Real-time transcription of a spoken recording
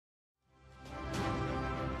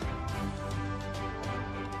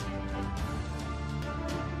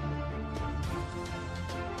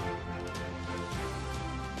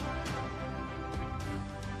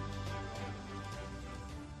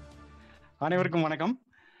அனைவருக்கும் வணக்கம்.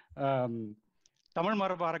 தமிழ்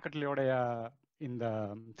மரபு அறக்கட்டளையோடைய இந்த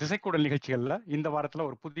திசைக்கூடல் நிகழ்ச்சிகளில் இந்த வாரத்தில்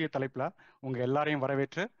ஒரு புதிய தலைப்பில் உங்கள் எல்லாரையும்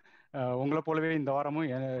வரவேற்று உங்களை போலவே இந்த வாரமும்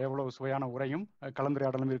எவ்வளவு சுவையான உரையும்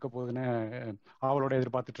கலந்துரையாடலும் இருக்க போகுதுன்னு ஆவலோட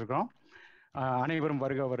எதிர்பார்த்துட்டு இருக்கிறோம். அனைவரும்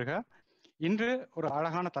வருக வருக. இன்று ஒரு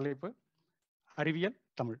அழகான தலைப்பு, அறிவியல்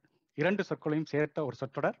தமிழ். 2 சொற்களையும் சேர்த்த ஒரு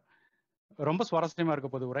சொற்றொடர். ரொம்ப சுவாரஸ்யமாக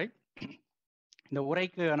இருக்க போது உரை. இந்த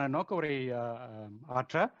உரைக்கான நோக்க உரை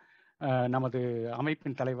ஆற்ற நமது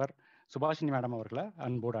அமைப்பின் தலைவர் சுபாஷினி மேடம் அவர்களை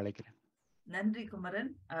அன்போடு அழைக்கிறேன். நன்றி குமரன்.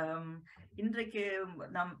 இன்றைக்கு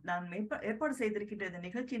நான் ஏற்பாடு செய்திருக்கின்ற இந்த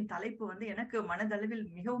நிகழ்ச்சியின் தலைப்பு எனக்கு மனதளவில்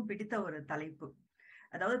மிகவும் பிடித்த ஒரு தலைப்பு.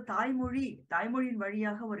 அதாவது தாய்மொழியின்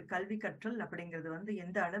வழியாக ஒரு கல்வி கற்றல் அப்படிங்கிறது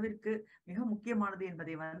எந்த அளவிற்கு மிக முக்கியமானது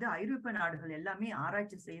என்பதை ஐரோப்பிய நாடுகள் எல்லாமே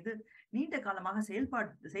ஆராய்ச்சி செய்து நீண்ட காலமாக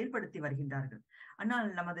செயல்படுத்தி வருகின்றார்கள். ஆனால்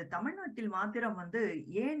நமது தமிழ்நாட்டில் மாத்திரம்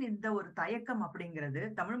ஏன் இந்த ஒரு தயக்கம் அப்படிங்கிறது,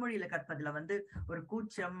 தமிழ் மொழியில கற்பதுல ஒரு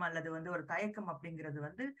கூச்சம் அல்லது ஒரு தயக்கம்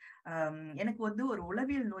அப்படிங்கிறது எனக்கு ஒரு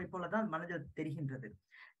உளவியல் நோய் போலதான் மனதில் தெரிகின்றது.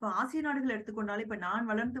 இப்ப ஆசிய நாடுகள் எடுத்துக்கொண்டாலும், இப்ப நான்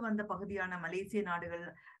வளர்ந்து வந்த பகுதியான மலேசிய நாடுகள்,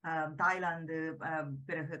 தாய்லாந்து,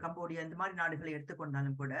 பிறகு கம்போடியா, இந்த மாதிரி நாடுகளை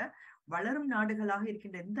எடுத்துக்கொண்டாலும் கூட, வளரும் நாடுகளாக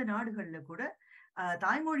இருக்கின்ற இந்த நாடுகள்ல கூட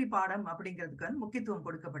தாய்மொழி பாடம் அப்படிங்கிறதுக்கு முக்கியத்துவம்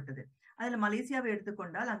கொடுக்கப்பட்டது. அதுல மலேசியாவை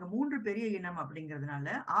எடுத்துக்கொண்டால் அங்க 3 பெரிய இனம்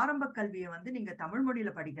அப்படிங்கிறதுனால ஆரம்ப கல்வியை நீங்க தமிழ் மொழியில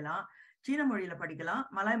படிக்கலாம், சீன மொழியில படிக்கலாம்,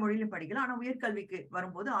 மலாய் மொழியிலும் படிக்கலாம். ஆனா உயர்கல்விக்கு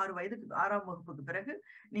வரும்போது 6ஆம் வகுப்புக்கு பிறகு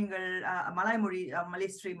நீங்கள் மலாய் மொழி, மலே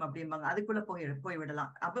ஸ்ட்ரீம் அப்படிம்பாங்க, அதுக்குள்ள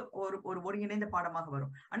போய்விடலாம். அப்ப ஒரு ஒருங்கிணைந்த பாடமாக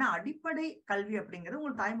வரும். ஆனா அடிப்படை கல்வி அப்படிங்கிறது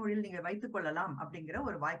உங்கள் தாய்மொழியில் நீங்க வைத்துக் கொள்ளலாம் அப்படிங்கிற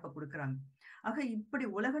ஒரு வாய்ப்பை கொடுக்குறாங்க. ஆக இப்படி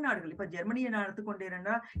உலக நாடுகள், இப்ப ஜெர்மனியை நான்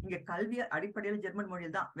எடுத்துக்கொண்டேன்னா இங்க கல்வி அடிப்படையில் ஜெர்மன்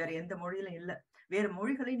மொழியில் தான், வேற எந்த மொழியிலும் இல்லை. வேற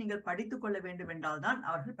மொழிகளை நீங்கள் படித்துக் கொள்ள வேண்டும் என்றால் தான்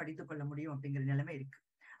அவர்கள் படித்துக் கொள்ள முடியும் அப்படிங்கிற நிலைமை இருக்கு.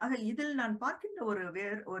 ஆக இதில் நான் பார்க்கின்ற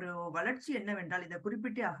ஒரு வளர்ச்சி என்னவென்றால், இதை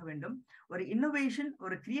குறிப்பிட்டே ஆக வேண்டும், ஒரு இன்னோவேஷன்,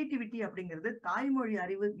 ஒரு கிரியேட்டிவிட்டி அப்படிங்கிறது தாய்மொழி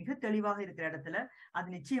அறிவு மிக தெளிவாக இருக்கிற இடத்துல அது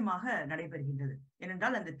நிச்சயமாக நடைபெறுகின்றது.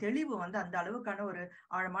 ஏனென்றால் அந்த தெளிவு அந்த அளவுக்கான ஒரு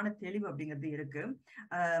ஆழமான தெளிவு அப்படிங்கிறது இருக்கு.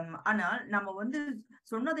 ஆனால் நம்ம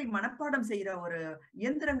சொன்னதை மனப்பாடம் செய்யற ஒரு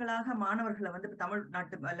இயந்திரங்களாக மாணவர்களை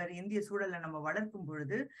தமிழ்நாட்டு அல்லது இந்திய சூழல்ல நம்ம வளர்க்கும்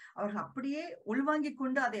பொழுது அவர்கள் அப்படியே உள்வாங்கிக்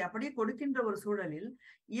கொண்டு அதை அப்படியே கொடுக்கின்ற ஒரு சூழலில்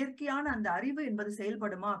இயற்கையான அந்த அறிவு என்பது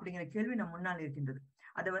செயல்படுமா அப்படிங்கிற கேள்வி நம் முன்னால் இருக்கின்றது.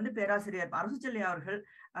 அதை பேராசிரியர் அரசுச்செல்லை அவர்கள்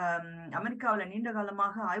அமெரிக்காவில நீண்ட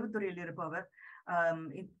காலமாக ஆய்வுத்துறையில் இருப்பவர்,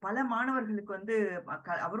 பல மாணவர்களுக்கு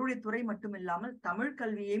அவருடைய துறை மட்டும் இல்லாமல் தமிழ்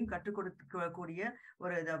கல்வியையும் கற்றுக் கொடுக்கக்கூடிய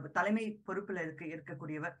ஒரு தலைமை பொறுப்புல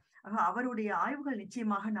இருக்கக்கூடியவர். ஆக அவருடைய ஆய்வுகள்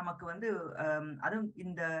நிச்சயமாக நமக்கு அதுவும்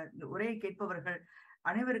இந்த உரையை கேட்பவர்கள்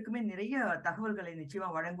அனைவருக்குமே நிறைய தகவல்களை நிச்சயமா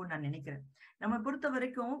வழங்கும்னு நான் நினைக்கிறேன். நம்ம பொறுத்த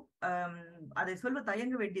வரைக்கும் அதை சொல்ல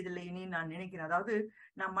தயங்க வேண்டியதில்லை இனி நான் நினைக்கிறேன். அதாவது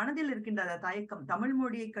நம் மனதில் இருக்கின்ற அந்த தயக்கம், தமிழ்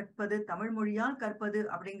மொழியை கற்பது, தமிழ் மொழியால் கற்பது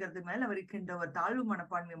அப்படிங்கிறது மேல இருக்கின்ற ஒரு தாழ்வு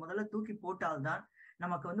மனப்பான்மையை முதல்ல தூக்கி போட்டால்தான்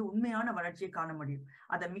நமக்கு உண்மையான வளர்ச்சியை காண முடியும்.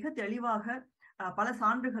 அதை மிக தெளிவாக பல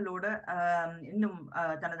சான்றுகளோட இன்னும்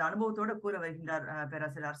தனது அனுபவத்தோட கூற வருகின்றார்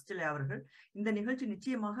பேராசிரியர் அரசுச்செல்லை அவர்கள். இந்த நிகழ்ச்சி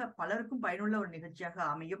நிச்சயமாக பலருக்கும் பயனுள்ள ஒரு நிகழ்ச்சியாக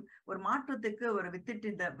அமையும், ஒரு மாற்றத்துக்கு ஒரு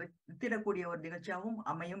வித்திடக்கூடிய ஒரு நிகழ்ச்சியாகவும்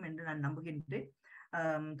அமையும் என்று நான் நம்புகின்றேன்.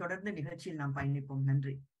 தொடர்ந்து நிகழ்ச்சியில் நாம் பயணிப்போம்.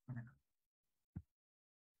 நன்றி, வணக்கம்.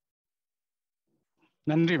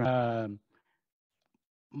 நன்றி.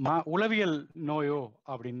 உளவியல் நோயோ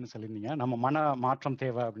அப்படின்னு சொல்லியிருந்தீங்க, நம்ம மன மாற்றம்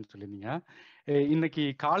தேவை அப்படின்னு சொல்லியிருந்தீங்க. இன்னைக்கு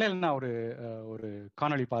காலையில் நான் ஒரு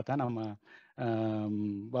காணொளி பார்த்தேன். நம்ம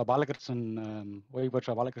பாலகிருஷ்ணன், ஓய்வு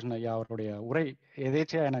பெற்ற பாலகிருஷ்ணன் ஐயா அவருடைய உரை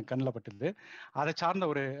எதேச்சியா எனக்கு கண்ணில் பட்டுது. அதை சார்ந்த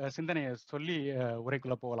ஒரு சிந்தனையை சொல்லி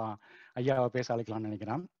உரைக்குள்ள போகலாம், ஐயாவை பேச அழைக்கலாம்னு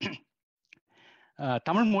நினைக்கிறேன்.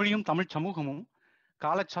 தமிழ் மொழியும் தமிழ் சமூகமும்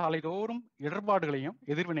காலச்சாலைதோறும் இடர்பாடுகளை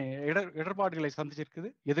சந்திச்சிருக்குது,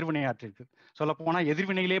 எதிர்வினையாற்றிருக்குது. சொல்ல போனா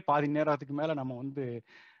எதிர்வினையிலே பாதி நேரத்துக்கு மேல நம்ம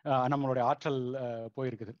நம்மளுடைய ஆற்றல்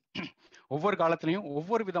போயிருக்குது. ஒவ்வொரு காலத்திலையும்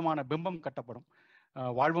ஒவ்வொரு விதமான பிம்பம் கட்டப்படும்,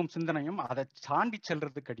 வாழ்வும் சிந்தனையும் அதை சாண்டி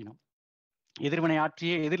செல்றது கடினம்.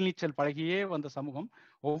 எதிர்வினையாற்றியே எதிர்நீச்சல் பழகியே வந்த சமூகம்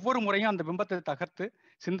ஒவ்வொரு முறையும் அந்த பிம்பத்தை தகர்த்து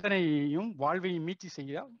சிந்தனையையும் வாழ்வையும் மீட்சி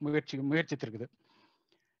செய்ய முயற்சித்திருக்குது.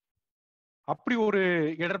 அப்படி ஒரு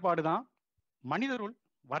இடர்பாடுதான் மனிதருள்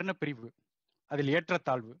வர்ணப்பிரிவு, அதில்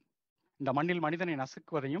ஏற்றத்தாழ்வு. இந்த மண்ணில் மனிதனை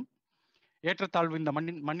நசுக்குவதையும், ஏற்றத்தாழ்வு இந்த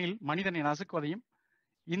மண்ணில் மனிதனை நசுக்குவதையும்,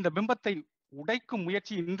 இந்த பிம்பத்தை உடைக்கும்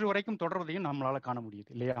முயற்சி இன்று வரைக்கும் தொடர்வதையும் நம்மளால காண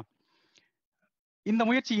முடியுது இல்லையா? இந்த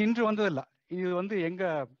முயற்சி இன்று வந்ததில்லை, இது எங்க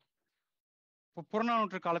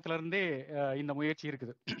புறநானூற்று காலத்துல இருந்தே இந்த முயற்சி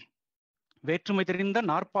இருக்குது. வேற்றுமை தெரிந்த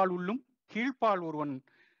நாற்பால் உள்ளும் கீழ்ப்பால் ஒருவன்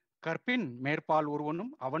கற்பின் மேற்பால்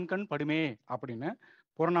ஒருவனும் அவன் கண் படுமே அப்படின்னு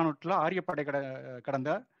புறநானூற்றுல ஆரியப்படை கடந்த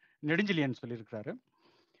நெடுஞ்செழியன் சொல்லியிருக்கிறாரு.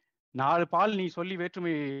 4 பால் நீ சொல்லி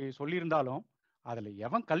வேற்றுமை சொல்லியிருந்தாலும் அதுல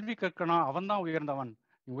எவன் கல்வி கற்கணும் அவன் தான் உயர்ந்தவன்,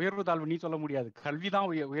 உயர்வு தாழ்வு நீ சொல்ல முடியாது, கல்விதான்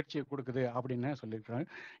உயர்ச்சியை கொடுக்குது அப்படின்னு சொல்லியிருக்கிறாங்க.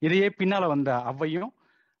 இதையே பின்னால வந்த அவ்வையும்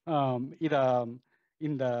இத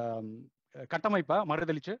இந்த கட்டமைப்பை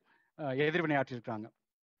மறுதளிச்சு எதிர்வினையாற்றிருக்காங்க.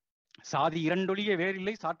 சாதி இரண்டொழிய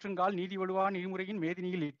வேறில்லை சாற்றுங்கால் நீதி வலுவா நீதிமுறையின்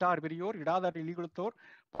மேதினியில் இட்டார் பெரியோர் இடாதார் இழிகுலத்தோர்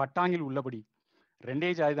பட்டாங்கில் உள்ளபடி. 2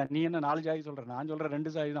 ஜாதி தான், நீ என்ன 4 ஜாதி சொல்ற, நான் சொல்ற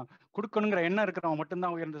 2 ஜாதி தான், கொடுக்கணுங்கிற எண்ணம் இருக்கிறவன்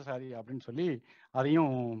மட்டும்தான் உயர்ந்த சாதி அப்படின்னு சொல்லி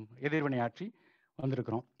அதையும் எதிர்வினையாற்றி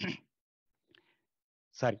வந்திருக்கிறோம்.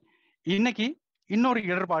 சரி, இன்னைக்கு இன்னொரு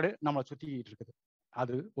இடர்பாடு நம்மளை சுத்திட்டு இருக்குது,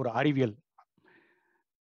 அது ஒரு அறிவியல்.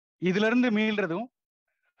 இதுல இருந்து மீள்றதும்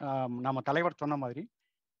நம்ம தலைவர் சொன்ன மாதிரி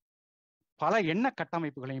பல எண்ண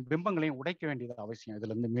கட்டமைப்புகளையும் பிம்பங்களையும் உடைக்க வேண்டியது அவசியம்.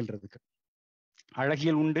 இதுல இருந்து மீள்றதுக்கு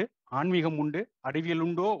அழகியல் உண்டு, ஆன்மீகம் உண்டு, அறிவியல்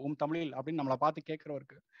உண்டோ தமிழில் அப்படின்னு நம்மளை பார்த்து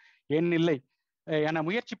கேட்கிறவருக்கு ஏன் இல்லை என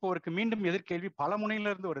முயற்சிப்பவருக்கு மீண்டும் எதிர்கேள்வி பல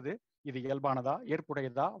முனையில இருந்து வருது. இது இயல்பானதா,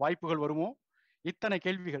 ஏற்புடையதா, வாய்ப்புகள் வருமோ? இத்தனை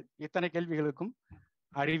கேள்விகளுக்கும்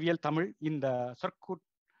அறிவியல் தமிழ் இந்த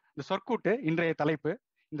சொற்கூட்டு இன்றைய தலைப்பு.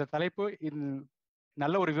 இந்த தலைப்பு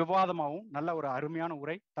நல்ல ஒரு விவாதமாகவும் நல்ல ஒரு அருமையான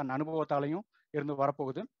உரை தன் அனுபவத்தாலையும் இருந்து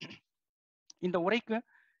வரப்போகுது. இந்த உரைக்கு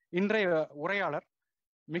இன்றைய உரையாளர்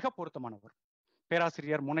மிக பொருத்தமானவர்.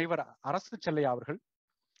 பேராசிரியர் முனைவர் அரசு செல்லையா அவர்கள்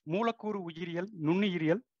மூலக்கூறு உயிரியல்,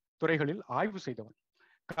 நுண்ணுயிரியல் துறைகளில் ஆய்வு செய்தவர்.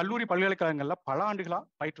 கல்லூரி பல்கலைக்கழகங்கள்ல பல ஆண்டுகளா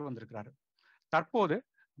பயிற்று வந்திருக்கிறாரு. தற்போது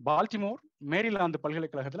பால்டிமோர் மேரிலாந்து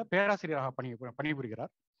பல்கலைக்கழகத்துல பேராசிரியராக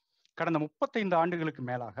பணிபுரிகிறார். கடந்த 35 ஆண்டுகளுக்கு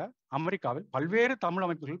மேலாக அமெரிக்காவில் பல்வேறு தமிழ்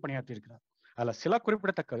அமைப்புகளில் பணியாற்றியிருக்கிறார். அதுல சில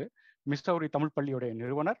குறிப்பிடத்தக்கது மிசௌரி தமிழ் பள்ளியுடைய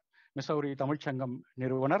நிறுவனர், மிசௌரி தமிழ்ச்சங்கம்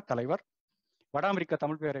நிறுவனர் தலைவர், வட அமெரிக்க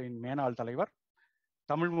தமிழ் பேரவையின் மேனாள் தலைவர்,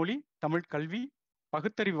 தமிழ் மொழி, தமிழ் கல்வி,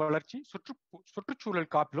 பகுத்தறிவு வளர்ச்சி,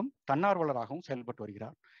 சுற்றுச்சூழல் காப்பிலும் தன்னார்வலராகவும் செயல்பட்டு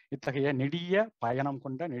வருகிறார். இத்தகைய நெடிய பயணம்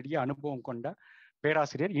கொண்ட, நெடிய அனுபவம் கொண்ட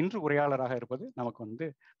பேராசிரியர் இன்று உரையாளராக இருப்பது நமக்கு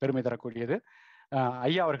பெருமை தரக்கூடியது.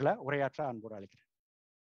 ஐயா அவர்களை உரையாற்ற அன்போடு அழைக்கிறேன்.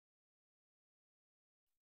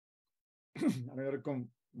 அனைவருக்கும்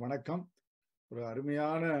வணக்கம். ஒரு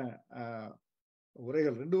அருமையான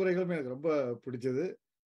உரைகள், 2 உரைகளுமே எனக்கு ரொம்ப பிடிச்சது.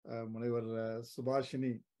 முனைவர்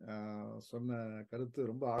சுபாஷினி சொன்ன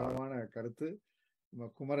கருத்து ரொம்ப ஆழமான கருத்து.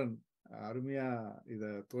 குமரன் அருமையா இத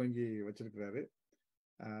துவங்கி வச்சிருக்கிறாரு.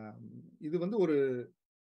 இது ஒரு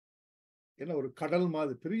ஒரு கடல்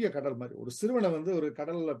மாதிரி, பெரிய கடல் மாதிரி. ஒரு சிறுவனை ஒரு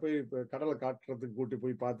கடல்ல போய் கடலை காட்டுறதுக்கு கூட்டி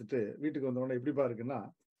போய் பார்த்துட்டு வீட்டுக்கு வந்தவொடனே எப்படிப்பா இருக்குன்னா,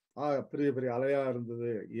 பெரிய பெரிய அலையா இருந்தது,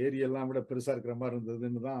 ஏரி எல்லாம் விட பெருசா இருக்கிற மாதிரி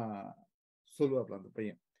இருந்ததுன்னு தான் சொல்லுவாப்ல அந்த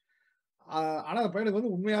பையன். ஆனா அந்த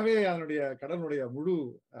பையனுக்கு உண்மையாவே அதனுடைய கடலுடைய முழு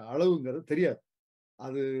அளவுங்கிறது தெரியாது.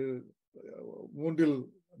 அது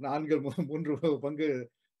 3/4 பங்கு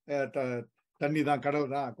தண்ணி தான்,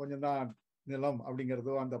 கடல் தான், கொஞ்சம் தான் நிலம்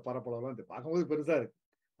அப்படிங்கிறதோ அந்த பரப்பளவு பார்க்கும்போது பெருசா இருக்கு.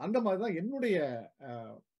 அந்த மாதிரிதான் என்னுடைய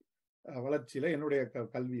வளர்ச்சியில, என்னுடைய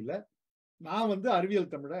கல்வியில நான்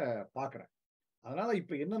அறிவியல் தமிழை பார்க்கிறேன். அதனால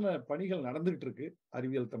இப்ப என்னென்ன பணிகள் நடந்துகிட்டு இருக்கு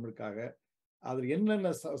அறிவியல் தமிழுக்காக, அது என்னென்ன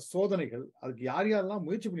சோதனைகள், அதுக்கு யார் யாரெல்லாம்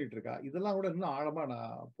முயற்சி பண்ணிட்டு இருக்கா, இதெல்லாம் கூட இன்னும் ஆழமா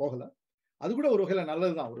நான் போகல. அது கூட ஒரு வகையில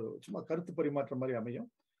நல்லதுதான், ஒரு சும்மா கருத்து பரிமாற்றம் மாதிரி அமையும்.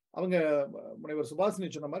 அவங்க முனைவர் சுபாஷினி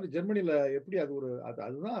சொன்ன மாதிரி ஜெர்மனில எப்படி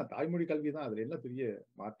அதுதான் தாய்மொழி கல்வி தான், அதுல என்ன பெரிய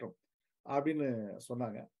மாற்றம் அப்படின்னு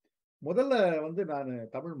சொன்னாங்க. முதல்ல நான்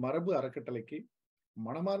தமிழ் மரபு அறக்கட்டளைக்கு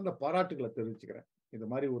மனமார்ந்த பாராட்டுகளை தெரிவிச்சுக்கிறேன். இந்த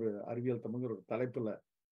மாதிரி ஒரு அறிவியல் தமிழ்ங்கிற ஒரு தலைப்புல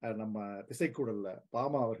நம்ம திசைக்கூடல்ல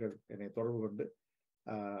பாமா அவர்கள் என்னை தொடர்பு கொண்டு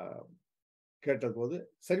கேட்டது போது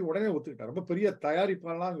சரி உடனே ஒத்துக்கிட்டேன். ரொம்ப பெரிய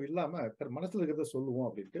தயாரிப்பெல்லாம் இல்லாம மனசுல இருக்கிறத சொல்லுவோம்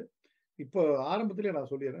அப்படின்ட்டு. இப்போ ஆரம்பத்திலே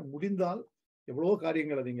நான் சொல்லிடுறேன், முடிந்தால் எவ்வளவோ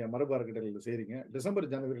காரியங்களை நீங்க மரபு அறக்கட்டளையில் செய்றீங்க.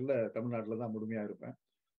 டிசம்பர் ஜனவரியில தமிழ்நாட்டில தான் முழுமையா இருப்பேன்.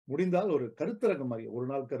 முடிந்தால் ஒரு கருத்தரங்கம் மாதிரி, ஒரு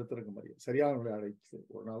நாள் கருத்தரங்கம் மாதிரி சரியான அழைச்சு,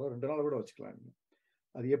 1 நாளோ 2 நாளோ கூட வச்சுக்கலாம். நீங்க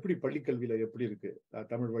அது எப்படி பள்ளிக்கல்வியில எப்படி இருக்கு,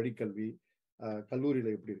 தமிழ் வழிக்கல்வி கல்லூரியில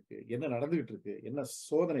எப்படி இருக்கு, என்ன நடந்துகிட்டு இருக்கு, என்ன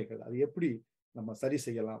சோதனைகள், அது எப்படி நம்ம சரி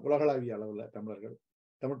செய்யலாம் உலகளாவிய அளவுல தமிழர்கள்,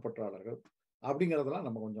 தமிழ் பற்றாளர்கள் அப்படிங்கிறதெல்லாம்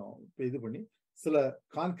நம்ம கொஞ்சம் இது பண்ணி சில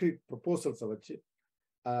கான்கிரீட் ப்ரொபோசல்ஸை வச்சு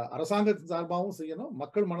அரசாங்கத்தின் சார்பாகவும் செய்யணும்,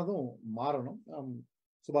 மக்கள் மனதும் மாறணும்.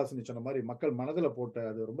 சுபாஷினி சொன்ன மாதிரி மக்கள் மனதில் போட்ட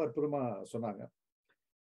அது ரொம்ப அற்புதமா சொன்னாங்க.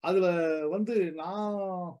 அதுல நான்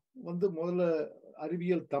முதல்ல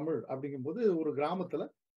அறிவியல் தமிழ் அப்படிங்கும்போது ஒரு கிராமத்துல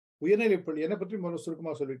உயர்நிலைப்பள்ளி, என்னை பற்றி முதல்ல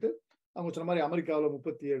சுருக்கமா சொல்லிட்டு, அவங்க சொன்ன மாதிரி அமெரிக்காவில்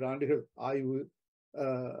 37 ஆண்டுகள் ஆய்வு,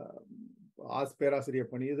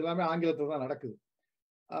 பேராசிரியர் பணி, இது எல்லாமே ஆங்கிலத்தில் தான் நடக்குது.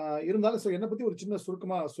 இருந்தாலும் என்னை பத்தி ஒரு சின்ன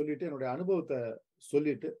சுருக்கமா சொல்லிட்டு என்னுடைய அனுபவத்தை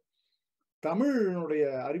சொல்லிட்டு, தமிழனுடைய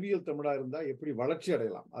அறிவியல் தமிழா இருந்தா எப்படி வளர்ச்சி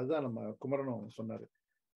அடையலாம், அதுதான் நம்ம குமரனும் சொன்னாரு,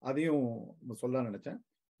 அதையும் சொல்ல நினைச்சேன்.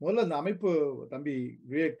 முதல்ல இந்த அமைப்பு தம்பி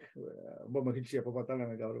விவேக் ரொம்ப மகிழ்ச்சி, எப்போ பார்த்தாலும்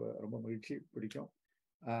எனக்கு அவர் ரொம்ப மகிழ்ச்சி, பிடிக்கும்.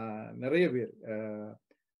 நிறைய பேர்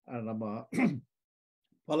நம்ம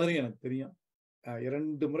பலரையும் எனக்கு தெரியும்.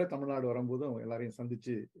 2 முறை தமிழ்நாடு வரும்போதும் எல்லாரையும்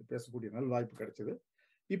சந்திச்சு பேசக்கூடிய நல் வாய்ப்பு கிடைச்சது.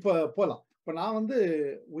 இப்ப போலாம். இப்ப நான் வந்து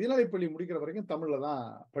உயர்நிலைப்பள்ளி முடிக்கிற வரைக்கும் தமிழ்ல தான்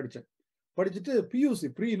படிச்சேன். படிச்சுட்டு பியூசி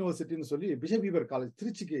ப்ரீ யூனிவர்சிட்டின்னு சொல்லி பிஷப் ஹீபர் காலேஜ்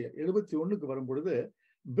திருச்சிக்கு 71க்கு வரும்பொழுது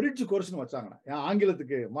பிரிட்ஜ் கோர்ஸ்னு வச்சாங்கண்ணா.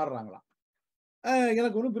 ஆங்கிலத்துக்கு மாறுறாங்களாம்.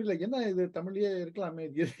 எனக்கு ஒன்றும் புரியல. என்ன இது தமிழ்லயே இருக்கலாமே,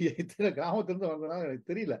 இத்தனை கிராமத்திலிருந்து வந்ததுனால எனக்கு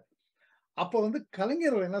தெரியல. அப்ப வந்து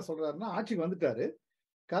கலைஞர் என்ன சொல்றாருன்னா, ஆட்சிக்கு வந்துட்டாரு.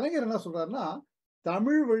 கலைஞர் என்ன சொல்றாருன்னா,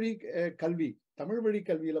 தமிழ் வழி கல்வி, தமிழ் வழி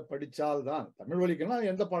கல்வியில படிச்சால்தான், தமிழ் வழிக்குன்னா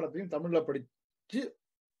எந்த பாடத்தையும் தமிழ்ல படிச்சு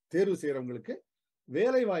தேர்வு செய்யறவங்களுக்கு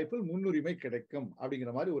வேலை வாய்ப்பில் முன்னுரிமை கிடைக்கும்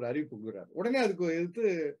அப்படிங்கிற மாதிரி ஒரு அறிவிப்பு கொடுக்குறாரு. உடனே அதுக்கு எதிர்த்து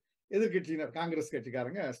எதிர்கட்சியினர், காங்கிரஸ்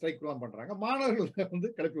கட்சிக்காரங்க ஸ்ட்ரைக் எல்லாம் பண்றாங்க. மாணவர்கள் வந்து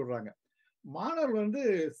கிளப்பி விடுறாங்க. மாணவர்கள் வந்து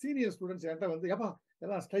சீனியர் ஸ்டூடெண்ட்ஸ் என்கிட்ட வந்து, ஏப்பா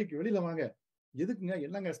எல்லாம் ஸ்ட்ரைக் வெளியில வாங்க. எதுக்குங்க,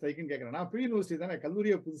 என்னங்க ஸ்ட்ரைக்குன்னு கேட்கறேன். நான் ப்ரீ யூனிவர்சிட்டி தானே,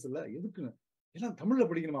 கல்லூரியே புதுசு இல்ல, எதுக்குன்னு. எல்லாம் தமிழ்ல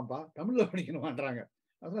படிக்கணுமாப்பா, தமிழ்ல படிக்கணுமான்றாங்க.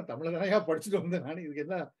 அதான் தமிழ்ல தானே படிச்சுட்டு வந்தேன் நான், இதுக்கு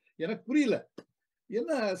என்ன எனக்கு புரியல.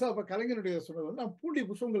 என்ன சார் அப்ப கலைஞருடைய சொன்னது வந்து, நான் பூண்டி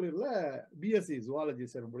புஷ்பங்கல்லூர்ல பிஎஸ்சி ஜுவாலஜி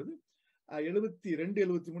சேரும் பொழுது 72,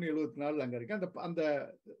 73, 74 அங்க இருக்கேன். அந்த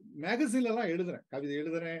மேகசின்ல எல்லாம் எழுதுறேன், கவிதை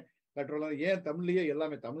எழுதுறேன், கட்டுரைலாம். ஏன் தமிழ்லயே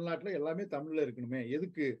எல்லாமே, தமிழ்நாட்டுல எல்லாமே தமிழ்ல இருக்கணுமே,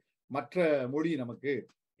 எதுக்கு மற்ற மொழி நமக்கு,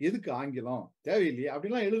 எதுக்கு ஆங்கிலம் தேவையில்லையே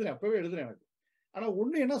அப்படின்லாம் எழுதுறேன், அப்பவே எழுதுறேன். எனக்கு ஆனா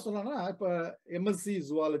ஒண்ணு என்ன சொன்னா, இப்ப MSc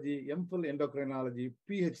zoology, MPhil endocrinology,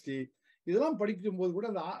 PhD இதெல்லாம் படிக்கும் போது கூட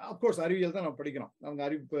அந்த அப்கோர்ஸ் அறிவியல் தான் நம்ம படிக்கிறோம். அவங்க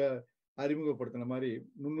அறிமுகப்படுத்தின மாதிரி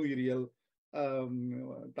நுண்ணுயிரியல்,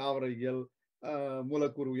 தாவரவியல்,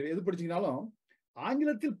 மூலக்கூறுவியல் எது படிச்சீங்கனாலும்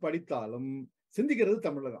ஆங்கிலத்தில் படித்தாலும் சிந்திக்கிறது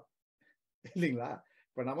தமிழ்ல தான், இல்லைங்களா?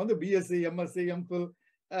 இப்ப நம்ம வந்து பிஎஸ்சி, எம்எஸ்சி, எம்ஃபில்,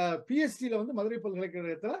 பிஹெச்டியில வந்து மதுரை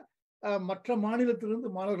பல்கலைக்கழகத்துல மற்ற மாநிலத்திலிருந்து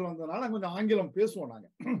மாணவர்கள் வந்ததுனால கொஞ்சம் ஆங்கிலம் பேசுவோம் நாங்க.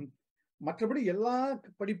 மற்றபடி எல்லா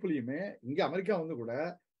படிப்புலையுமே இங்க அமெரிக்கா வந்து கூட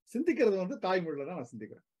சிந்திக்கிறது வந்து தாய்மொழியில தான் நான்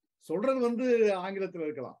சிந்திக்கிறேன். சொல்றது வந்து ஆங்கிலத்தில்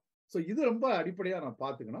இருக்கலாம். ஸோ இது ரொம்ப அடிப்படையா நான்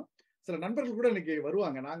பார்த்துக்கணும். சில நண்பர்கள் கூட இன்னைக்கு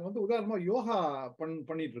வருவாங்க. நாங்க வந்து உதாரணமா யோகா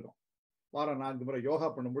பண்ணிட்டு இருக்கோம். வாரம் 4 முறை யோகா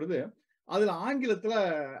பண்ணும் பொழுது அதுல ஆங்கிலத்துல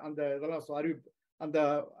அந்த இதெல்லாம் அறிவிப்பு, அந்த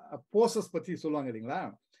போசஸ் பத்தி சொல்லுவாங்க இல்லைங்களா?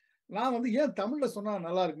 நான் வந்து ஏன் தமிழ்ல சொன்னா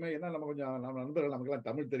நல்லா இருக்குமே, ஏன்னா நம்ம கொஞ்சம் நம்ம நண்பர்கள் நமக்கெல்லாம்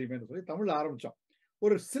தமிழ் தெரியுமேன்னு சொல்லி தமிழ்ல ஆரம்பிச்சோம்.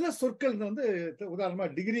 ஒரு சில சொற்கள் வந்து உதாரணமா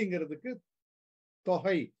டிகிரிங்கிறதுக்கு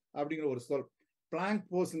தொகை அப்படிங்கிற ஒரு சொல், பிளாங்க்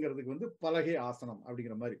போஸ்ங்கிறதுக்கு வந்து பலகை ஆசனம்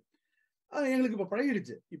அப்படிங்கிற மாதிரி எங்களுக்கு இப்ப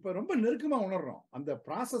பழகிடுச்சு. இப்ப ரொம்ப நெருக்கமா உணர்றோம் அந்த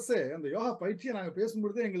ப்ராசஸே. அந்த யோகா பயிற்சியை நாங்க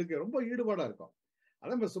பேசும்பொழுது எங்களுக்கு ரொம்ப ஈடுபாடா இருக்கும்.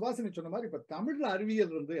 அதான் இப்ப சுபாஷினி சொன்ன மாதிரி, இப்ப தமிழ்ல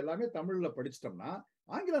அறிவியல் இருந்து எல்லாமே தமிழ்ல படிச்சிட்டோம்னா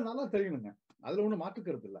ஆங்கிலம் நல்லா தெரியணுங்க. அதுல ஒண்ணும்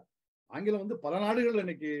மாற்றுக்கிறது இல்லை. ஆங்கிலம் வந்து பல நாடுகள்ல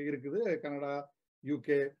இன்னைக்கு இருக்குது. Canada,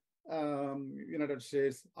 UK, United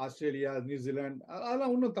states, Australia, New Zealand,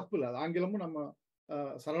 அதெல்லாம் ஒன்றும் தப்பு இல்லை. ஆங்கிலமும் நம்ம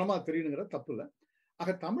சரளமா தெரியணுங்கிற தப்பு இல்லை.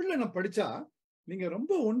 ஆக தமிழ்ல நம்ம படிச்சா நீங்க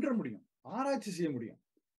ரொம்ப ஒன்ற முடியும், ஆராய்ச்சி செய்ய முடியும்.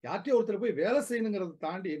 யார்கிட்டயோ ஒருத்தர் போய் வேலை செய்யணுங்கிறத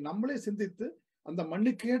தாண்டி நம்மளே சிந்தித்து அந்த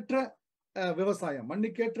மண்ணுக்கேற்ற விவசாயம்,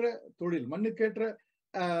 மண்ணுக்கேற்ற தொழில், மண்ணுக்கேற்ற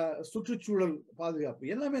சுற்றுச்சூழல் பாதுகாப்பு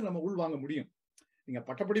எல்லாமே நம்ம உள்வாங்க முடியும். நீங்க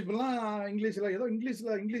பட்டப்படிப்புலாம்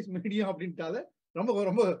இங்கிலீஷ் மீடியம் அப்படின்ட்டாலே ரொம்ப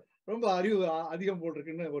ரொம்ப ரொம்ப அறிவு அதிகம்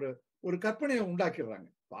போட்டிருக்குன்னு ஒரு கற்பனையை உண்டாக்கிடுறாங்க.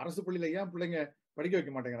 அரசு பள்ளியில ஏன் பிள்ளைங்க படிக்க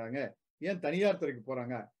வைக்க மாட்டேங்கிறாங்க, ஏன் தனியார் துறைக்கு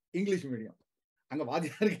போறாங்க? English medium. அங்க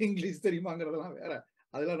வாத்தியாருக்கு இங்கிலீஷ் தெரியுமாங்கிறதெல்லாம் வேற,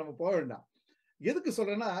 அதெல்லாம் நம்ம போக வேண்டாம். எதுக்கு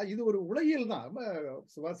சொல்றேன்னா, இது ஒரு உலகியல் தான். ரொம்ப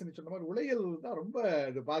சுபாஷினி சொன்ன மாதிரி உலகியல் தான் ரொம்ப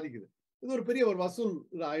இது பாதிக்குது. இது ஒரு பெரிய ஒரு வசூல்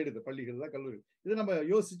இது ஆயிடுது பள்ளிகள்ல, கல்லூரி. இதை நம்ம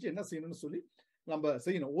யோசிச்சு என்ன செய்யணும்னு சொல்லி நம்ம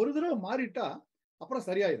செய்யணும். ஒரு தடவை மாறிட்டா அப்புறம்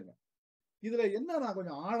சரியாயிருங்க. இதுல என்ன, நான்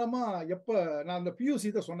கொஞ்சம் ஆழமா நான் அந்த பியூசி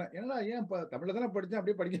தான் சொன்னேன். ஏன்னா ஏன் இப்ப தமிழ்ல தானே படிச்சேன்,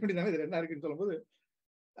 அப்படியே படிக்க வேண்டியதானே, இதுல என்ன இருக்குன்னு சொல்லும்போது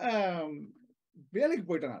வேலைக்கு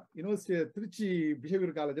போயிட்டேன். நான் யூனிவர்சிட்டி திருச்சி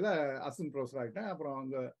பிஹேவியர் காலேஜ்ல அசிஸ்டன்ட் ப்ரொஃபஸர் ஆகிட்டேன். அப்புறம்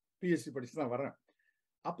அங்க பிஹெச்டி படிச்சு தான் வர்றேன்.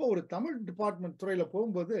 அப்போ ஒரு தமிழ் டிபார்ட்மெண்ட் துறையில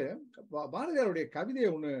போகும்போது பாரதியாருடைய கவிதையை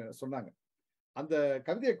ஒண்ணு சொன்னாங்க. அந்த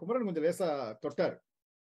கவிதையை குமரன் கொஞ்சம் லேசா தொட்டார்.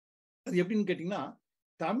 அது எப்படின்னு கேட்டீங்கன்னா,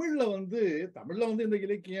 தமிழ்ல வந்து இந்த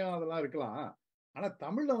இலக்கியம் அதெல்லாம் இருக்கலாம். ஆனா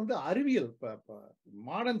தமிழ்ல வந்து அறிவியல்,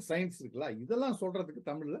 மாடர்ன் சயின்ஸ் இருக்குல்ல, இதெல்லாம் சொல்றதுக்கு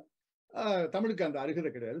தமிழுக்கு அந்த அருகதை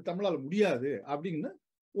கிடையாது, தமிழால முடியாது அப்படின்னு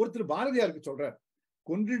ஒருத்தர் பாரதியாருக்கு சொல்றார்.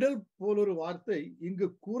 கொன்றிடல் போலொரு வார்த்தை இங்கு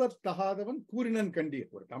கூறத்தகாதவன் கூறினன் கண்டீர்.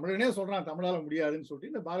 ஒரு தமிழனே சொல்றான் தமிழால முடியாதுன்னு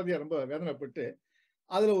சொல்லிட்டு இந்த பாரதியார் ரொம்ப வேதனைப்பட்டு,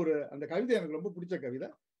 அதுல அந்த கவிதை எனக்கு ரொம்ப பிடிச்ச கவிதை.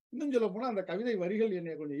 இன்னும் சொல்ல போனா அந்த கவிதை வரிகள்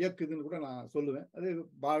என்னை கொஞ்சம் இயக்குதுன்னு கூட நான் சொல்லுவேன். அது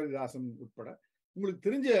பாரதிதாசன் உட்பட உங்களுக்கு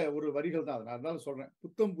தெரிஞ்ச ஒரு வரிகள் தான். அதனால சொல்றேன்.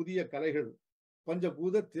 புத்தம் புதிய கலைகள்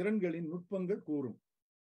பஞ்சபூத திறன்களின் நுட்பங்கள் கூறும்,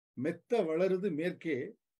 மெத்த வளருது மேற்கே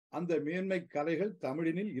அந்த மேன்மை கலைகள்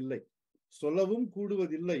தமிழினில் இல்லை, சொல்லவும்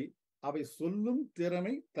கூடுவதில்லை அவை சொல்லும்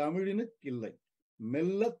திறமை தமிழினுக்கு இல்லை,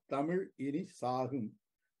 மெல்ல தமிழ் இனி சாகும்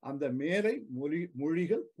அந்த மேலை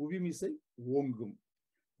மொழிகள் புவிமிசை ஓங்கும்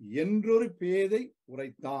என்றொரு பேதை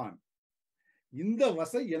உரைத்தான். இந்த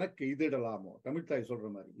வசை எனக்கு எய்திடலாமோ, தமிழ்த்தாய் சொல்ற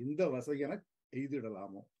மாதிரி, இந்த வசை எனக்கு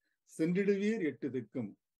எய்திடலாமோ, சென்றிடுவீர் எட்டு திக்கும்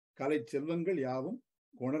கலை செல்வங்கள் யாவும்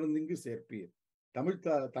கொணர்ந்திங்கு சேர்ப்பீர்.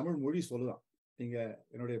 தமிழ் மொழி சொல்லுதான். நீங்க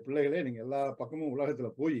என்னுடைய பிள்ளைகளே, நீங்க எல்லா பக்கமும் உலகத்துல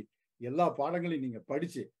போய் எல்லா பாடங்களையும் நீங்க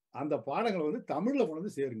படிச்சு அந்த பாடங்களை வந்து தமிழ்ல கொண்டு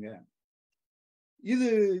வந்து சேருங்க.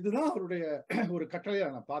 இதுதான் அவருடைய ஒரு கட்டளையா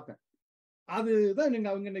நான் பார்த்தேன். அதுதான் நீங்க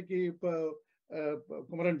அவங்க இன்னைக்கு இப்ப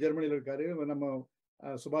குமரன் ஜெர்மனியில இருக்காரு, நம்ம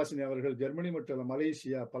சுபாஷினி அவர்கள் ஜெர்மனி மற்றும்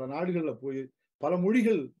மலேசியா பல நாடுகள்ல போய் பல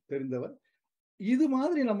மொழிகள் தெரிந்தவர். இது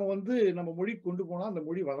மாதிரி நம்ம வந்து நம்ம மொழி கொண்டு போனா அந்த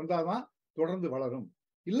மொழி வளர்ந்தாதான் தொடர்ந்து வளரும்,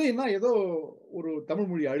 இல்லைன்னா ஏதோ ஒரு தமிழ்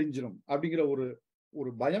மொழி அழிஞ்சிடும் அப்படிங்கிற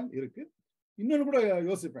ஒரு பயம் இருக்கு. இன்னொன்னு கூட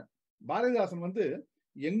யோசிப்பேன், பாரதிதாசன் வந்து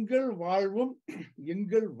எங்கள் வாழ்வும்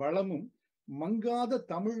எங்கள் வளமும் மங்காத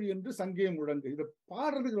தமிழ் என்று சங்கே முழங்கு, இதை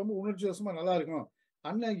பாடுறதுக்கு ரொம்ப உணர்ச்சி வசமா நல்லா இருக்கும்.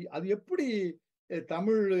 அண்ணன் அது எப்படி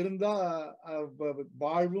தமிழ் இருந்தா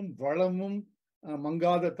வாழ்வும் வளமும்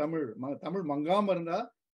மங்காத தமிழ் மங்காம இருந்தா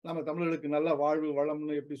நம்ம தமிழர்களுக்கு நல்ல வாழ்வு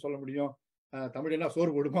வளம்னு எப்படி சொல்ல முடியும்? தமிழ் என்ன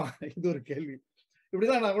சோறு போடுமா? இது ஒரு கேள்வி.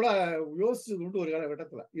 இப்படிதான் நான் கூட யோசிச்சது உண்டு ஒரு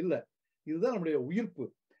காலகட்டத்துல. இல்ல, இதுதான் நம்முடைய உயிர்ப்பு.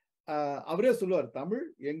 அவரே சொல்லுவார், தமிழ்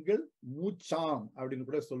எங்கள் மூச்சாம் அப்படின்னு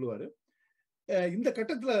கூட சொல்லுவாரு. இந்த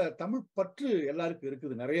கட்டத்துல தமிழ் பற்று எல்லாருக்கும்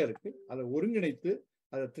இருக்குது, நிறைய இருக்கு. அதை ஒருங்கிணைத்து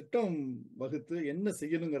அதை திட்டம் வகுத்து என்ன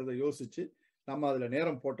செய்யணுங்கிறத யோசிச்சு நம்ம அதுல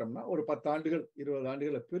நேரம் போட்டோம்னா ஒரு 10 ஆண்டுகள் 20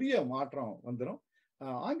 ஆண்டுகள்ல பெரிய மாற்றம் வந்துடும்.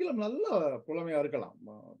 ஆங்கிலம் நல்ல புலமையா இருக்கலாம்,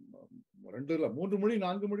 2 இல்ல 3 மொழி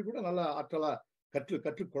 4 மொழி கூட நல்ல ஆற்றலா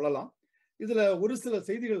கற்றுக்கொள்ளலாம். இதுல ஒரு சில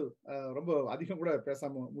செய்திகள் ரொம்ப அதிகம் கூட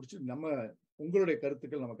பேசாம முடிச்சு உங்களுடைய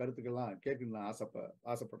கருத்துக்கள் நம்ம கருத்துக்கள்லாம் கேட்கணும்னு நான்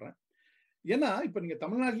ஆசைப்படுறேன். ஏன்னா இப்ப நீங்க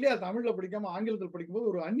தமிழ்நாட்டிலேயே தமிழ்ல படிக்காம ஆங்கிலத்தில்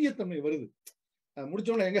படிக்கும்போது ஒரு அந்நியத்தன்மை வருது.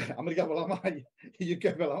 முடிச்சோடனே எங்க அமெரிக்கா போலாமா,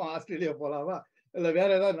 யூகே போலாமா, ஆஸ்திரேலியா போலாமா, இல்ல வேற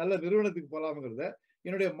ஏதாவது நல்ல நிறுவனத்துக்கு போலாம்ங்கிறத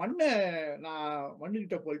என்னுடைய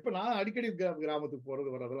மண்ணுகிட்ட இப்ப நான் அடிக்கடி கிராமத்துக்கு போறது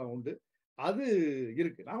வர்றதெல்லாம் உண்டு. அது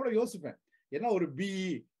இருக்கு. நான் கூட யோசிப்பேன், ஏன்னா ஒரு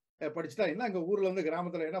பிஇ படிச்சுட்டா என்ன அங்க ஊர்ல வந்து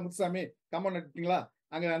கிராமத்துல என்ன முத்துசாமி கம்மன் நட்டுட்டீங்களா,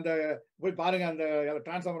 அங்க அந்த போய் பாருங்க, அந்த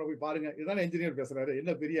டிரான்ஸ்ஃபார்மரை போய் பாருங்க, இதுதானே என்ஜினியர் பேசுறாரு,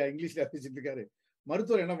 என்ன பெரிய இங்கிலீஷ்ல பேசிட்டு இருக்காரு.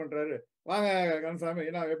 மருத்துவர் என்ன பண்றாரு, வாங்க கந்தசாமி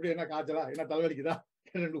என்ன எப்படி என்ன காய்ச்சலா என்ன தலைவலிக்குதா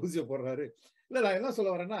 2 ஊசியை போடுறாரு. இல்ல நான் என்ன சொல்ல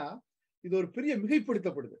வரேன்னா, இது ஒரு பெரிய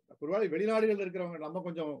மிகைப்படுத்தப்படுது. ஒருவேளை வெளிநாடுகள் இருக்கிறவங்க நம்ம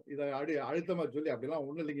கொஞ்சம் இதை அழுத்தமா சொல்லி அப்படிலாம்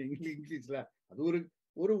ஒண்ணும் இல்லைங்க, இங்கிலீஷ்ல அது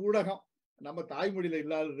ஒரு ஊடகம், நம்ம தாய்மொழியில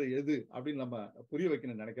இல்லாதது எது அப்படின்னு நம்ம புரிய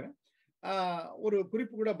வைக்கணும்னு நினைக்கிறேன். ஒரு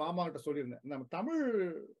குறிப்பு கூட மாமா கிட்ட சொல்லியிருந்தேன், நம்ம தமிழ்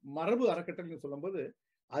மரபு அறக்கட்டளைன்னு சொல்லும்போது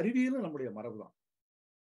அறிவியலும் நம்முடைய மரபு தான்,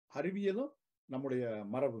 அறிவியலும் நம்முடைய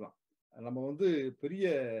மரபு தான். நம்ம வந்து பெரிய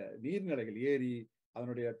நீர்நிலைகள், ஏரி,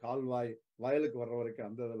 அதனுடைய கால்வாய், வயலுக்கு வர்ற வரைக்கும்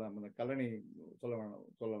அந்த இதெல்லாம் அந்த கல்லணை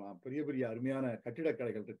சொல்லலாம், பெரிய பெரிய அருமையான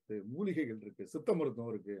கட்டிடக்கலைகள் இருக்கு, மூலிகைகள் இருக்கு, சித்த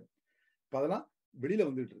மருத்துவம் இருக்கு. இப்ப அதெல்லாம் வெளியில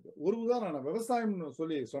வந்துட்டு இருக்கு. ஒரு உதாரணம் நான் விவசாயம்னு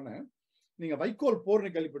சொல்லி சொன்னேன், நீங்க வைக்கோல்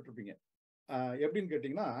போர்னு கேள்விப்பட்டிருப்பீங்க. எப்படின்னு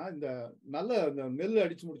கேட்டீங்கன்னா, இந்த நெல்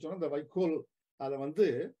அடிச்சு முடிச்சோன்னா இந்த வைக்கோல் அதை வந்து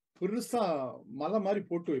பெருசா மலை மாதிரி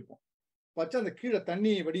போட்டு வைப்போம். வச்சு அந்த கீழே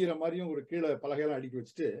தண்ணி வடிகிற மாதிரியும் ஒரு கீழே பலகையெல்லாம் அடுக்கி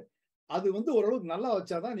வச்சுட்டு அது வந்து ஓரளவுக்கு நல்லா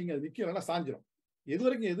வச்சாதான் நீங்க நிக்க, வேணா சாஞ்சிரும். இது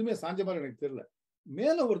வரைக்கும் எதுவுமே சாஞ்ச மாதிரி எனக்கு தெரியல.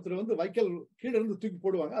 மேல ஒருத்தர் வந்து வைக்கல் கீழே இருந்து தூக்கி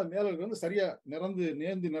போடுவாங்க, அது மேல வந்து சரியா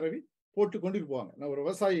நேர்ந்து நிரவி போட்டு கொண்டுட்டு போவாங்க. நான் ஒரு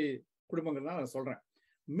விவசாயி குடும்பங்கள்னா நான் சொல்றேன்.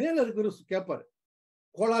 மேல இருக்கிற கேட்பாரு,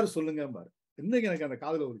 கோளாறு சொல்லுங்க பாரு. இன்னைக்கு எனக்கு அந்த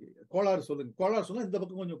காதுல ஒரு கோளாறு சொல்லுங்க, கோளாறு சொன்னா இந்த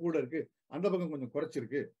பக்கம் கொஞ்சம் கூட இருக்கு, அந்த பக்கம் கொஞ்சம்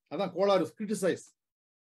குறைச்சிருக்கு, அதான் கோளாறு. Criticise,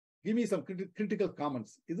 give me some critical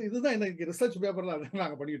comments. இதுதான் இன்னைக்கு ரிசர்ச் பேப்பர்ல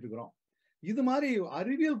நாங்க பண்ணிட்டு இருக்கிறோம். இது மாதிரி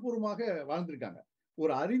அறிவியல் பூர்வமாக வாழ்ந்திருக்காங்க.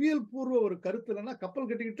 ஒரு அறிவியல் பூர்வ ஒரு கருத்து இல்லைன்னா கப்பல்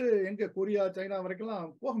கட்டிக்கிட்டு எங்க கொரியா சைனா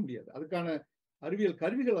வரைக்கும் போக முடியாது. அதுக்கான அறிவியல்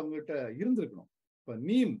கருவிகள் அவங்ககிட்ட இருந்திருக்கணும். இப்ப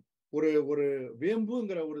நீம் ஒரு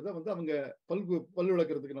வேம்புங்கிற ஒரு இதை வந்து அவங்க பல்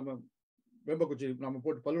விளக்குறதுக்கு நம்ம வேம்ப குச்சி நம்ம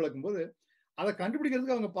போட்டு பல் விளக்கும் போது அதை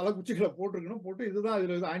கண்டுபிடிக்கிறதுக்கு அவங்க பல குச்சிகளை போட்டிருக்கணும். போட்டு இதுதான்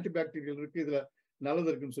இதுல ஆன்டிபாக்டீரியல் இருக்கு, இதுல நல்லது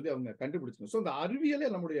இருக்குன்னு சொல்லி அவங்க கண்டுபிடிச்சணும். ஸோ அந்த அறிவியலே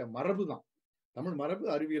நம்முடைய மரபு தான், தமிழ் மரபு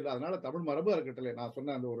அறிவியல். அதனால தமிழ் மரபு அறக்கட்டளை நான்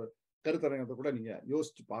சொன்ன அந்த ஒரு கருத்தரங்கத்தை கூட நீங்க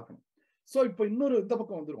யோசிச்சு பார்க்கணும். ஸோ இப்ப இன்னொரு இந்த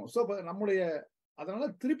பக்கம் வந்துருவோம். ஸோ இப்ப நம்முடைய அதனால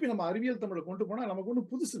திருப்பி நம்ம அறிவியல் தமிழை கொண்டு போனா நமக்கு ஒன்றும்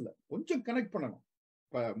புதுசு இல்லை, கொஞ்சம் கனெக்ட் பண்ணணும்.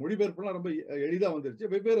 இப்ப மொழிபெயர்ப்புலாம் ரொம்ப எளிதா வந்துருச்சு.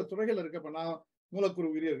 வெவ்வேறு துறைகள் இருக்க, இப்ப நான் மூலக்கூறு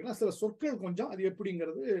உயிரியல் இருக்குன்னா சில சொற்கள் கொஞ்சம் அது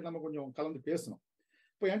எப்படிங்கிறது நம்ம கொஞ்சம் கலந்து பேசணும்.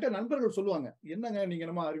 இப்ப என்கிட்ட நண்பர்கள் சொல்லுவாங்க, என்னங்க நீங்க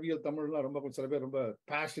நம்ம அறிவியல் தமிழ்லாம் ரொம்ப சில பேர் ரொம்ப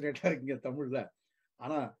பேஷனேட்டா இருக்கீங்க தமிழ்ல,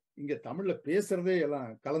 ஆனா இங்க தமிழ்ல பேசுறதே எல்லாம்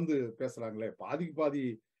கலந்து பேசுறாங்களே, பாதிக்கு பாதி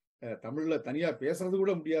தமிழ்ல தனியா பேசுறது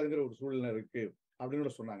கூட முடியாதுங்கிற ஒரு சூழ்நிலை இருக்கு அப்படின்னு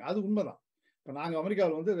கூட சொன்னாங்க. அது உண்மைதான். இப்ப நாங்க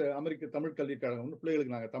அமெரிக்காவில் வந்து அமெரிக்க தமிழ் கல்விக் கழகம் வந்து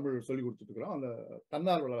பிள்ளைகளுக்கு நாங்க தமிழ் சொல்லி கொடுத்துட்டு இருக்கிறோம். அந்த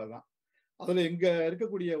தன்னார்வலர் தான். அதுல இங்க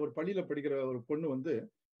இருக்கக்கூடிய ஒரு பள்ளியில படிக்கிற ஒரு பொண்ணு வந்து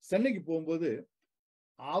சென்னைக்கு போகும்போது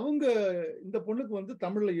அவங்க இந்த பொண்ணுக்கு வந்து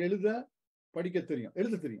தமிழ்ல எழுத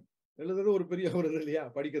தெரியும். எழுதுறது ஒரு பெரிய ஒரு இது இல்லையா,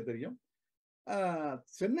 படிக்க தெரியும்.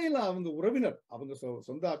 சென்னையில அவங்க உறவினர், அவங்க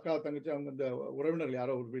சொந்த அக்கா தங்கச்சி, அவங்க இந்த உறவினர்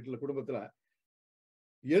யாரோ ஒரு வீட்டுல குடும்பத்துல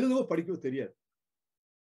எழுதவோ படிக்கவோ தெரியாது.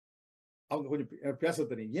 அவங்க கொஞ்சம் பேச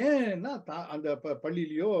தெரியும். ஏன்னா அந்த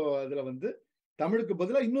பள்ளியிலயோ அதுல வந்து தமிழுக்கு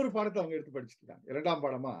பதிலா இன்னொரு பாடத்தை அவங்க எடுத்து படிச்சுட்டு இருக்காங்க. 2ஆம்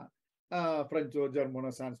பாடமா பிரெஞ்சோ, ஜெர்மனோ,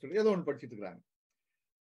 சான்ஸ்கிரிட் ஏதோ ஒன்று படிச்சுட்டு இருக்காங்க.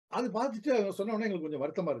 அது பார்த்துட்டு சொன்ன உடனே எங்களுக்கு கொஞ்சம்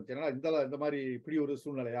வருத்தமா இருந்துச்சு. ஏன்னா இந்த மாதிரி இப்படி ஒரு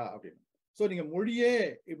சூழ்நிலையா அப்படின்னு. ஸோ நீங்க மொழியே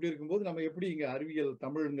இப்படி இருக்கும்போது நம்ம எப்படி இங்க அறிவியல்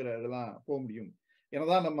தமிழ்ங்கிற இதெல்லாம் போக முடியும்?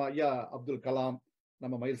 என்னதான் நம்ம ஐயா அப்துல் கலாம்,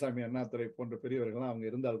 நம்ம மயில்சாமி அண்ணாதுரை போன்ற பெரியவர்கள்லாம் அவங்க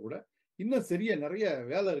இருந்தால் கூட இன்னும் சரியா நிறைய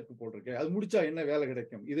வேலை இருக்கு போல் இருக்கு. அது முடிச்சா என்ன வேலை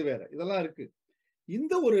கிடைக்கும், இது வேற இதெல்லாம் இருக்கு.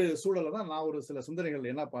 இந்த ஒரு சூழலை தான் நான் ஒரு சில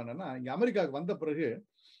சிந்தனைகள் என்ன பண்ணேன்னா, இங்க அமெரிக்காவுக்கு வந்த பிறகு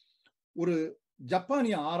ஒரு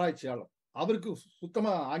ஜப்பானிய ஆராய்ச்சியாளர், அவருக்கு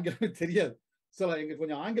சுத்தமா ஆங்கிலமே தெரியாது. சில எங்க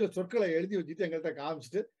கொஞ்சம் ஆங்கில சொற்களை எழுதி வச்சுட்டு எங்கள்கிட்ட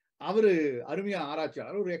காமிச்சிட்டு, அவரு அருமையா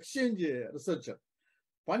ஆராய்ச்சியாளர், ஒரு எக்ஸ்சேஞ்ச் ரிசர்ச்சர்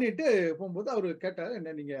பண்ணிட்டு போகும்போது அவரு கேட்டாரு,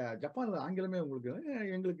 என்ன நீங்க ஜப்பான்ல ஆங்கிலமே உங்களுக்கு?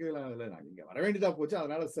 எங்களுக்கு நீங்க வர வேண்டியதா போச்சு,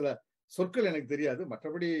 அதனால சில சொற்கள் எனக்கு தெரியாது,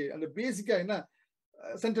 மற்றபடி அந்த பேசிக்கா என்ன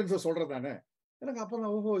சென்டென்ஸ் சொல்றதானே. எனக்கு அப்புறம்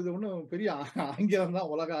ஓஹோ இது ஒன்றும் பெரிய ஆங்கிலம்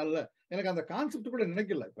தான் உலகம் அல்ல, எனக்கு அந்த கான்செப்ட் கூட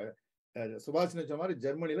நினைக்கல. இப்ப சுபாஷ் நினைச்ச மாதிரி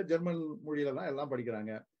ஜெர்மன் மொழியில தான் எல்லாம்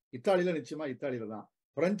படிக்கிறாங்க, இத்தாலியில நிச்சயமா இத்தாலியில தான்,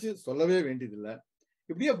 பிரெஞ்சு சொல்லவே வேண்டியதில்லை,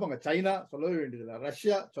 இப்படியே போங்க, சைனா சொல்லவே வேண்டியதில்லை,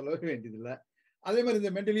 ரஷ்யா சொல்லவே வேண்டியதில்லை. அதே மாதிரி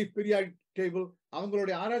இந்த மெண்டலீஃப் பீரியாடிக் டேபிள்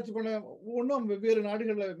அவங்களுடைய ஆராய்ச்சி பண்ண ஒன்றும் வெவ்வேறு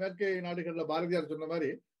நாடுகள்ல, மேற்கே நாடுகள்ல பாரதியார் சொன்ன மாதிரி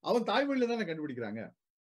அவன் தாய்மொழியில தானே கண்டுபிடிக்கிறாங்க.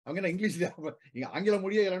 அவங்க என்ன இங்கிலீஷ்ல, இங்க ஆங்கில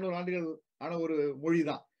மொழியே 200 ஆண்டுகள் ஆன ஒரு மொழி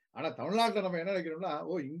தான். ஆனா தமிழ்நாட்டில் நம்ம என்ன நினைக்கிறோம்னா,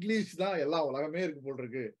 ஓ இங்கிலீஷ் தான் எல்லா உலகமே இருக்கு போல்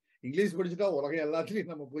இருக்கு, இங்கிலீஷ் படிச்சுட்டா உலகம்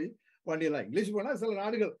எல்லாத்துலயும் நம்ம போய் பண்ணிடலாம். இங்கிலீஷ் போனா சில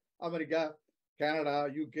நாடுகள், அமெரிக்கா, கனடா,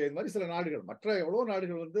 யூகே, இந்த மாதிரி சில நாடுகள், மற்ற எவ்வளவு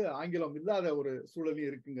நாடுகள் வந்து ஆங்கிலம் இல்லாத ஒரு சூழலையும்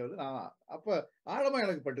இருக்குங்கிறது நான் அப்ப ஆழமா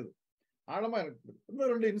எனக்கு பட்டுது.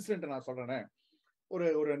 இன்னும் 2 இன்சிடென்ட் நான் சொல்றேனே,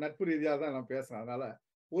 ஒரு நட்பு ரீதியாக தான் நான் பேசுறேன். அதனால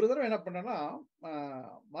ஒரு தடவை என்ன பண்ணேன்னா,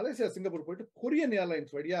 மலேசியா, சிங்கப்பூர் போயிட்டு கொரியன்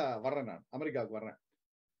ஏர்லைன்ஸ் வழியா வர்றேன், நான் அமெரிக்காவுக்கு வர்றேன்.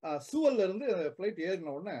 சூவல்ல இருந்து பிளைட்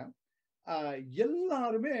ஏறின உடனே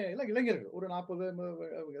எல்லாருமே எல்லாம் இளைஞர்கள், ஒரு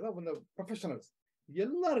 40 ப்ரொஃபஷனல்ஸ்,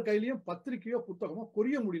 எல்லார் கையிலயும் பத்திரிகையோ புத்தகமோ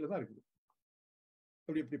கொரிய மொழியில தான் இருக்குது.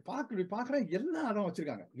 இப்படி பாக்குறேன், எல்லாம் அதான்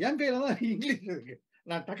வச்சிருக்காங்க. என் கையில தான் இங்கிலீஷ் இருக்கு.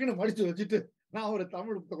 நான் டக்குன்னு மடிச்சு வச்சுட்டு நான் ஒரு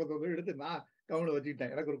தமிழ் புத்தகத்தை எடுத்து நான் கவனம்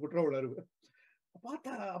வச்சுக்கிட்டேன். எனக்கு ஒரு குற்ற உணர்வு.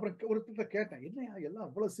 பார்த்தா அப்புறம் ஒருத்தர் கேட்டேன், என்னையா எல்லாம்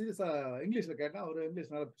அவ்வளவு சீரியஸா இங்கிலீஷ்ல கேட்டேன். அவர்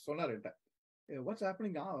இங்கிலீஷ் சொன்னாரு என்கிட்ட, what's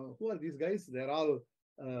happening, who are these guys, there all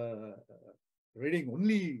reading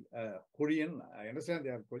only Korean. I understand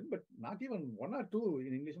they are Korean, but not even 1 or 2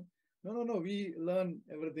 in English. No, we learn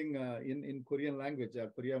everything in Korean language.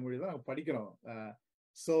 Korea மொழி தான் படிக்கிறோம்.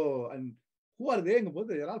 So, and who are they?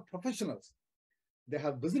 They are all professionals. They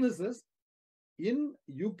have businesses in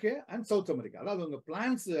UK and South America. அதாவது உங்க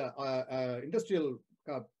plans, industrial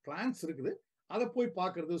plans இருக்குது, அதை போய்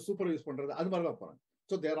பார்க்கறது, supervise பண்றது, அது மாதிரி தான் போறாங்க.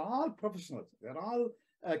 ஸோ தேர் ஆல் ப்ரொஃபஷனல்ஸ், தேர் ஆல்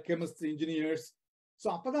கெமிஸ்ட், இன்ஜினியர்ஸ். ஸோ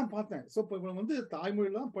அப்பதான் பார்த்தேன், ஸோ இப்போ இவன் வந்து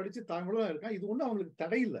தாய்மொழிலாம் படிச்சு தாய்மொழிலாம் இருக்கான், இது ஒன்றும் அவங்களுக்கு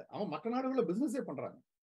தடை இல்லை. அவன் மற்ற நாடுகளில் பிசினஸே பண்றாங்க.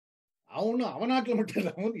 அவன் நாட்டில் மட்டும்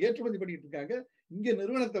இல்லை, அவன் வந்து ஏற்றுமதி பண்ணிட்டு இருக்காங்க. இங்க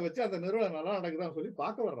நிறுவனத்தை வச்சு அந்த நிறுவனம் நல்லா நடக்குதான்னு சொல்லி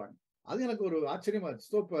பார்க்க வர்றாங்க. அது எனக்கு ஒரு ஆச்சரியமா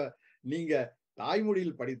இருந்துச்சு. ஸோ இப்போ நீங்க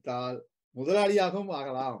தாய்மொழியில் படித்தால் முதலாளியாகவும்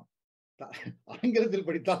ஆகலாம், ஆங்கிலத்தில்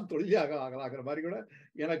படித்தால் தொழிலாக ஆகலாங்கிற மாதிரி கூட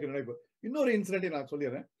எனக்கு நினைப்பு. இன்னொரு இன்சிடென்ட் நான்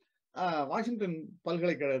சொல்லிடுறேன். வாஷிங்டன்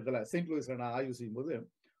பல்கலைக்கழகத்துல செயின்ட் லூயிஸ்ல நான் ஆய்வு செய்யும் போது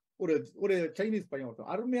ஒரு சைனீஸ் பையன் ஒருத்தன்,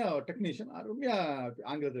 அருமையா டெக்னீஷியன், அருமையா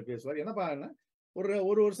ஆங்கிலத்தில் பேசுவார். என்ன பாருங்க,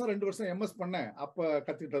 ஒரு வருஷம் 2 வருஷம் எம்எஸ் பண்ணேன், அப்ப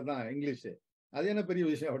கத்துக்கிட்டது தான் இங்கிலீஷ், அது என்ன பெரிய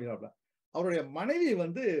விஷயம் அப்படின்னாப்ல. அவருடைய மனைவி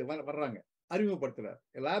வந்து வர்றாங்க, அறிமுகப்படுத்துறாரு,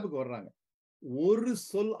 லேபுக்கு வர்றாங்க, ஒரு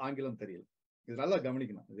சொல் ஆங்கிலம் தெரியல. இது நல்லா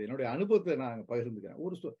கவனிக்கணும், இது என்னுடைய அனுபவத்தை நான் பகிர்ந்துக்கிறேன்.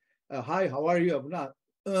 ஒரு சொல், ஹாய் ஹவ் ஆர் யூ அப்படின்னா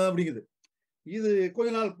அப்படிங்குது. இது கொஞ்ச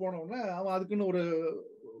நாள் போன உடனே அவன் அதுக்குன்னு ஒரு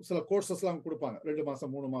சில கோர்சஸ் எல்லாம் கொடுப்பாங்க, 2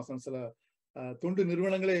 மாசம் 3 மாசம், சில தொண்டு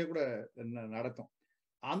நிறுவனங்களே கூட நடத்தும்.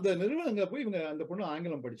 அந்த நிறுவனங்களை போய் இவங்க, அந்த பொண்ணு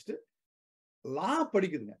ஆங்கிலம் படிச்சுட்டு லா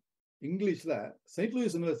படிக்குதுங்க. இங்கிலீஷ்ல செயின்ட்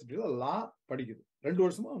லூயிஸ் யூனிவர்சிட்டியில லா படிக்குது. 2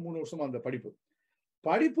 வருஷமா 3 வருஷமா அந்த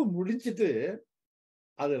படிப்பு முடிச்சுட்டு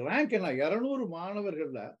அது ரேங்க் என்ன, 200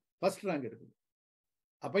 மாணவர்கள்ல ஃபர்ஸ்ட் ரேங்க் இருக்குது.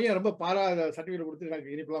 அப்பையும் ரொம்ப சர்டிபிகேட் கொடுத்து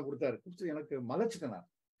எனக்கு இனிப்பெல்லாம் கொடுத்தாரு. எனக்கு மலைச்சிட்டேன் நான்.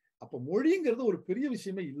 அப்ப மொழிங்கிறது ஒரு பெரிய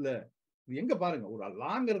விஷயமே இல்லை. எங்க பாருங்க, ஒரு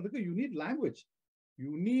லாங்கிறதுக்கு you need language,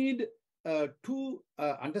 you need to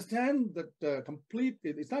understand that complete,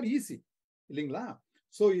 it's not easy, இல்லைங்களா?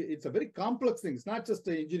 So it's a very complex thing. It's not just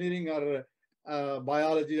engineering or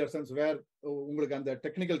biology or sense where உங்களுக்கு அந்த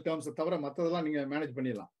டெக்னிக்கல் டேர்ம்ஸ் தவிர மற்றதெல்லாம் நீங்க மேனேஜ்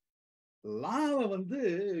பண்ணிடலாம். லாவை வந்து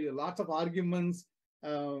lots of arguments,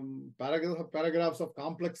 paragraphs of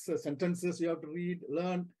complex sentences you have to read,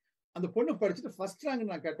 learn. அந்த பொண்ணு படிச்சுட்டு ஃபர்ஸ்ட்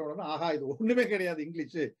ரேங்க் நான் கேட்ட உடனே ஆஹா இது ஒண்ணுமே கிடையாது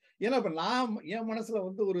இங்கிலீஷ். ஏன்னா இப்ப நான் என் மனசுல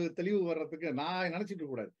வந்து ஒரு தெளிவு வர்றதுக்கு நான்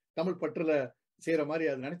நினைச்சிட்டு கூடாது, தமிழ் பற்றுல செய்யற மாதிரி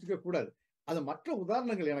அது நினைச்சிக்க கூடாது. அது மற்ற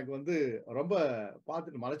உதாரணங்கள் எனக்கு வந்து ரொம்ப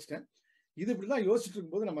பார்த்துட்டு மறைச்சிட்டேன். இது இப்படிதான் யோசிச்சுட்டு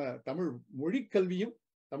இருக்கும்போது நம்ம தமிழ் மொழி கல்வியும்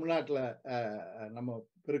தமிழ்நாட்டுல நம்ம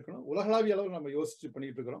பெருக்கணும். உலகளாவிய அளவில் நம்ம யோசிச்சு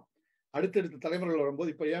பண்ணிட்டு இருக்கிறோம். அடுத்தடுத்த தலைமுறைகள்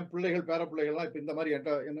வரும்போது இப்ப என் பிள்ளைகள் பேர பிள்ளைகள்லாம் இப்ப இந்த மாதிரி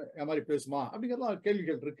என் மாதிரி பேசுமா அப்படிங்கிறதுலாம்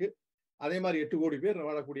கேள்விகள் இருக்கு. அதே மாதிரி 8 கோடி பேர்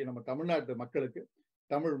வாழக்கூடிய நம்ம தமிழ்நாட்டு மக்களுக்கு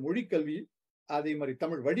தமிழ் மொழி கல்வி, அதே மாதிரி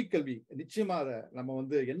தமிழ் வழிக்கல்வி நிச்சயமா அதை நம்ம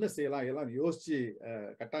வந்து என்ன செய்யலாம் எல்லாம் யோசிச்சு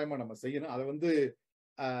கட்டாயமா நம்ம செய்யணும். அதை வந்து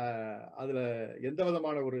அதுல எந்த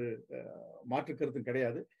விதமான ஒரு மாற்று கருத்தும்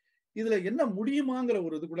கிடையாது. இதுல என்ன முடியுமாங்கிற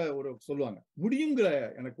ஒரு இது கூட ஒரு சொல்லுவாங்க. முடியுங்கிற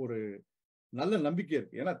எனக்கு ஒரு நல்ல நம்பிக்கை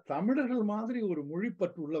இருக்கு. ஏன்னா தமிழர்கள் மாதிரி ஒரு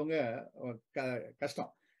மொழிப்பற்று உள்ளவங்க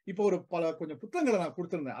கஷ்டம். இப்போ ஒரு கொஞ்சம் புத்தகங்களை நான்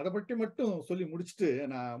கொடுத்திருந்தேன். அதை பற்றி மட்டும் சொல்லி முடிச்சுட்டு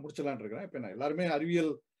நான் முடிச்சிடலான் இருக்கிறேன். இப்ப நான் எல்லாருமே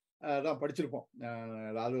அறிவியல் தான் படிச்சிருப்போம்.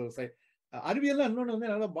 அதாவது அறிவியல் இன்னொன்று வந்து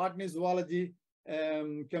என்னன்னா botany, zoology,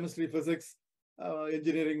 chemistry, physics,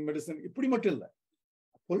 engineering, medicine இப்படி மட்டும் இல்லை.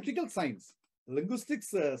 Political science,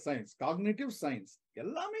 linguistics science, cognitive science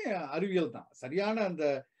எல்லாமே அறிவியல் தான். சரியான அந்த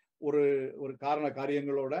ஒரு ஒரு காரண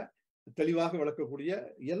காரியங்களோட தெளிவாக விளக்கக்கூடிய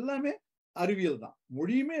எல்லாமே அறிவியல் தான்.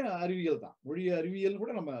 மொழியுமே அறிவியல் தான். மொழி அறிவியல்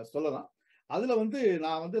கூட நம்ம சொல்லலாம். அதுல வந்து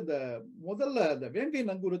நான் வந்து இந்த முதல்ல இந்த வேங்கை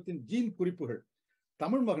நங்கூரத்தின் ஜீன் குறிப்புகள்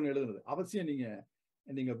தமிழ் மகன் எழுதுனது அவசியம்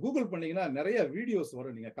நீங்க கூகுள் பண்ணீங்கன்னா நிறைய வீடியோஸ்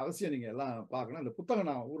வரும். நீங்க அவசியம் நீங்க எல்லாம் பார்க்கணும். அந்த புத்தகம்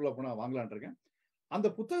நான் ஊர்ல போனா வாங்கலான் இருக்கேன். அந்த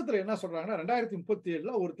புத்தகத்துல என்ன சொல்றாங்கன்னா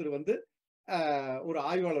 2037 ஒருத்தர் வந்து ஒரு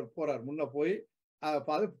ஆய்வாளர் போறார். முன்ன போய்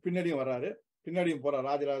பின்னாடியும் வர்றாரு, பின்னாடியும் போறார்.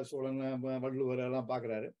 ராஜராஜ சோழன், வள்ளுவர் எல்லாம்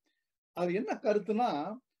பாக்குறாரு. அது என்ன கருத்துனா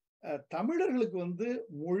தமிழர்களுக்கு வந்து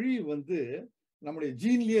மொழி வந்து நம்முடைய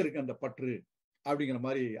ஜீன்லயே இருக்கு அந்த பற்று அப்படிங்கிற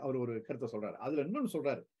மாதிரி அவர் ஒரு கருத்தை சொல்றாரு. அதுல இன்னொன்னு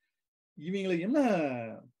சொல்றாரு, இவங்களை என்ன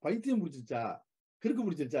பைத்தியம் பிடிச்சிருச்சா, கிறுக்கு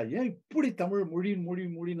பிடிச்சிருச்சா, ஏன் இப்படி தமிழ்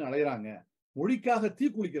மொழின்னு அலையிறாங்க, மொழிக்காக தீ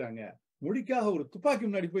குளிக்கிறாங்க, மொழிக்காக ஒரு துப்பாக்கி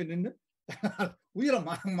முன்னாடி போய் நின்று உயிரை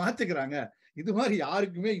மாத்திக்கிறாங்க, இது மாதிரி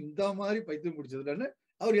யாருக்குமே இந்த மாதிரி பைத்தியம் பிடிச்சதுன்னு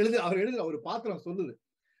அவர் பாத்திரம் சொல்லுது.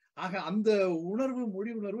 ஆக அந்த உணர்வு, மொழி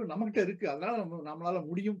உணர்வு நம்மகிட்ட இருக்கு. அதனால நம்மளால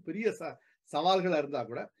முடியும். பெரிய சவால்களா இருந்தா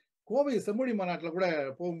கூட கோவை செம்மொழி மாநாட்டில் கூட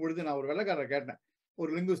போகும்பொழுது நான் ஒரு வெள்ளைக்காரரை கேட்டேன், ஒரு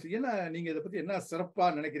லிங்குவிஸ்ட், என்ன நீங்க இதை பத்தி என்ன சிறப்பா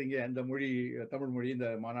நினைக்கிறீங்க இந்த மொழி, தமிழ் மொழி இந்த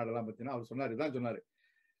மாநாடெல்லாம் பத்தினா அவர் சொன்னாரு, இதான் சொன்னாரு,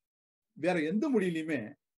 வேற எந்த மொழியிலுமே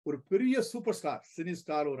ஒரு பெரிய சூப்பர் ஸ்டார், சினி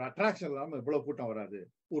ஸ்டார், ஒரு அட்ராக்ஷன் இல்லாம இவ்வளவு கூட்டம் வராது.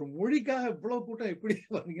 ஒரு மொழிக்காக இவ்வளவு கூட்டம் எப்படி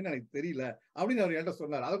வந்தீங்கன்னு எனக்கு தெரியல அப்படின்னு அவர் என்கிட்ட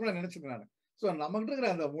சொன்னார். அதை கூட நினைச்சுக்கிறேன் நான். ஸோ நம்மகிட்ட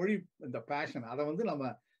இருக்கிற அந்த மொழி, இந்த பேஷன், அதை வந்து நம்ம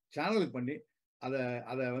சேனலுக்கு பண்ணி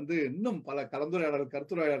அதை வந்து இன்னும் பல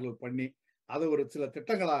கருத்துரையாடல்கள் பண்ணி அதை ஒரு சில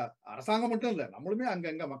திட்டங்களா அரசாங்கம் மட்டும் இல்லை, நம்மளுமே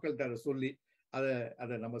அங்கங்க மக்கள்கிட்ட சொல்லி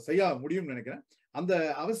அதை நம்ம செய்ய முடியும்னு நினைக்கிறேன். அந்த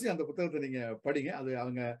அவசியம் அந்த புத்தகத்தை நீங்க படிங்க. அது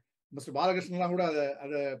அவங்க மிஸ்டர் பாலகிருஷ்ணன்லாம் கூட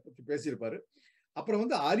அதை பத்தி பேசியிருப்பாரு. அப்புறம்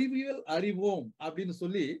வந்து அறிவியல் அறிவோம் அப்படின்னு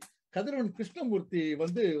சொல்லி கதிரவன் கிருஷ்ணமூர்த்தி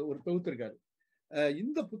வந்து ஒரு தொகுத்திருக்காரு.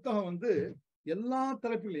 இந்த புத்தகம் வந்து எல்லா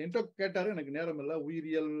தலைப்பிலும் என்கிட்ட கேட்டாரு, எனக்கு நேரம் இல்லை,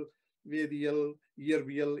 உயிரியல், வேதியியல்,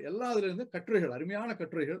 இயற்பியல் எல்லாத்துல இருந்து கட்டுரைகள், அருமையான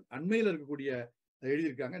கட்டுரைகள் அண்மையில் இருக்கக்கூடிய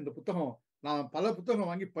எழுதியிருக்காங்க. இந்த புத்தகம் நான் பல புத்தகம்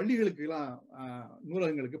வாங்கி பள்ளிகளுக்கு எல்லாம்,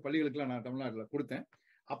 நூலகங்களுக்கு, பள்ளிகளுக்கெல்லாம் நான் தமிழ்நாட்டில் கொடுத்தேன்.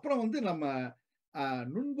 அப்புறம் வந்து நம்ம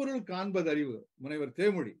நுண்பொருள் காண்பது அறிவு முனைவர்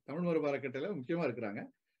தேமொழி தமிழ் மரபு அறக்கட்டளையில முக்கியமா இருக்கிறாங்க.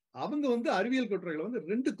 அவங்க வந்து அறிவியல் கட்டுரைகளை வந்து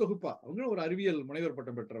 2 தொகுப்பா, அவங்களும் ஒரு அறிவியல் முனைவர்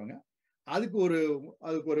பட்டம் பெற்றவங்க, அதுக்கு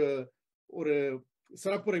ஒரு ஒரு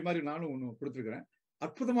சிறப்புரை மாதிரி நானும் ஒன்று கொடுத்துருக்கிறேன்.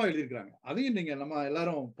 அற்புதமா எழுதியிருக்கிறாங்க. அதையும் நீங்க நம்ம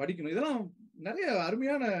எல்லாரும் படிக்கணும். இதெல்லாம் நிறைய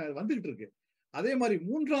அருமையான வந்துகிட்டு இருக்கு. அதே மாதிரி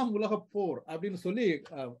 3ஆம் உலக போர் அப்படின்னு சொல்லி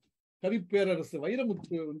கவிப்பேரரசு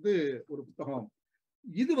வைரமுத்து வந்து ஒரு புத்தகம்,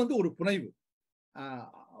 இது வந்து ஒரு புனைவு,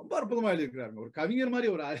 ரொம்ப அற்புதமா எழுதியிருக்கிறாங்க. ஒரு கவிஞர் மாதிரி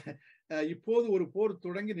ஒரு இப்போது ஒரு போர்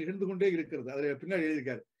தொடங்கி நிகழ்ந்து கொண்டே இருக்கிறது, அதுல பின்னாடி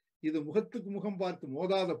எழுதியிருக்காரு, இது முகத்துக்கு முகம் பார்த்து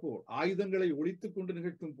மோதாத போர், ஆயுதங்களை ஒழித்துக் கொண்டு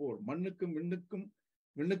நிகழ்த்தும் போர், மண்ணுக்கும்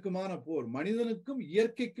விண்ணுக்குமான போர், மனிதனுக்கும்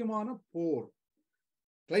இயற்கைக்குமான போர்,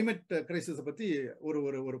 கிளைமேட் கிரைசிஸ் பத்தி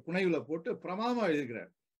ஒரு புனைவுல போட்டு பிரமாதமா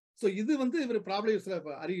எழுதியிருக்கிறார். ஸோ இது வந்து இவர் ப்ராப்ளம் சில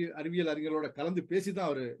அறிவியல் அறிஞர்களோட கலந்து பேசிதான்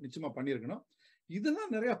அவர் நிச்சயமா பண்ணியிருக்கணும்.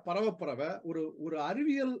 இதெல்லாம் நிறைய பரவ ஒரு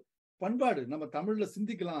அறிவியல் பண்பாடு, நம்ம தமிழ்ல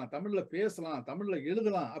சிந்திக்கலாம், தமிழ்ல பேசலாம், தமிழ்ல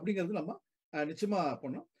எழுதலாம் அப்படிங்கிறது நம்ம நிச்சயமா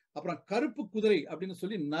பண்ணோம். அப்புறம் கருப்பு குதிரை அப்படின்னு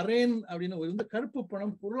சொல்லி நரேன் அப்படின்னு இருந்து கருப்பு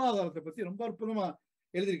பணம் பொருளாதாரத்தை பத்தி ரொம்ப அற்புதமா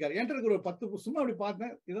எழுதியிருக்காரு. என்கிட்ட ஒரு 10 சும்மா அப்படி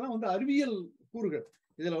பார்த்தேன். இதெல்லாம் வந்து அறிவியல் கூறுகள்,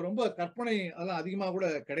 இதுல ரொம்ப கற்பனை அதெல்லாம் அதிகமா கூட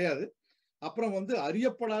கிடையாது. அப்புறம் வந்து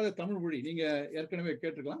அறியப்படாத தமிழ் மொழி, நீங்க ஏற்கனவே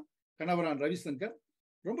கேட்டிருக்கலாம், கணவரான் ரவிசங்கர்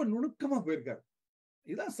ரொம்ப நுணுக்கமா போயிருக்காரு.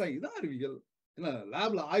 இதான் அறிவியல். ஏன்னா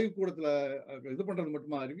லேப்ல ஆய்வு கூடத்துல இது பண்றது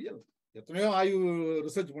மட்டுமா அறிவியல்? எத்தனையோ ஆய்வு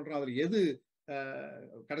ரிசர்ச் பண்றோம், அதுல எது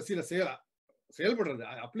கடைசியில செய்யலாம் செயல்படுறது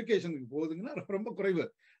அப்ளிகேஷனுக்கு போகுதுங்கன்னா ரொம்ப குறைவு.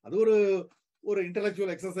 அது ஒரு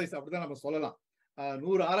இன்டெலெக்சுவல் எக்ஸசைஸ் அப்படிதான் நம்ம சொல்லலாம்.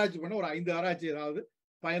 100 ஆராய்ச்சி பண்ண ஒரு 5 ஆராய்ச்சி ஏதாவது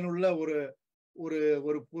பயனுள்ள ஒரு ஒரு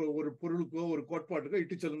ஒரு பொருளுக்கோ ஒரு கோட்பாட்டுக்கோ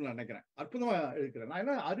இட்டு செல்லும்னு நான் நினைக்கிறேன். அற்புதமா இருக்கிறேன் நான்.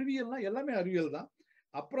 ஏன்னா அறிவியல்னா எல்லாமே அறிவியல் தான்.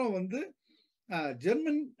 அப்புறம் வந்து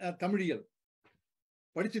ஜெர்மன் தமிழியல்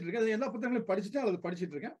படிச்சுட்டு இருக்கேன். அது எல்லா புத்தகங்களையும் படிச்சுட்டேன் அல்லது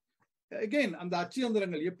படிச்சுட்டு இருக்கேன். அகெயின் அந்த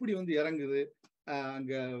அச்சியந்திரங்கள் எப்படி வந்து இறங்குது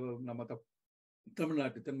அங்க நம்ம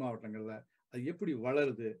தமிழ்நாட்டு தென் மாவட்டங்கள்ல அது எப்படி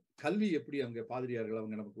வளருது, கல்வி எப்படி அங்க பாதிரியார்கள்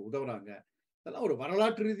அவங்க நமக்கு உதவுறாங்க, அதெல்லாம் ஒரு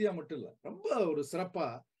வரலாற்று ரீதியா மட்டும் இல்ல, ரொம்ப ஒரு சிறப்பா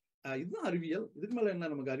இதுதான் அறிவியல். இதுக்கு மேல என்ன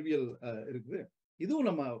நமக்கு அறிவியல் இருக்குது. இதுவும்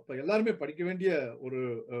நம்ம இப்ப எல்லாருமே படிக்க வேண்டிய ஒரு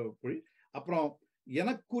மொழி. அப்புறம்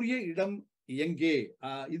எனக்குரிய இடம் எங்கே,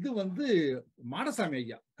 இது வந்து மாடசாமி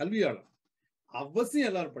ஐயா கல்வியாளர், அவசியம்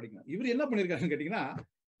எல்லாரும் படிக்கணும். இவர் என்ன பண்ணிருக்காருன்னு கேட்டீங்கன்னா,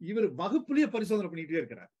 இவர் வகுப்புலயே பரிசோதனை பண்ணிட்டே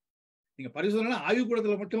இருக்கிறார். நீங்க பரிசோதனை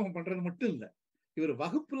ஆய்வுக்கூடத்துல மட்டும் பண்றது மட்டும் இல்ல, இவர்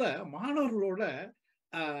வகுப்புல மாணவர்களோட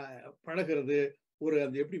பழகிறது,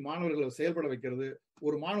 அந்த எப்படி மாணவர்களை செயல்பட வைக்கிறது,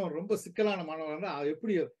 ஒரு மாணவன் ரொம்ப சிக்கலான மாணவர்னா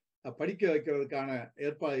எப்படி படிக்க வைக்கிறதுக்கான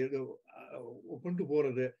ஏற்பாடு கொண்டு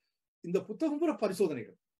போறது. இந்த புத்தகம் பூரா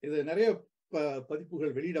பரிசோதனைகள். இது நிறைய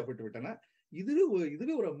பதிப்புகள் வெளியிடப்பட்டு விட்டன. இதுவே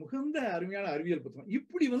ஒரு மிகுந்த அருமையான அறிவியல் புத்தகம்.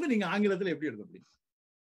 இப்படி வந்து நீங்க ஆங்கிலத்துல எப்படி எழுத முடியும்?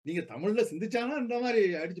 நீங்க தமிழ்ல சிந்திச்சானா இந்த மாதிரி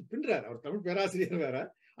அடிச்சு பின்றாரு. அவர் தமிழ் பேராசிரியர் வேற.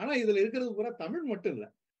 ஆனா இதுல இருக்கிறது பூரா தமிழ் மட்டும் இல்ல,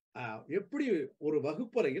 எப்படி ஒரு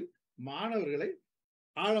வகுப்பறையில் மாணவர்களை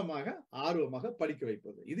ஆழமாக ஆர்வமாக படிக்க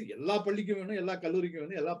வைப்பது. இது எல்லா பள்ளிக்கும் வேணும், எல்லா கல்லூரிக்கும்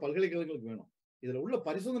வேணும், எல்லா பல்கலைக்கழகங்களுக்கும் வேணும். இதுல உள்ள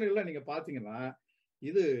பரிசோதனைகள்லாம் நீங்க பாத்தீங்கன்னா,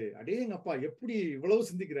 இது அடேங்கப்பா எப்படி இவ்வளவு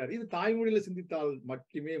சிந்திக்கிறாரு. இது தாய்மொழியில சிந்தித்தால்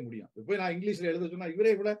மட்டுமே முடியும். இப்போ நான் இங்கிலீஷ்ல எழுத சொன்னா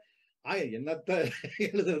இவரே கூட என்னத்த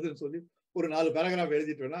எழுதுறதுன்னு சொல்லி ஒரு 4 paragraph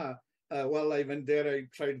எழுதிட்டோம்னா, well I went there, I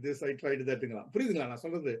tried this, I tried thatங்கலாம். புரியுதுங்களா நான்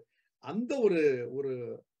சொல்றது? அந்த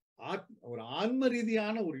ஒரு ஆன்ம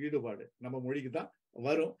ரீதியான ஒரு ஈடுபாடு நம்ம மொழிக்கு தான்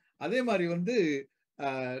வரும். அதே மாதிரி வந்து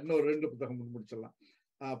இன்னொரு 2 புத்தகம் முடிச்சிடலாம்.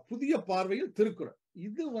 புதிய பார்வையில் திருக்குறள்.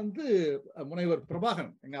 இது வந்து முனைவர்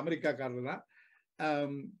பிரபாகரன், எங்க அமெரிக்காக்காரர் தான்,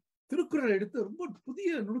 திருக்குறள் எடுத்து ரொம்ப புதிய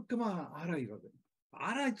நுணுக்கமா ஆராய்வது.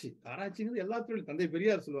 ஆராய்ச்சிங்கிறது எல்லாத்துலையும் தந்தை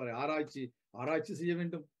பெரியார் சொல்லுவாரு, ஆராய்ச்சி செய்ய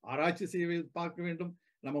வேண்டும், ஆராய்ச்சி செய்ய பார்க்க வேண்டும்.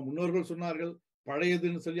 நம்ம முன்னோர்கள் சொன்னார்கள்,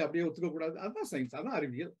 பழையதுன்னு சொல்லி அப்படியே ஒத்துக்க கூடாது. அதுதான் சயின்ஸ், அதான்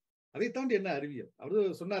அறிவியல். அதை தாண்டி என்ன அறிவியல்? அவரு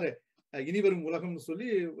சொன்னாரு இனிவரும் உலகம்னு சொல்லி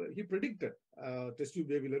he predicted டெஸ்ட் டியூப்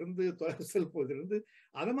பேபில இருந்து செல்போன்ல இருந்து.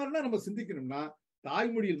 அத மாதிரிலாம் நம்ம சிந்திக்கணும்னா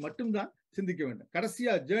தாய்மொழியில் மட்டும்தான் சிந்திக்க வேண்டும்.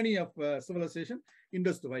 கடைசியா journey of civilisation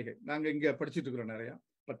Indies to Vaigai நாங்க இங்க படிச்சுட்டு இருக்கிறோம் நிறைய.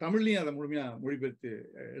 இப்ப தமிழ்லையும் அதை முழுமையா மொழிபெயர்த்து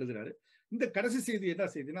எழுதுறாரு. இந்த கடைசி செய்தி என்ன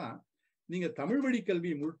செய்தினா, நீங்க தமிழ் வழி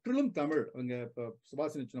கல்வி முற்றிலும் தமிழ். அவங்க இப்ப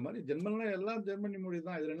சுபாஷினி சொன்ன மாதிரி ஜெர்மன்ல எல்லாம் ஜெர்மனி மொழி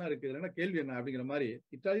தான், இதுல என்ன இருக்கு, இதுல என்ன கேள்வி என்ன அப்படிங்கிற மாதிரி.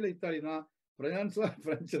 இத்தாலியில இத்தாலி தான், பிரான்ஸ்ல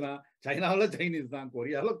பிரெஞ்சு தான், சைனாவில சைனீஸ் தான்,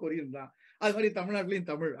 கொரியாவில கொரியன் தான். அது மாதிரி தமிழ்நாட்டிலையும்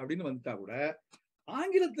தமிழ் அப்படின்னு வந்துட்டா கூட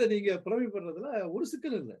ஆங்கிலத்தை நீங்க புலமைப்படுறதுல ஒரு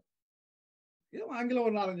சிக்கல் இல்லை. ஆங்கிலம்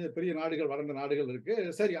ஒரு 4-5 பெரிய நாடுகள், வளர்ந்த நாடுகள் இருக்கு.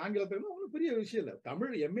 சரி, ஆங்கிலத்தை ஒன்றும் பெரிய விஷயம் இல்லை.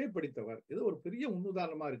 தமிழ் எம்ஏ படித்தவர் இது ஒரு பெரிய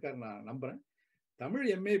முன்னுதாரணமா இருக்காரு நான் நம்புறேன். தமிழ்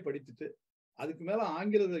எம்ஏ படிச்சுட்டு அதுக்கு மேல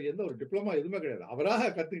ஆங்கிலத்தை எந்த ஒரு டிப்ளமா எதுவுமே கிடையாது, அவராக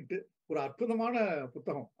கத்துக்கிட்டு ஒரு அற்புதமான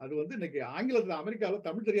புத்தகம். அது வந்து இன்னைக்கு ஆங்கிலத்துல அமெரிக்காவில்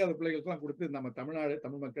தமிழ் தெரியாத பிள்ளைகளுக்கெல்லாம் கொடுத்து நம்ம தமிழ்நாடு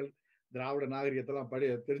தமிழ் மக்கள் திராவிட நாகரிகத்தெல்லாம்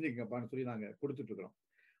தெரிஞ்சுக்கப்பான்னு சொல்லி நாங்க கொடுத்துட்டு இருக்கிறோம்.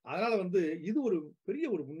 அதனால வந்து இது ஒரு பெரிய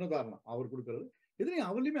ஒரு முன்னுதாரணம் அவர் கொடுக்கறது. இதுலயும்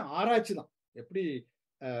அவர்லையுமே ஆராய்ச்சி தான். எப்படி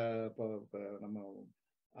நம்ம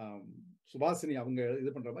சுபாஷினி அவங்க இது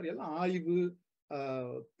பண்ற மாதிரி எல்லாம் ஆய்வு,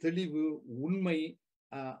 தெளிவு, உண்மை,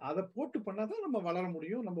 அதை போட்டு பண்ணாதான் நம்ம வளர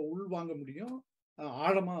முடியும், நம்ம உள் வாங்க முடியும்,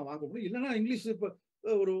 ஆழமா வாங்க முடியும். இல்லைன்னா இங்கிலீஷ் இப்ப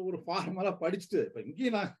ஒரு ஃபார்மலா படிச்சுட்டு இப்ப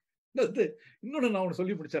இங்கேயும் நான் இன்னொன்னு நான் ஒன்று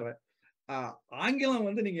சொல்லி பிடிச்சிடுறேன். ஆங்கிலம்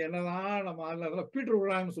வந்து நீங்க என்னதான் நம்ம பீட்டர்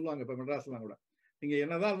விழான்னு சொல்லுவாங்க இப்ப மெட்ராஸ்லாம் கூட. நீங்க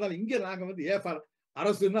என்னதான் இருந்தாலும் இங்க நாங்க வந்து ஏ ஃபார்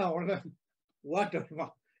அரசுன்னா உடனே what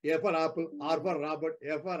A for apple, R for Robert,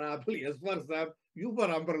 A for apple, S for Sam, you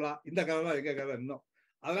for umbrella. இந்த கதை தான் எங்க கதை இன்னும்.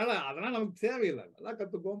 அதனால நமக்கு தேவையில்லை, நல்லா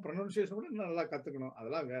கத்துக்குவோம். ப்ரொனன்சியேஷன் கூட இன்னும் நல்லா கத்துக்கணும்,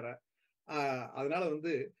 அதெல்லாம் வேற. அதனால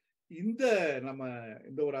வந்து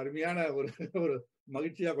இந்த ஒரு அருமையான ஒரு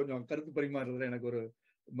மகிழ்ச்சியா கொஞ்சம் கருத்து பரிமாறுறதுல எனக்கு ஒரு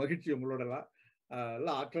மகிழ்ச்சி. உங்களோடலாம்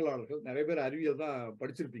எல்லாம் ஆற்றலாளர்கள், நிறைய பேர் அறிவியல் தான்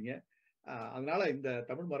படிச்சிருப்பீங்க. அதனால இந்த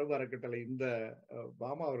தமிழ் மரபு அறக்கட்டளை, இந்த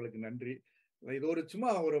பாமா அவர்களுக்கு நன்றி. இது ஒரு சும்மா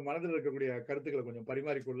ஒரு மனதில் இருக்கக்கூடிய கருத்துக்களை கொஞ்சம்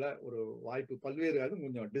பரிமாறிக்கொள்ள ஒரு வாய்ப்பு. பல்வேறு அதுவும்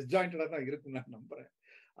கொஞ்சம் டிஸ்ஜாயிண்டடா தான் இருக்குன்னு நான் நம்புறேன்.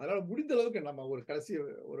 அதனால முடிந்த அளவுக்கு நம்ம ஒரு கடைசி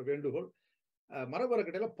ஒரு வேண்டுகோள், மரபு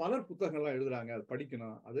அறக்கட்டளையில பலர் புத்தகங்கள்லாம் எழுதுறாங்க, அது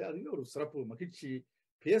படிக்கணும். அதுவே ஒரு சிறப்பு மகிழ்ச்சி.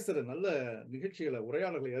 பேசுற நல்ல நிகழ்ச்சிகளை,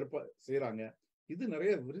 உரையாடல்களை செய்யறாங்க. இது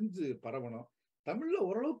நிறைய விரிஞ்சு பரவணும். தமிழ்ல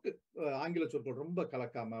ஓரளவுக்கு ஆங்கில சொற்கள் ரொம்ப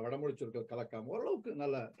கலக்காம, வடமொழி சொற்கள் கலக்காம ஓரளவுக்கு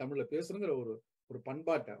நல்ல தமிழ்ல பேசுறங்கிற ஒரு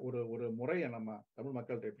பண்பாட்டை, ஒரு முறையை நம்ம தமிழ்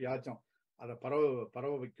மக்கள்கிட்ட எப்படியாச்சும் அதை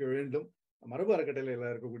பரவ வைக்க வேண்டும். மரபு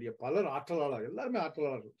அறக்கட்டளையில இருக்கக்கூடிய பலர் ஆற்றலாளர், எல்லாருமே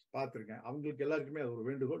ஆற்றலாளர்கள் பார்த்திருக்கேன். அவங்களுக்கு எல்லாருக்குமே அது ஒரு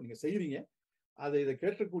வேண்டுகோள். நீங்க செய்றீங்க. இதை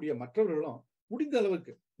கேட்கக்கூடிய மற்றவர்களும் முடிந்த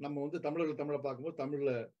அளவுக்கு நம்ம தமிழர்கள் தமிழை பார்க்கும்போது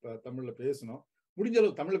தமிழ்ல பேசணும். முடிஞ்ச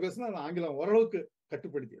அளவு தமிழ்ல பேசினா ஆங்கிலம் ஓரளவுக்கு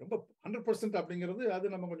கட்டுப்படுத்தி, ரொம்ப 100% அப்படிங்கிறது அது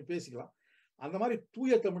நம்ம கொஞ்சம் பேசிக்கலாம். அந்த மாதிரி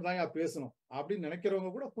தூய தமிழ் தான் பேசணும் அப்படின்னு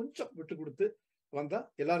நினைக்கிறவங்க கூட கொஞ்சம் விட்டு கொடுத்து வந்தா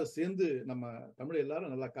எல்லாரும் சேர்ந்து நம்ம தமிழை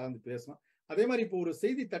எல்லாரும் நல்லா கலந்து பேசணும். அதே மாதிரி இப்போ ஒரு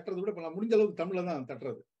செய்தி தட்டுறது கூட இப்ப நான் முடிஞ்ச அளவுக்கு தமிழ்ல தான்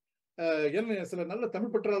தட்டுறது. ஏன்னா சில நல்ல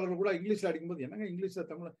தமிழ் பற்றாளர்கள் கூட இங்கிலீஷ்ல அடிக்கும்போது என்னங்க இங்கிலீஷ்ல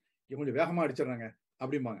தமிழ் கொஞ்சம் வேகமா அடிச்சிடறாங்க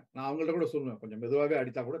அப்படிம்பாங்க. நான் அவங்கள்ட்ட கூட சொல்லுவேன், கொஞ்சம் மெதுவாகவே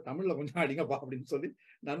அடித்தா கூட தமிழ்ல கொஞ்சம் அடிங்கப்பா அப்படின்னு சொல்லி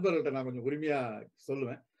நண்பர்கள்ட்ட நான் கொஞ்சம் உரிமையா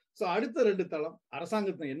சொல்லுவேன். ஸோ அடுத்த 2 தளம்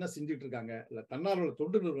அரசாங்கத்தை என்ன செஞ்சுட்டு இருக்காங்க, இல்லை தன்னார்வல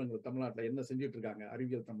தொண்டு நிறுவனங்கள் தமிழ்நாட்டில் என்ன செஞ்சுட்டு இருக்காங்க,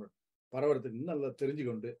 அறிவியல் தமிழ் பரவறதுக்கு இன்னும் நல்லா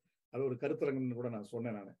தெரிஞ்சுக்கொண்டு அது ஒரு கருத்தரங்கன்னு கூட நான்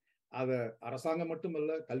சொன்னேன். நான் அதை அரசாங்கம்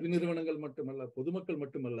மட்டுமல்ல, கல்வி நிறுவனங்கள் மட்டுமல்ல, பொதுமக்கள்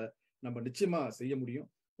மட்டுமல்ல, நம்ம நிச்சயமா செய்ய முடியும்.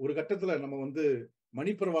 ஒரு கட்டத்துல நம்ம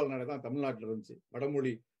மணிப்பரவால் நடை தான் தமிழ்நாட்டில் இருந்துச்சு.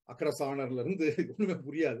 வடமொழி அக்கரசாணர்ல இருந்து ஒண்ணுமே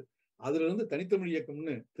புரியாது. அதுல இருந்து தனித்தமிழ்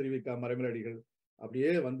இயக்கம்னு தெரிவிக்க மறைமலடிகள்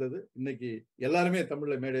அப்படியே வந்தது. இன்னைக்கு எல்லாருமே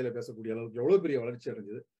தமிழ்ல மேடையில பேசக்கூடிய அளவுக்கு எவ்வளவு பெரிய வளர்ச்சி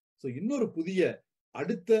அடைஞ்சது. ஸோ இன்னொரு புதிய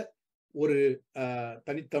அடுத்த ஒரு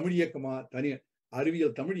தனித்தமிழ் இயக்கமா, தனி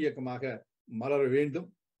அறிவியல் தமிழ் இயக்கமாக மலர வேண்டும்.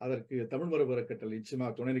 அதற்கு தமிழ் மரபு அறக்கட்டளை நிச்சயமா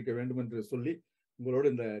துணை நிற்க வேண்டும் என்று சொல்லி உங்களோட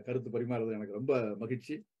இந்த கருத்து பரிமாறுறது எனக்கு ரொம்ப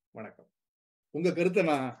மகிழ்ச்சி. வணக்கம். உங்க கருத்தை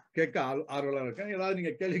நான் கேட்க ஆர்வலா இருக்கேன். ஏதாவது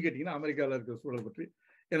நீங்க கேள்வி கேட்டீங்கன்னா அமெரிக்காவில் இருக்கிற சூழல் பற்றி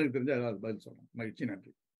எனக்கு தெரிஞ்ச ஏதாவது பதில் சொல்லணும். மகிழ்ச்சி.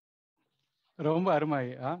 நன்றி. ரொம்ப அருமை.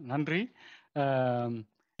 நன்றி.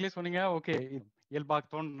 சொன்னீங்க. ஓகே, இயல்பாக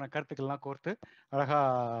தோன்ற கருத்துக்கள்லாம் கோர்த்து அழகா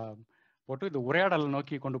போட்டு இந்த உரையாடலை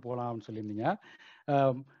நோக்கி கொண்டு போகலாம்னு சொல்லியிருந்தீங்க.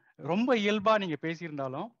 ரொம்ப இயல்பா நீங்க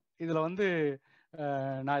பேசியிருந்தாலும் இதுல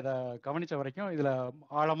நான் இதை கவனிச்ச வரைக்கும் இதுல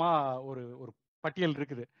ஆழமா ஒரு ஒரு பட்டியல்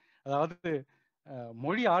இருக்குது. அதாவது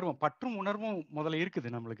மொழி ஆர்வம், பற்றும் உணர்வும் முதல்ல இருக்குது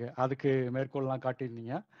நம்மளுக்கு. அதுக்கு மேற்கோள்லாம்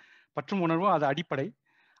காட்டியிருந்தீங்க. பற்றும் உணர்வும் அது அடிப்படை.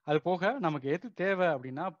 அது போக நமக்கு எது தேவை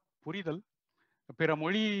அப்படின்னா புரிதல். பிற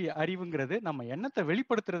மொழி அறிவுங்கிறது நம்ம எண்ணத்தை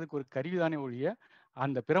வெளிப்படுத்துறதுக்கு ஒரு கருவிதானே ஒழிய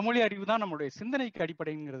அந்த பிறமொழி அறிவு தான் நம்மளுடைய சிந்தனைக்கு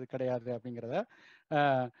அடிப்படைங்கிறது கிடையாது அப்படிங்கிறத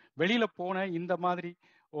வெளியில போன இந்த மாதிரி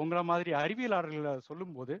உங்களை மாதிரி அறிவியலாளர்களை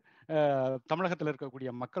சொல்லும் போது தமிழகத்தில் இருக்கக்கூடிய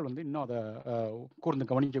மக்கள் இன்னும் அதை கூர்ந்து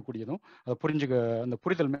கவனிக்கக்கூடியதும் அதை புரிஞ்சுக்க அந்த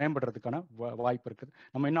புரிதல் மேம்படுறதுக்கான வாய்ப்பு இருக்குது.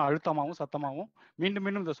 நம்ம இன்னும் அழுத்தமாகவும் சத்தமாகவும் மீண்டும்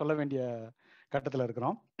மீண்டும் இதை சொல்ல வேண்டிய கட்டத்தில்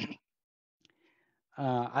இருக்கிறோம்.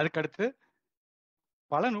 அதுக்கடுத்து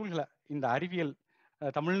பல நூல்களை இந்த அறிவியல்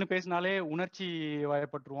தமிழ்னு பேசினாலே உணர்ச்சி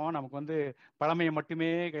வயப்பட்டுருவோம். நமக்கு பழமையை மட்டுமே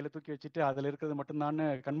கையில தூக்கி வச்சுட்டு அதுல இருக்கிறது மட்டும்தான்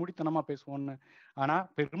கண்மூடித்தனமா பேசுவோம்னு. ஆனா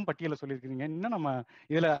பெரும் பட்டியலை சொல்லியிருக்கிறீங்க. இன்னும் நம்ம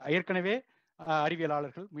இதுல ஏற்கனவே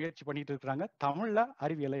அறிவியலாளர்கள் முயற்சி பண்ணிட்டு இருக்கிறாங்க, தமிழ்ல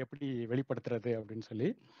அறிவியலை எப்படி வெளிப்படுத்துறது அப்படின்னு சொல்லி.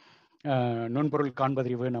 நுண்பொருள்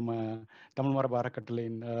காண்பதறிவு நம்ம தமிழ் மரபு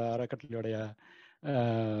அறக்கட்டளையுடைய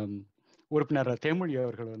உறுப்பினர் தேமொழி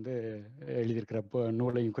அவர்கள் எழுதியிருக்கிற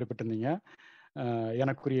நூலையும் குறிப்பிட்டிருந்தீங்க.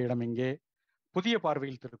 எனக்குரிய இடம் இங்கே, புதிய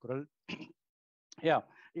பார்வையில் திருக்குறள்.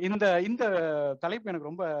 இந்த இந்த தலைப்பு எனக்கு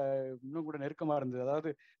ரொம்ப இன்னும் கூட நெருக்கமா இருந்தது. அதாவது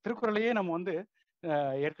திருக்குறளையே நம்ம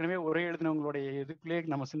ஏற்கனவே உரை எழுதினவங்களுடைய இதுக்குள்ளேயே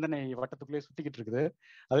நம்ம சிந்தனை வட்டத்துக்குள்ளேயே சுத்திக்கிட்டு இருக்குது.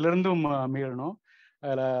 அதுல இருந்தும் மீளணும்.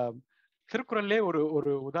 அதுல திருக்குறள்லே ஒரு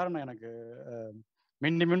ஒரு உதாரணம் எனக்கு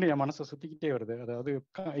மீண்டும் மீண்டும் என் மனசை சுத்திக்கிட்டே வருது. அதாவது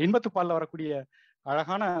இன்பத்துப்பால்ல வரக்கூடிய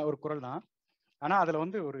அழகான ஒரு குறள் தான். ஆனா அதுல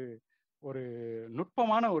ஒரு ஒரு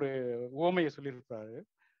நுட்பமான ஒரு உவமையை சொல்லியிருப்பாரு.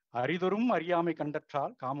 அரிதொரும் அறியாமை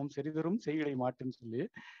கண்டற்றால் காமம் செறிதொரும் செய்களை மாட்டுன்னு சொல்லி.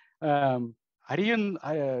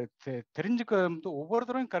 தெரிஞ்சுக்க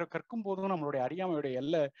ஒவ்வொருத்தரும் கற்கும் போதும் நம்மளுடைய அறியாமையுடைய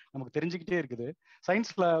எல்லை நமக்கு தெரிஞ்சுக்கிட்டே இருக்குது.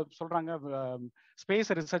 சயின்ஸ்ல சொல்றாங்க,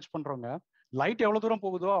 ஸ்பேஸை ரிசர்ச் பண்றவங்க லைட் எவ்வளவு தூரம்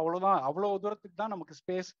போகுதோ அவ்வளவு தூரத்துக்கு தான் நமக்கு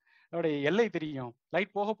ஸ்பேஸ் எல்லை தெரியும்.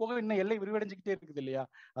 லைட் போக போக இன்னும் எல்லை விரிவடைஞ்சுக்கிட்டே இருக்குது இல்லையா?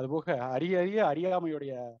 அது போக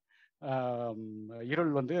அறியாமையுடைய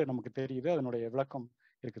இருள் நமக்கு தெரியுது. அதனுடைய விளக்கம்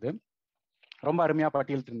இருக்குது. ரொம்ப அருமையா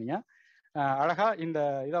பட்டியலிட்டிருந்தீங்க. அழகா இந்த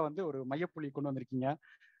இதை ஒரு மையப்புள்ளி கொண்டு வந்திருக்கீங்க.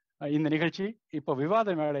 இந்த நிகழ்ச்சி இப்போ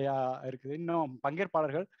விவாத மேடையா இருக்குது. இன்னும்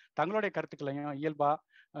பங்கேற்பாளர்கள் தங்களுடைய கருத்துக்களையும் இயல்பா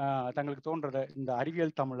தங்களுக்கு தோன்றத இந்த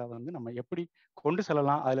அறிவியல் தமிழை நம்ம எப்படி கொண்டு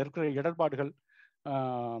செல்லலாம், அதுல இருக்கிற இடர்பாடுகள்,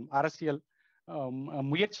 அரசியல்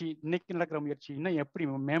முயற்சி, இன்னைக்கு நடக்கிற முயற்சி இன்னும் எப்படி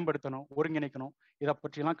மேம்படுத்தணும், ஒருங்கிணைக்கணும், இதை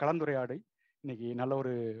பற்றியெல்லாம் கலந்துரையாடி இன்னைக்கு நல்ல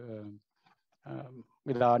ஒரு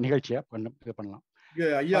நிகழ்ச்சியை இது பண்ணலாம்.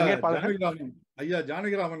 ஐயா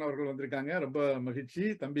ஜானகிராமன் அவர்கள் வந்திருக்காங்க. ரொம்ப மகிழ்ச்சி.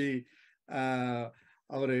 தம்பி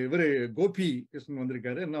இவரு கோபி கிருஷ்ணன்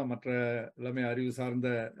வந்திருக்காரு. இன்னும் மற்ற எல்லாமே அறிவு சார்ந்த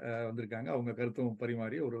வந்திருக்காங்க. அவங்க கருத்தும்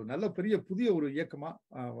பரிமாறி ஒரு நல்ல பெரிய புதிய ஒரு இயக்கமா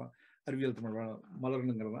அறிவியல் தமிழ்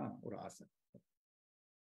மலரணுங்கிறதான் ஒரு ஆசை.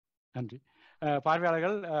 நன்றி.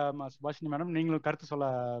 பார்வையாளர்கள், சுபாஷினி மேடம், நீங்களும் கருத்து சொல்ல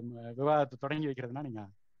விவாதத்தை தொடங்கி வைக்கிறதுனா நீங்க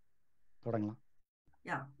தொடங்கலாம்.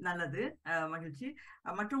 யா, நல்லது. மகிழ்ச்சி.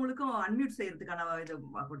 மற்றவங்களுக்கும் அன்மியூட் செய்யறதுக்கான இது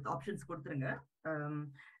ஆப்ஷன்ஸ் கொடுத்துருங்க.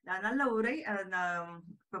 நல்ல உரை.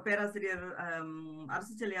 இப்ப பேராசிரியர்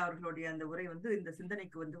அரசு செல்லியா அவர்களுடைய அந்த உரை வந்து இந்த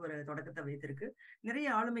சிந்தனைக்கு வந்து ஒரு தொடக்கத்தை வைத்திருக்கு. நிறைய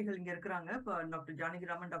ஆளுமைகள் இங்க இருக்கிறாங்க. இப்போ டாக்டர்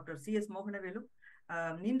ஜானகிராமன், டாக்டர் CS மோகனவேலு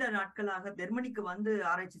நீண்ட நாட்களாக ஜெர்மனிக்கு வந்து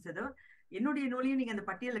ஆராய்ச்சி செய்தவர். என்னுடைய நூலையும் நீங்க அந்த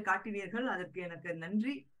பட்டியலை காட்டினீர்கள், அதற்கு எனக்கு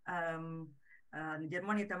நன்றி.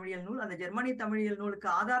 ஜெர்மானிய தமிழியல் நூல், அந்த ஜெர்மானிய தமிழியல் நூலுக்கு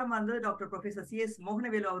ஆதாரமா இருந்தது டாக்டர் ப்ரொஃபசர் CS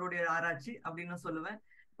மோகனவேலு அவருடைய ஆராய்ச்சி அப்படின்னு சொல்லுவேன்.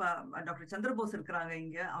 இப்ப டாக்டர் சந்திரபோஸ் இருக்கிறாங்க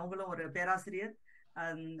இங்க, அவங்களும் ஒரு பேராசிரியர்.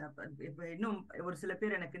 இப்ப இன்னும் ஒரு சில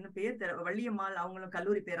பேர் எனக்கு இன்னும் பேர் வள்ளியம்மாள், அவங்களும்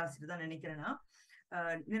கல்லூரி பேராசிரியர் தான் நினைக்கிறேன்னா.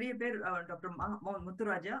 நிறைய பேர் டாக்டர்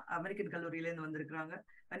முத்துராஜா அமெரிக்கன் கல்லூரியில இருந்து வந்திருக்கிறாங்க.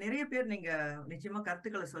 நிறைய பேர் நீங்க நிச்சயமா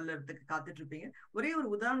கருத்துக்களை சொல்றதுக்கு காத்துட்டு இருப்பீங்க. ஒரே ஒரு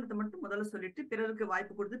உதாரணத்தை மட்டும் முதல்ல சொல்லிட்டு பிறருக்கு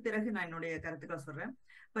வாய்ப்பு கொடுத்து பிறகு நான் என்னுடைய கருத்துக்களை சொல்றேன்.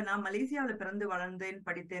 இப்ப நான் மலேசியாவில பிறந்து வளர்ந்தேன்,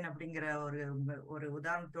 படித்தேன் அப்படிங்கிற ஒரு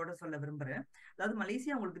உதாரணத்தோட சொல்ல விரும்புறேன். அதாவது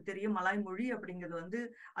மலேசியா உங்களுக்கு தெரியும், மலாய் மொழி அப்படிங்கிறது வந்து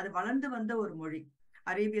அது வளர்ந்து வந்த ஒரு மொழி.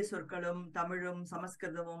 அரேபிய சொற்களும் தமிழும்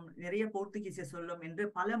சமஸ்கிருதமும் நிறைய போர்த்துகீசிய சொல்லும் என்று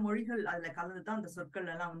பல மொழிகள் அதுல கலந்துதான் அந்த சொற்கள்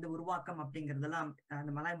எல்லாம் வந்து உருவாக்கம் அப்படிங்கறதெல்லாம்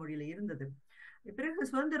அந்த மலாய் மொழியில இருந்தது. பிறகு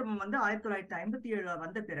சுதந்திரம் வந்து 1957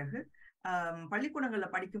 வந்த பிறகு பள்ளிக்கூடங்கள்ல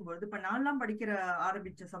படிக்கும் பொழுது, இப்ப நான்லாம் படிக்கிற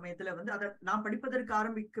ஆரம்பிச்ச சமயத்துல வந்து அதை நான் படிப்பதற்கு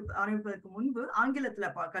ஆரம்பிப்பதற்கு முன்பு ஆங்கிலத்துல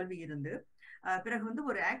கல்வி இருந்து பிறகு வந்து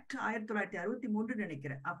ஒரு ஆக்ட் 1963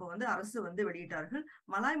 நினைக்கிறேன், அப்ப வந்து அரசு வந்து வெளியிட்டார்கள்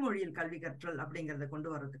மலாய் மொழியில் கல்வி கற்றல் அப்படிங்கறத கொண்டு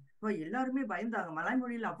வர்றது. இப்போ எல்லாருமே பயந்தாங்க, மலாய்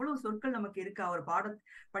மொழியில் அவ்வளவு சொற்கள் நமக்கு இருக்கா, ஒரு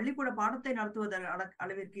பள்ளிக்கூட பாடத்தை நடத்துவத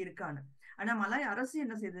அளவிற்கு இருக்கான்னு. ஆனா மலாய் அரசு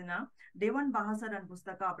என்ன செய்யுதுன்னா டேவான் பஹாசா அண்ட்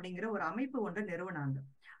புஸ்தகா அப்படிங்கிற ஒரு அமைப்பு ஒன்றை நிறுவனாங்க.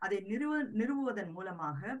 அதை நிறுவுவதன்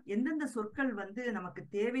மூலமாக எந்தெந்த சொற்கள் வந்து நமக்கு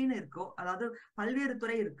தேவைன்னு இருக்கோ, அதாவது பல்வேறு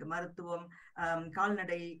துறை இருக்கு, மருத்துவம்,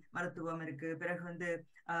 கால்நடை மருத்துவம் இருக்கு, பிறகு வந்து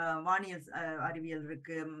வானியல் அறிவியல்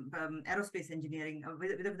இருக்கு, ஏரோஸ்பேஸ் இன்ஜினியரிங்,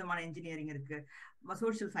 விதவிதமான இன்ஜினியரிங் இருக்கு,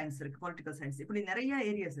 சோசியல் சயின்ஸ் இருக்கு, பொலிட்டிக்கல் சயின்ஸ், இப்படி நிறைய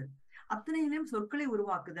ஏரியாஸ் இருக்கு. அத்தனையிலும் சொற்களை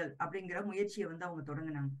உருவாக்குதல் அப்படிங்கிற முயற்சியை வந்து அவங்க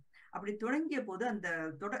தொடங்கினாங்க. அப்படி தொடங்கிய போது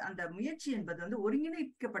அந்த முயற்சி என்பது வந்து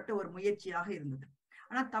ஒருங்கிணைக்கப்பட்ட ஒரு முயற்சியாக இருந்தது.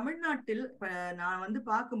 ஆனா தமிழ்நாட்டில் நான் வந்து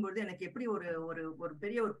பார்க்கும்போது எனக்கு எப்படி ஒரு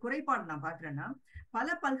பெரிய ஒரு குறைபாடு நான் பாக்குறேன்னா, பல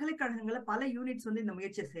பல்கலைக்கழகங்கள்ல பல யூனிட்ஸ் வந்து இந்த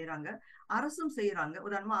முயற்சியை செய்யறாங்க, அரசும் செய்யறாங்க.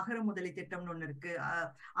 உதாரணமா அகர முதலி திட்டம்னு ஒண்ணு இருக்கு,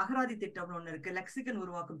 அகராதி திட்டம்னு ஒண்ணு இருக்கு, லெக்சிகன்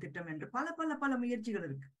உருவாக்கும் திட்டம் என்று பல பல பல முயற்சிகள்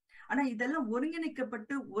இருக்கு. ஆனா இதெல்லாம்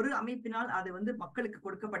ஒருங்கிணைக்கப்பட்டு ஒரு அமைப்பினால் அது வந்து மக்களுக்கு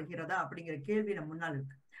கொடுக்கப்படுகிறதா அப்படிங்கிற கேள்வி நம்ம முன்னால்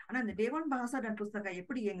இருக்கு. ஆனா இந்த டேவான் பஹாசா அண்ட் புஸ்தகா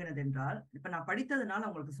எப்படி இயங்குனது என்றால், இப்ப நான் படித்ததுனால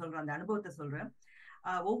உங்களுக்கு சொல்றேன், அந்த அனுபவத்தை சொல்றேன்.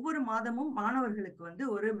 ஒவ்வொரு மாதமும் மாணவர்களுக்கு வந்து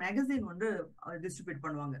ஒரு மேகசின் ஒன்று டிஸ்ட்ரிபியூட்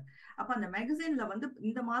பண்ணுவாங்க. அப்ப அந்த மேகசின்ல வந்து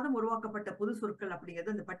இந்த மாதம் உருவாக்கப்பட்ட புது சொற்கள்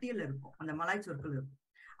அப்படிங்கிறது அந்த பட்டியல் இருக்கும், அந்த மலாய் சொற்கள் இருக்கும்.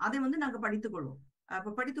 அதை வந்து நாங்க படித்துக் கொள்வோம்.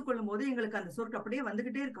 அப்ப படித்துக் கொள்ளும் போது எங்களுக்கு அந்த சொற்கள் அப்படியே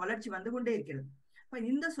வந்துகிட்டே இருக்கு, வளர்ச்சி வந்து கொண்டே இருக்கிறது. இப்ப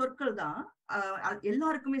இந்த சொற்கள் தான்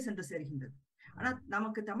எல்லாருக்குமே சென்று சேர்கின்றது. ஆனா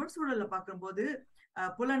நமக்கு தமிழ் சூழல்ல பார்க்கும்போது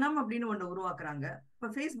புலனம் அப்படின்னு ஒண்ணு உருவாக்குறாங்க. இப்ப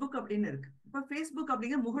Facebook அப்படின்னு இருக்கு. இப்ப Facebook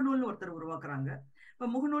அப்படிங்கிற முகநூல்னு ஒருத்தர் உருவாக்குறாங்க. இப்ப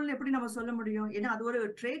முகநூல்னு எப்படி நம்ம சொல்ல முடியும்? ஏன்னா அது ஒரு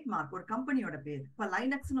ட்ரேட்மார்க், ஒரு கம்பெனியோட பேர். இப்ப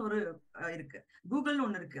லைனக்ஸ்னு ஒரு இருக்கு, கூகுள்னு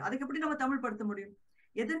ஒண்ணு இருக்கு. அதுக்கு எப்படி நம்ம தமிழ் படுத்த முடியும்?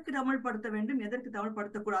 எதற்கு தமிழ் படுத்த வேண்டும், எதற்கு தமிழ்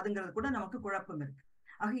படுத்தக்கூடாதுங்கிறது கூட நமக்கு குழப்பம் இருக்கு.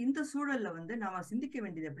 ஆக இந்த சூழல்ல வந்து நாம சிந்திக்க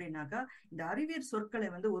வேண்டியது எப்படின்னாக்கா, இந்த அறிவியல் சொற்களை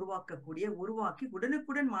வந்து உருவாக்கி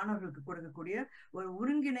உடனுக்குடன் மாணவர்களுக்கு கொடுக்கக்கூடிய ஒரு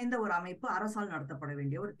ஒருங்கிணைந்த ஒரு அமைப்பு அரசால் நடத்தப்பட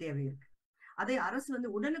வேண்டிய ஒரு தேவை இருக்கு. அதை அரசு வந்து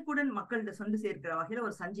உடனுக்குடன் மக்கள்கிட்ட சொந்து சேர்க்கிற வகையில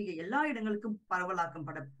ஒரு சஞ்சிகை எல்லா இடங்களுக்கும் பரவலாக்கம்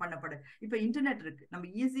பண்ணப்பட. இப்ப இன்டர்நெட் இருக்கு, நம்ம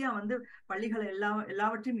ஈஸியா வந்து பள்ளிகளை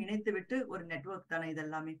எல்லாவற்றையும் இணைத்து விட்டு ஒரு நெட்வொர்க் தானே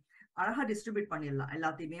இதெல்லாமே, அழகா டிஸ்ட்ரிபியூட் பண்ணிடலாம்.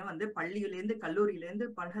 எல்லாத்தையுமே வந்து பள்ளியில இருந்து கல்லூரியில இருந்து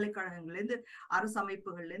பல்கலைக்கழகங்கள்ல இருந்து அரசு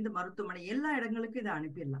அமைப்புகள்ல இருந்து மருத்துவமனை எல்லா இடங்களுக்கும் இதை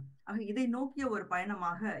அனுப்பிடலாம். ஆக இதை நோக்கிய ஒரு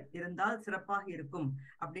பயணமாக இருந்தால் சிறப்பாக இருக்கும்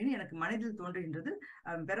அப்படின்னு எனக்கு மனதில் தோன்றுகின்றது.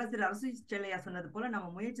 பேராசிரியர் அரசு செல்லையா சொன்னது போல நம்ம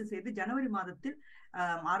முயற்சி செய்து ஜனவரி மாதத்தில்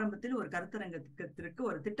ஆரம்பத்தில் ஒரு கருத்தரங்கத்திற்கு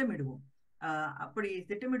ஒரு திட்டமிடுவோம். அப்படி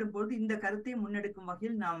திட்டமிடும் பொழுது இந்த கருத்தை முன்னெடுக்கும்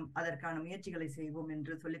வகையில் நாம் அதற்கான முயற்சிகளை செய்வோம்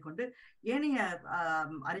என்று சொல்லிக்கொண்டு, ஏனைய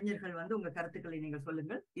அறிஞர்கள் வந்து உங்க கருத்துக்களை நீங்கள்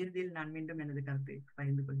சொல்லுங்கள். இறுதியில் நான் மீண்டும் எனது கருத்தை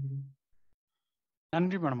பகிர்ந்து கொள்கிறேன்.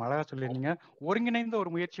 நன்றி மேடம், அழகா சொல்லியிருந்தீங்க. ஒருங்கிணைந்த ஒரு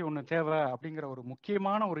முயற்சி ஒன்று தேவை அப்படிங்கிற ஒரு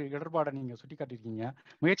முக்கியமான ஒரு இடர்பாடை நீங்க சுட்டி காட்டியிருக்கீங்க.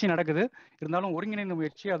 முயற்சி நடக்குது, இருந்தாலும் ஒருங்கிணைந்த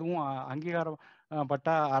முயற்சி, அதுவும் அங்கீகாரம்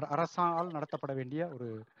பட்ட அரசால் நடத்தப்பட வேண்டிய ஒரு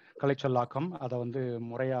கலைச்சொல்லாக்கம், அதை வந்து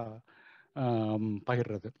முறையா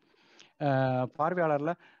பகிர்றது.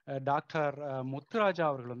 பார்வையாளர்ல டாக்டர் முத்துராஜா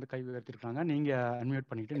அவர்கள் வந்து கை உயர்த்திருக்காங்க. நீங்க அன்மியூட்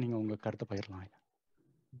பண்ணிட்டு நீங்க உங்க கருத்தை பகிரலாம்.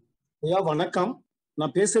 ஐயா வணக்கம்,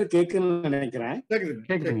 நான் பேசுறது கேக்குன்னு நினைக்கிறேன்.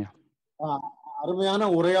 கேக்குதுங்க. அருமையான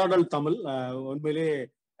உரையாடல் தமிழ். உண்மையிலே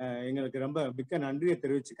எங்களுக்கு ரொம்ப மிக்க நன்றியை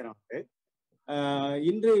தெரிவிச்சுக்கிறேன்.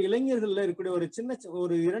 இன்று இளைஞர்கள்ல இருக்கக்கூடிய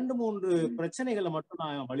ஒரு 2-3 பிரச்சனைகளை மட்டும்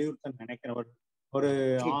நான் வலியுறுத்த நினைக்கிறேன். ஒரு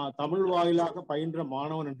தமிழ் வாயிலாக பயின்ற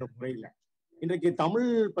மாணவன் என்ற முறையில இன்றைக்கு தமிழ்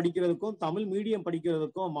படிக்கிறதுக்கும் தமிழ் மீடியம்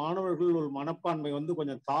படிக்கிறதுக்கும் மாணவர்கள் ஒரு மனப்பான்மை வந்து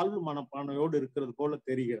கொஞ்சம் தாழ்வு மனப்பான்மையோடு இருக்கிறது போல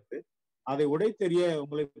தெரிகிறது. அதை உடைத்தெறிய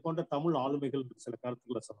உங்களை போன்ற தமிழ் ஆளுமைகள் சில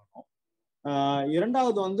கருத்துக்களை சொல்லணும்.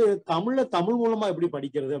 இரண்டாவது வந்து தமிழ் மூலமா எப்படி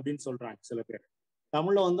படிக்கிறது அப்படின்னு சொல்றாங்க சில பேர்.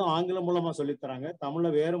 தமிழை வந்து ஆங்கிலம் மூலமா சொல்லித்தராங்க, தமிழை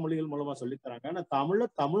வேற மொழிகள் மூலமா சொல்லித்தராங்க. ஆனா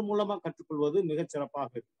தமிழ் மூலமா கற்றுக்கொள்வது மிகச்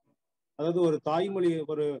சிறப்பாக இருக்கு. அதாவது ஒரு தாய்மொழி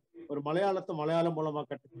ஒரு மலையாளத்தை மலையாளம் மூலமா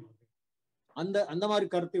கற்றுக்கொள்வது, அந்த மாதிரி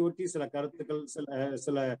கருத்தை ஒட்டி சில கருத்துக்கள்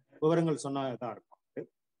சில விவரங்கள் சொன்னதா இருக்கும்.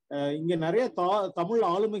 இங்க நிறைய தமிழ்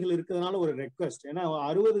ஆளுமைகள் இருக்கிறதுனால ஒரு ரெக்வெஸ்ட், ஏன்னா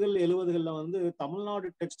 60கள் 70கள்ல வந்து தமிழ்நாடு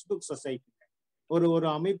டெக்ஸ்ட் புக் சொசைட்டி ஒரு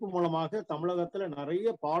அமைப்பு மூலமாக தமிழகத்துல நிறைய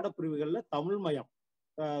பாடப்பிரிவுகள்ல தமிழ் மயம்,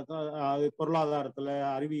 பொருளாதாரத்துல,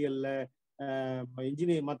 அறிவியல்ல,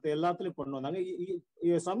 இன்ஜினியர் மற்ற எல்லாத்துலயும் கொண்டு வந்தாங்க.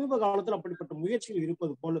 சமீப காலத்துல அப்படிப்பட்ட முயற்சிகள்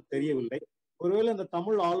இருப்பது போல தெரியவில்லை. ஒருவேளை இந்த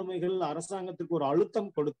தமிழ் ஆளுமைகள் அரசாங்கத்துக்கு ஒரு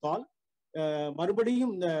அழுத்தம் கொடுத்தால்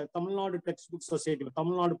மறுபடியும் இந்த Tamil Nadu text book society,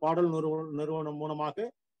 Tamil Nadu பாடல் நிறுவனம் மூலமாக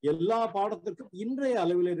எல்லா பாடத்திற்கும் இன்றைய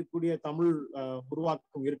அளவில் இருக்கக்கூடிய தமிழ்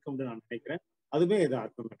உருவாக்கம் இருக்கும் என்று நான் நினைக்கிறேன். அதுவே இதாக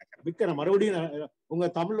இருக்கும் நினைக்கிறேன். மிக்க மறுபடியும் உங்க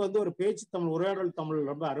தமிழ் வந்து ஒரு பேச்சு தமிழ், உரையாடல் தமிழ்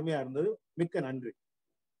ரொம்ப அருமையா இருந்தது. மிக்க நன்றி.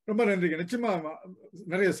 ரொம்ப நன்றிங்க. நிச்சயமா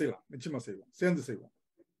நிறைய செய்யலாம், நிச்சயமா செய்வோம், சேர்ந்து செய்வோம்.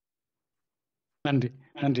 நன்றி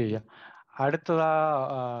நன்றி ஐயா. அடுத்ததா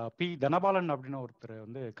பி தனபாலன் அப்படின்னு ஒருத்தர்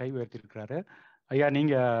வந்து கை உயர்த்திருக்கிறாரு. ஐயா,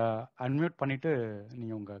 நீங்க அன்மியூட் பண்ணிட்டு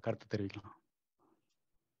நீங்க உங்க கருத்து தெரிவிக்கலாம்.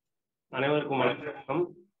 அனைவருக்கும் வணக்கம்.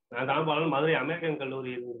 நான் தனபாலன், மதுரை அமெரிக்கன்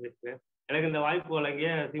கல்லூரியில் இருக்கிறேன். எனக்கு இந்த வாய்ப்பு வழங்கிய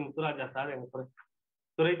சி முத்துராஜா சார், எங்க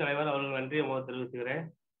துறை தலைவர், அவர்கள் நன்றியை தெரிவிச்சுக்கிறேன்.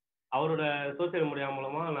 அவரோட சோசியல் மீடியா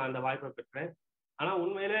மூலமா நான் அந்த வாய்ப்பை பெற்றேன். ஆனா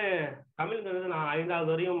உண்மையிலே தமிழ்ங்கிறது நான்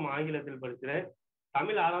 5வது வரையும் ஆங்கிலத்தில் படிக்கிறேன்.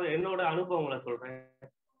 தமிழ் 6வது என்னோட அனுபவங்களை சொல்றேன்.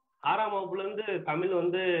 6ஆம் வகுப்புல இருந்து தமிழ்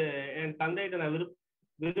வந்து என் தந்தைகிட்ட நான்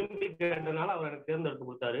விரும்பி கேட்டதுனால அவர் எனக்கு தேர்ந்தெடுத்து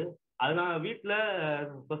கொடுத்தாரு. அதனால வீட்டுல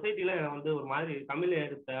சொசைட்டில வந்து ஒரு மாதிரி தமிழ்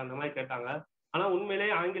எடுத்த அந்த மாதிரி கேட்டாங்க. ஆனா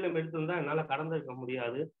உண்மையிலேயே ஆங்கிலம் எடுத்திருந்தா என்னால கடந்திருக்க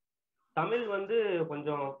முடியாது. தமிழ் வந்து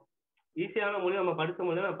கொஞ்சம் ஈஸியான மொழி, நம்ம படித்த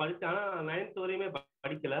மொழி நான் படித்தேன். ஆனா 9th வரையுமே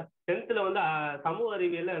படிக்கல. 10th வந்து சமூக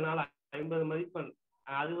அறிவியல்ல என்னால 50 மதிப்பெண்,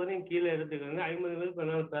 அது வரையும் கீழே எடுத்துக்கிறது 50 மதிப்பெண்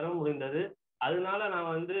என்னால் பெற முடிந்தது. அதனால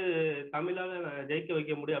நான் வந்து தமிழால நான் ஜெயிக்க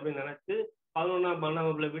வைக்க முடியும் அப்படின்னு நினைச்சு 11ஆம் 12ஆம்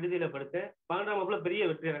வகுப்புல விடுதியில படித்தேன். 12ஆம் வகுப்புல பெரிய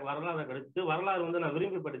வெற்றி எனக்கு வரலாறு கிடைச்சு. வரலாறு வந்து நான்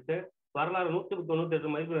விரும்பி படித்தேன். வரலாறு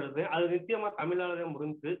 198 மதிப்பெண் எடுத்தேன். அது நிச்சயமா தமிழால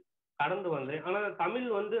முடிஞ்சு கடந்து வந்தேன். ஆனா தமிழ்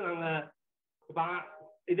வந்து நாங்க இப்ப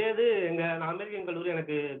இதே இது நான் அமெரிக்கன் கல்லூரி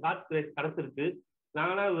எனக்கு காட் கிரேஸ் கிடைச்சிருக்கு.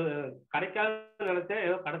 நானா கிடைக்காதுன்னு நினைச்சேன்,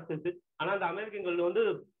 ஏதோ கிடைச்சிருக்கு. ஆனா அந்த அமெரிக்கன் கல்லூரி வந்து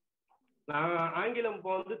நான் ஆங்கிலம்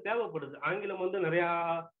இப்போ வந்து தேவைப்படுது. ஆங்கிலம் வந்து நிறைய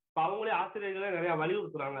அவங்களே ஆசிரியர்களே நிறைய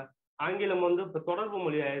வலியுறுத்துறாங்க. ஆங்கிலம் வந்து இப்ப தொடர்பு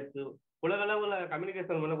மொழி ஆயிடுச்சு. உலக அளவுல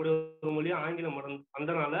கம்யூனிகேஷன் பண்ணக்கூடிய ஒரு மொழியா ஆங்கிலம்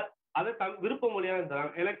வந்தனால அதை விருப்ப மொழியா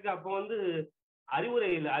தராங்க. எனக்கு அப்போ வந்து அறிவுரை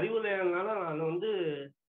இல்லை. அறிவுரைனால நான் வந்து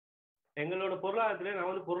எங்களோட பொருளாதாரத்திலே நான்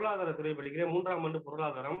வந்து பொருளாதாரத்துறை படிக்கிறேன். 3ஆம் ஆண்டு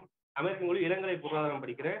பொருளாதாரம், அமெரிக்கன் மொழி இளங்கலை பொருளாதாரம்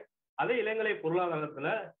படிக்கிறேன். அதே இளங்கலை பொருளாதாரத்துல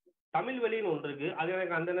தமிழ் வழின்னு ஒன்று இருக்கு. அது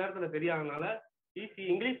எனக்கு அந்த நேரத்துல தெரியாதனால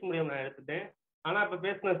இங்கிலீஷ் மீடியம் நான் எடுத்துட்டேன். ஆனா இப்ப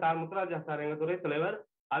பேசின சார் முத்துராஜா சார், எங்க துறை தலைவர்,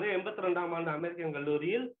 அதே 82ஆம் ஆண்டு அமெரிக்கன்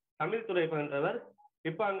கல்லூரியில் தமிழ் துறை பயின்றவர்.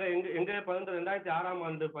 இப்ப அங்க எங்க பயின்ற 2006ஆம்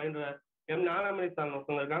ஆண்டு பயின்ற ஞானமணி சார்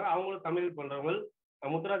ஒருத்தவங்க இருக்காங்க. அவங்களும் தமிழ் பண்றவங்க.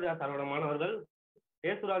 முத்துராஜா சாரோட மாணவர்கள்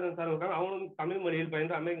ஏசுராஜன் சார் இருக்காங்க. அவங்களும் தமிழ் மொழியில்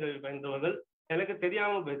பயின்று அமெரிக்கன் கல்வியில் பயின்றவர்கள். எனக்கு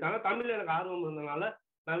தெரியாம போயிடுச்சு. ஆனா தமிழ் எனக்கு ஆர்வம் இருந்ததுனால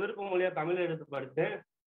நான் விருப்ப மொழியா தமிழை எடுத்து படித்தேன்.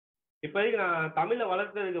 இப்போதைக்கு நான் தமிழை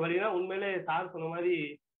வளர்க்கறதுக்கு வழினா உண்மையிலே சார் சொன்ன மாதிரி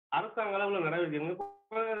அரசாங்க அளவுல நடவடிக்கை,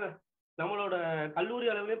 நம்மளோட கல்லூரி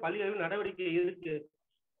அளவுலயும் பள்ளி அளவுலையும் நடவடிக்கை இருக்கு.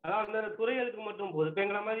 அதாவது அந்த துறைகளுக்கு மட்டும் போகுது. இப்ப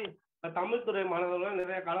எங்களை மாதிரி தமிழ் துறை மாணவர்கள்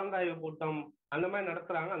நிறைய கலந்தாய்வு கூட்டம் அந்த மாதிரி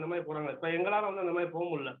நடத்துறாங்க, அந்த மாதிரி போறாங்க. இப்ப எங்களால வந்து அந்த மாதிரி போக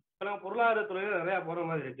முடியல. இப்ப நாங்க பொருளாதார துறையில நிறைய போற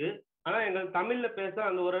மாதிரி இருக்கு. ஆனா எங்களுக்கு தமிழ்ல பேச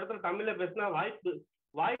அந்த ஒரு இடத்துல தமிழ்ல பேசினா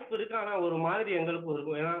வாய்ப்பு இருக்கு. ஆனா ஒரு மாதிரி எங்களுக்கும்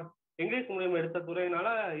இருக்கும். ஏன்னா இங்கிலீஷ் மீடியம் எடுத்த துறையினால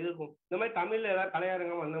இருக்கும். இந்த மாதிரி தமிழ்ல ஏதாவது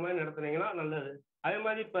கலையரங்கம் அந்த மாதிரி நடத்துனீங்கன்னா நல்லது. அதே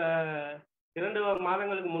மாதிரி இப்ப 2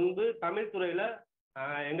 மாதங்களுக்கு முன்பு தமிழ் துறையில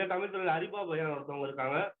எங்க தமிழ் துறையில அரிபா பையன் ஒருத்தவங்க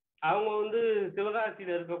இருக்காங்க. அவங்க வந்து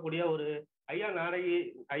சிவகாசியில இருக்கக்கூடிய ஒரு ஐயா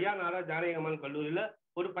நாரா ஜானகியம்மன் கல்லூரியில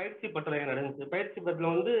ஒரு பயிற்சி பட்டறை நடந்துச்சு. பயிற்சி பட்டறை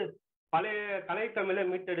வந்து பழைய கலை தமிழை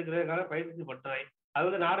மீட்டெடுக்கிறதுக்கான பயிற்சி பட்டறை. அது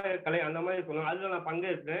வந்து நாடக கலை அந்த மாதிரி சொன்னாங்க. அதுல நான்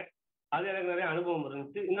பங்கேற்கிறேன். அது எனக்கு நிறைய அனுபவம்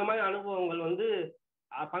இருந்துச்சு. இந்த மாதிரி அனுபவங்கள் வந்து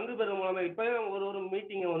பங்கு பெறும் மூலமா இப்ப ஒரு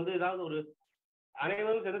மீட்டிங்கை வந்து ஏதாவது ஒரு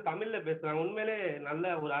அனைவரும் சேர்ந்து தமிழ்ல பேசுறாங்க. உண்மையிலே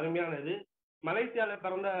நல்ல ஒரு அருமையான இது. மலேசியால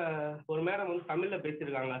பிறந்த ஒரு மேடம் வந்து தமிழ்ல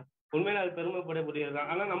பேசியிருக்காங்க. உண்மையில அது பெருமைப்படக்கூடியது தான்.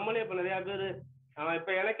 ஆனா நம்மளே இப்ப நிறைய பேர்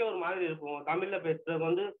இப்ப எனக்கே ஒரு மாதிரி இருக்கும். தமிழ்ல பேசுறது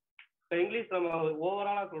வந்து இப்ப இங்கிலீஷ் நம்ம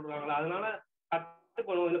ஓவராலா சொல்றாங்களா, அதனால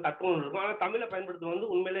கற்றுக்கணும் இருக்கும். ஆனா தமிழை பயன்படுத்துவது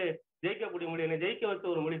வந்து உண்மையிலே ஜெயிக்கக்கூடிய மொழி, என்ன ஜெயிக்க வச்ச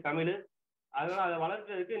ஒரு மொழி தமிழ். அதனால அதை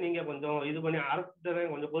வளர்க்கறதுக்கு நீங்க கொஞ்சம் இது பண்ணி அரசு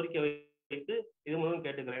கொஞ்சம் கோரிக்கை வைத்து இது மூலம்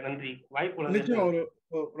கேட்டுக்கிறேன். நன்றி. வாய்ப்பு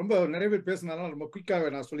ரொம்ப நிறைய பேர் பேசினாலும் ரொம்ப குயிக்காக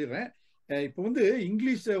நான் சொல்லிடுறேன். இப்போ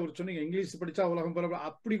இங்கிலீஷ் ஒரு சொன்னீங்க, இங்கிலீஷ் படிச்சா உலகம் பரவ,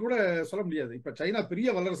 அப்படி கூட சொல்ல முடியாது. இப்ப சைனா பெரிய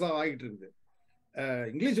வல்லரசா ஆகிட்டு இருக்குது.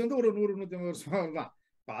 இங்கிலீஷ் ஒரு 100-150 வருஷம் தான்.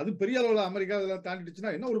 அது பெரிய அளவில் அமெரிக்கா இதெல்லாம்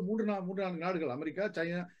தாண்டிடுச்சுன்னா என்ன, ஒரு 3-4 நாடுகள், America,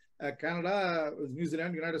 China, Canada,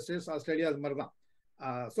 New Zealand, United states, Australia, அது மாதிரி தான்.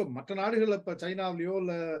 ஸோ மற்ற நாடுகள் இப்போ சைனாவிலையோ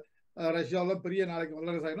இல்லை ரஷ்யாவிலோ பெரிய நாளைக்கு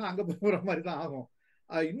வல்லரசு ஆகினா அங்கே போகிற மாதிரி தான் ஆகும்.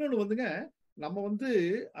 இன்னொன்று நம்ம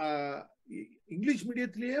இங்கிலீஷ்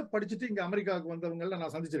மீடியத்திலேயே படிச்சுட்டு இங்கே அமெரிக்காவுக்கு வந்தவங்களாம்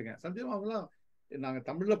நான் சந்திச்சிருக்கேன். அவங்களாம் நாங்கள்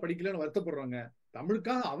தமிழில் படிக்கலன்னு வருத்தப்படுறாங்க.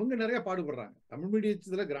 தமிழுக்காக அவங்க நிறைய பாடுபடுறாங்க. தமிழ்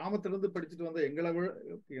மீடியத்துல கிராமத்திலிருந்து படிச்சுட்டு வந்த எங்களை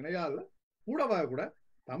இணையா இல்லை கூடவாக கூட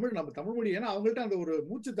நம்ம தமிழ் மொழி, ஏன்னா அவங்கள்ட்ட அந்த ஒரு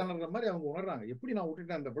மூச்சு திணற மாதிரி அவங்க உணர்றாங்க. எப்படி நான்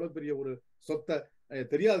விட்டுட்டேன் அந்த இவ்வளவு பெரிய ஒரு சொத்தை,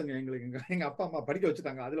 தெரியாதுங்க எங்களுக்கு, எங்க அப்பா அம்மா படிக்க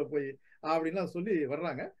வச்சுட்டாங்க அதுல போய் அப்படின்லாம் சொல்லி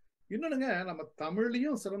வர்றாங்க. இன்னொன்னுங்க, நம்ம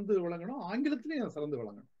தமிழ்லையும் சிறந்து விளங்கணும், ஆங்கிலத்திலையும் சிறந்து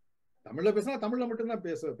விளங்கணும். தமிழ்ல பேசினா தமிழ்ல மட்டும்தான்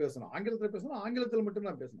பேசணும், ஆங்கிலத்துல பேசணும் ஆங்கிலத்துல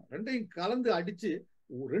மட்டும்தான் பேசணும். ரெண்டையும் கலந்து அடிச்சு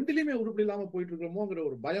ரெண்டுலயுமே உருப்படி இல்லாம போயிட்டு இருக்கிறோமோங்கிற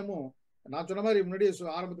ஒரு பயமும். நான் சொன்ன மாதிரி முன்னாடியே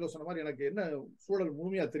ஆரம்பத்துல சொன்ன மாதிரி எனக்கு என்ன சூழல்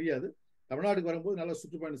முழுமையா தெரியாது. தமிழ்நாட்டுக்கு வரும்போது நல்லா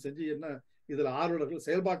சுற்றுப்பயணம் செஞ்சு என்ன இதுல ஆர்வலர்கள்,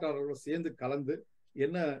 செயல்பாட்டாளர்கள் சேர்ந்து கலந்து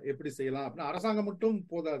என்ன எப்படி செய்யலாம் அப்படின்னா, அரசாங்கம் மட்டும்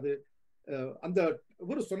போதாது. அந்த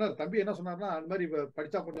இவரு சொன்னார், தம்பி என்ன சொன்னார்னா, அந்த மாதிரி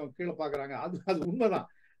படிச்சா கொஞ்சம் கீழே பாக்குறாங்க, அது உண்மைதான்.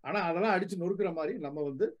 ஆனா அதெல்லாம் அடிச்சு நொறுக்கிற மாதிரி நம்ம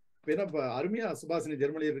இப்ப அருமையா சுபாஷினி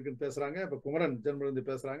ஜெர்மனியில் இருக்குன்னு பேசுறாங்க, இப்ப குமரன் ஜெர்மனில இருந்து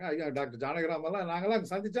பேசுறாங்க, ஐயா டாக்டர் ஜானகிராம் எல்லாம் நாங்கெல்லாம்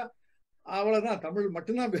சந்திச்சா அவ்வளவுதான், தமிழ்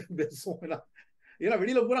மட்டும்தான் பேசுவோம். ஏன்னா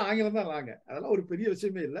வெளியில பூரா ஆங்கிலம் தான் நாங்க. அதெல்லாம் ஒரு பெரிய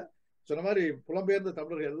விஷயமே இல்லை. சொன்ன மாதிரி புலம்பெயர்ந்த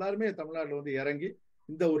தமிழர்கள் எல்லாருமே தமிழ்நாட்டில் இறங்கி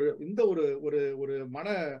இந்த ஒரு ஒரு ஒரு மன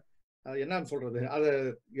என்னன்னு சொல்றது, அதை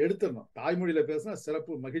எடுத்துடணும். தாய்மொழியில பேசினா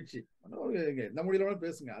சிறப்பு, மகிழ்ச்சி. எந்த மொழியில வேணாலும்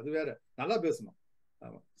பேசுங்க, அது வேற, நல்லா பேசணும்.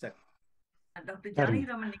 ஆமா, சரி. டாக்டர்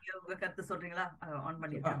ஜானகிராமன், நீங்க உங்க கருத்து சொல்றீங்களா? ஆன்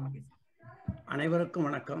பண்ணிருக்காங்க. அனைவருக்கும்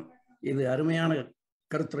வணக்கம். இது அருமையான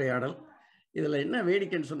கருத்துரையாடல். இதுல என்ன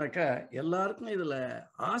வேடிக்கைன்னு சொன்னாக்கா, எல்லாருக்கும் இதுல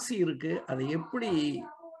ஆசை இருக்கு, அதை எப்படி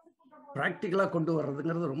பிராக்டிக்கலா கொண்டு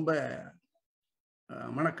வர்றதுங்கிறது ரொம்ப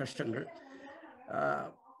மன கஷ்டங்கள்.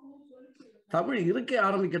 தமிழ் இருக்க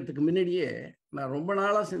ஆரம்பிக்கிறதுக்கு முன்னாடியே நான் ரொம்ப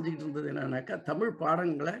நாளா செஞ்சுக்கிட்டு இருந்தது என்னன்னாக்கா, தமிழ்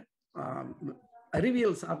பாடங்களை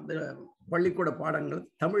அறிவியல் சார்ந்த பள்ளிக்கூட பாடங்கள்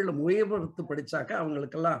தமிழ்ல முயற்சி படிச்சாக்கா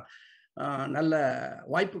அவங்களுக்கெல்லாம் நல்ல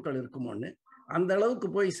வாய்ப்புகள் இருக்குமோன்னு. அந்த அளவுக்கு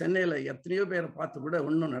போய் சென்னையில எத்தனையோ பேரை பார்த்து கூட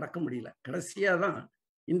ஒன்றும் நடக்க முடியல. கடைசியா தான்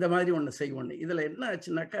இந்த மாதிரி ஒன்று செய்வோன்னு. இதுல என்ன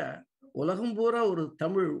ஆச்சுன்னாக்கா, உலகம் பூரா ஒரு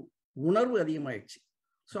தமிழ் உணர்வு அதிகமாயிடுச்சு.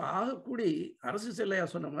 ஸோ ஆகக்கூடி அரசு செல்லையா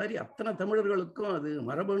சொன்ன மாதிரி அத்தனை தமிழர்களுக்கும் அது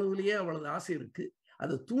மரபணுவிலேயே அவ்வளவு ஆசை இருக்கு.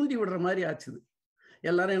 அது தூண்டி விடுற மாதிரி ஆச்சுது.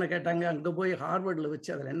 எல்லாரும் என்ன கேட்டாங்க, அங்கே போய் ஹார்வர்டில்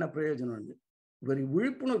வச்சு அதில் என்ன பிரயோஜனம்னு. ஒரு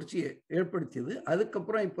விழிப்புணர்ச்சியை ஏற்படுத்தியது.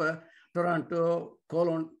 அதுக்கப்புறம் இப்போ டொராண்டோ,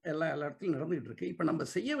 கோலோன் எல்லா இடத்துலையும் நடந்துகிட்டு இருக்கு. இப்போ நம்ம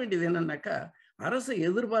செய்ய வேண்டியது என்னன்னாக்கா, அரசை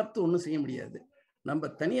எதிர்பார்த்து ஒன்றும் செய்ய முடியாது. நம்ம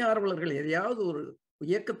தனி ஆர்வலர்கள் எதையாவது ஒரு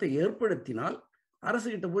இயக்கத்தை ஏற்படுத்தினால்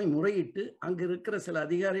அரசுகிட்ட போய் முறையிட்டு அங்கே இருக்கிற சில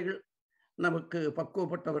அதிகாரிகள், நமக்கு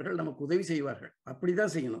பக்குவப்பட்டவர்கள் நமக்கு உதவி செய்வார்கள்.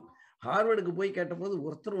 அப்படிதான் செய்யணும். ஹார்வர்டுக்கு போய் கேட்டபோது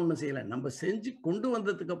ஒருத்தர் ஒன்றும் செய்யலை. நம்ம செஞ்சு கொண்டு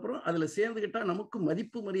வந்ததுக்கு அப்புறம் அதில் சேர்ந்துக்கிட்டா நமக்கு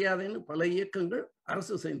மதிப்பு மரியாதைன்னு பல இயக்கங்கள்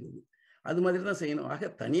அரசு சேர்ந்தது. அது மாதிரி தான் செய்யணும். ஆக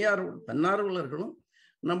தன்னார்வலர்களும்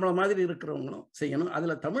நம்மள மாதிரி இருக்கிறவங்களும் செய்யணும்.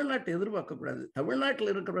 அதுல தமிழ்நாட்டை எதிர்பார்க்கக்கூடாது.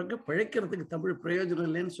 தமிழ்நாட்டில் இருக்கிறவங்க பிழைக்கிறதுக்கு தமிழ் பிரயோஜனம்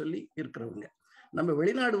இல்லைன்னு சொல்லி இருக்கிறவங்க, நம்ம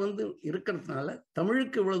வெளிநாடு இருக்கிறதுனால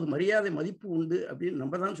தமிழுக்கு இவ்வளவு மரியாதை மதிப்பு உண்டு அப்படின்னு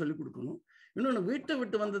நம்ம தான் சொல்லிக் கொடுக்கணும். இன்னொன்று, வீட்டை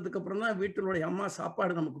விட்டு வந்ததுக்கு அப்புறம் தான் வீட்டினுடைய அம்மா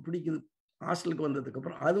சாப்பாடு நமக்கு பிடிக்குது. ஹாஸ்டலுக்கு வந்ததுக்கு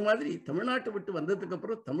அப்புறம் அது மாதிரி தமிழ்நாட்டை விட்டு வந்ததுக்கு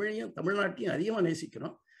அப்புறம் தமிழையும் தமிழ்நாட்டையும் அதிகமாக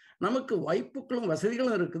நேசிக்கிறோம். நமக்கு வாய்ப்புகளும்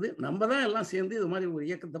வசதிகளும் இருக்குது. நம்ம தான் எல்லாம் சேர்ந்து இது மாதிரி ஒரு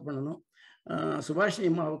இயக்கத்தை பண்ணணும். சுபாஷினி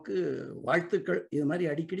அம்மாவுக்கு வாழ்த்துக்கள். இது மாதிரி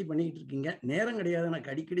அடிக்கடி பண்ணிக்கிட்டு இருக்கீங்க. நேரம் கிடையாது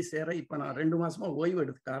எனக்கு அடிக்கடி சேர. இப்போ நான் 2 மாசமா ஓய்வு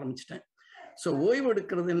எடுக்க ஆரம்பிச்சிட்டேன். ஸோ ஓய்வு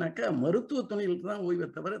எடுக்கிறதுனாக்கா மருத்துவ துணையில் தான் ஓய்வை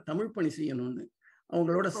தவிர தமிழ் பணி செய்யணும்னு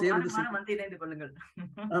அவங்களோட சேர்ந்து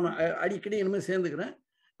ஆமா அடிக்கடி இனிமேல் சேர்ந்துக்கிறேன்.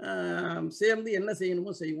 சேர்ந்து என்ன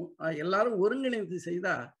செய்யணுமோ செய்வோம். எல்லாரும் ஒருங்கிணைந்து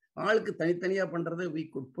செய்தா ஆளுக்கு தனித்தனியா பண்றது we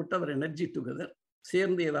could put our energy together.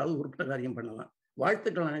 சேர்ந்து ஏதாவது உருப்பட்ட காரியம் பண்ணலாம்.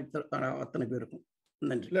 வாழ்த்துக்கள் அத்தனை பேருக்கும்.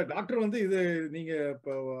 நன்றி. இல்ல டாக்டர் இது நீங்க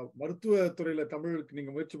இப்ப மருத்துவத்துறையில தமிழுக்கு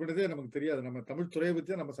நீங்க முயற்சி பண்ணதே நமக்கு தெரியாது. நம்ம தமிழ் துறையை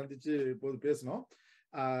பத்தி நம்ம சந்திச்சு இப்போது பேசணும்.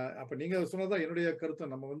 அப்ப நீங்க சொன்னதான் என்னுடைய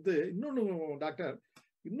கருத்து. நம்ம இன்னொன்னு டாக்டர்,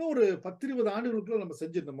 இன்னொரு 10-20 ஆண்டுகளுக்குள்ள நம்ம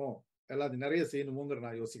செஞ்சிருந்தோமோ எல்லாத்தையும் நிறைய செய்யணுமோங்கிற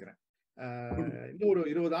நான் யோசிக்கிறேன். இன்னும் ஒரு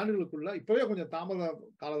 20 ஆண்டுகளுக்குள்ள, இப்பவே கொஞ்சம்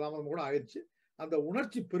காலதாமதம் கூட ஆயிடுச்சு. அந்த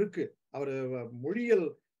உணர்ச்சி பெருக்கு அவர் மொழியியல்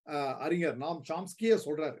அறிஞர் நாம் சாம்ஸ்கியே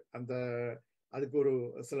சொல்றாரு. அதுக்கு ஒரு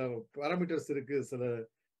சில பாராமீட்டர்ஸ் இருக்கு, சில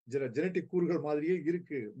ஜெனட்டிக் கூறுகள் மாதிரியே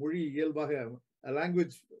இருக்கு. மொழி இயல்பாக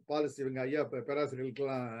லாங்குவேஜ் பாலிசி இவங்க ஐயா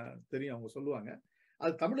பேராசிரியர்களுக்கெல்லாம் தெரியும், அவங்க சொல்லுவாங்க.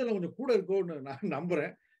 அது தமிழ்ல கொஞ்சம் கூட இருக்கும்னு நான்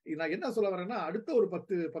நம்புறேன். நான் என்ன சொல்ல வரேன்னா, அடுத்த ஒரு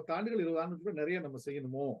 10 ஆண்டுகள் 20 ஆண்டுகளுக்கு நிறைய நம்ம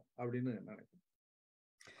செய்யணுமோ அப்படின்னு நினைக்கிறேன்.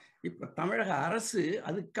 இப்ப தமிழக அரசு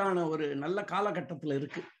அதுக்கான ஒரு நல்ல காலகட்டத்தில்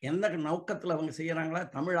இருக்கு. எந்த நோக்கத்துல அவங்க செய்யறாங்களா,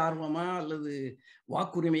 தமிழ் ஆர்வமா அல்லது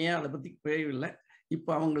வாக்குரிமையா, அதை பத்தி பேயவில்லை.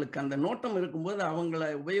 இப்ப அவங்களுக்கு அந்த நோட்டம் இருக்கும்போது அவங்களை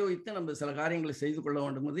உபயோகித்து நம்ம சில காரியங்களை செய்து கொள்ள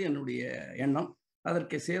வேண்டும் என்பது என்னுடைய எண்ணம்.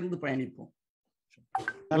 அதற்கு சேர்ந்து பயணிப்போம்.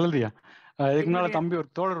 நல்லதுயா. இதுக்கு முன்னால தம்பி ஒரு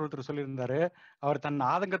தோழர் ஒருத்தர் சொல்லியிருந்தாரு, அவர் தன்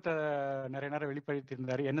ஆதங்கத்தை நிறைய நேரம் வெளிப்படுத்தி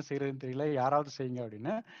இருந்தாரு, என்ன செய்யறதுன்னு தெரியல, யாராவது செய்யுங்க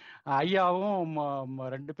அப்படின்னு. ஐயாவும்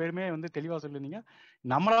 2 பேருமே வந்து தெளிவா சொல்லியிருந்தீங்க.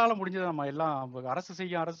 நம்மளால முடிஞ்சதை நம்ம எல்லாம் அரசு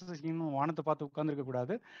செய்யணும் வானத்தை பார்த்து உட்கார்ந்துருக்க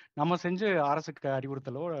கூடாது, நம்ம செஞ்சு அரசுக்கு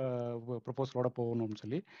அறிவுறுத்தலோ ப்ரொபோசலோட போகணும்னு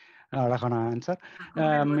சொல்லி அழகான ஆன்சர்.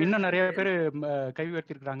 இன்னும் நிறைய பேர் கை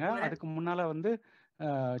உயர்த்திருக்கிறாங்க. அதுக்கு முன்னால வந்து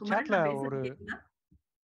சாட்ல ஒரு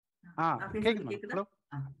கேக்குதுமா? ஹலோ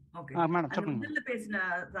மேடம் சொல்லுங்க. முதல்ல பேசின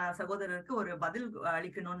சகோதரருக்கு ஒரு பதில்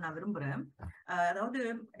அளிக்கணும்னு நான் விரும்புறேன். அதாவது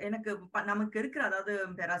எனக்கு நமக்கு இருக்கிற, அதாவது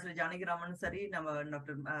பேராசிரியர் ஜானகிராமனும் சரி, நம்ம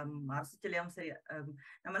டாக்டர் அரசு செல்லியாவும் சரி,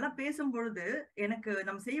 நம்ம எல்லாம் பேசும் பொழுது எனக்கு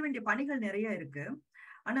நம்ம செய்ய வேண்டிய பணிகள் நிறைய இருக்கு.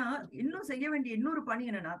 ஆனா இன்னும் செய்ய வேண்டிய இன்னொரு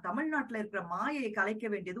பணி என்னன்னா, தமிழ்நாட்டுல இருக்கிற மாயையை கலைக்க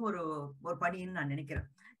வேண்டியது ஒரு பணின்னு நான் நினைக்கிறேன்.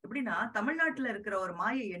 எப்படின்னா, தமிழ்நாட்டுல இருக்கிற ஒரு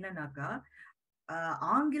மாயை என்னன்னாக்கா,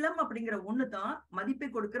 ஆங்கிலம் அப்படிங்கிற ஒண்ணுதான் மதிப்பை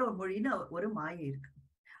கொடுக்கிற ஒரு மொழின்னு ஒரு மாயை இருக்கு.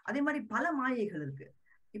 அதே மாதிரி பல மாயைகள் இருக்கு.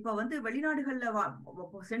 இப்ப வந்து வெளிநாடுகள்ல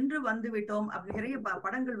சென்று வந்து விட்டோம் அப்படி நிறைய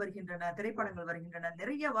படங்கள் வருகின்றன, திரைப்படங்கள் வருகின்றன,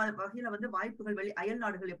 நிறைய வகையில வந்து வாய்ப்புகள் அயல்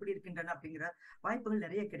நாடுகள் எப்படி இருக்கின்றன அப்படிங்கிற வாய்ப்புகள்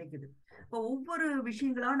நிறைய கிடைக்குது. இப்போ ஒவ்வொரு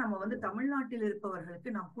விஷயங்களா நம்ம வந்து தமிழ்நாட்டில்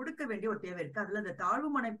இருப்பவர்களுக்கு நாம் கொடுக்க வேண்டிய ஒரு தேவை இருக்கு. அதுல அந்த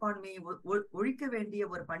தாழ்வு மனப்பான்மையை ஒழிக்க வேண்டிய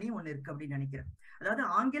ஒரு பணி ஒண்ணு இருக்கு அப்படின்னு நினைக்கிறேன். அதாவது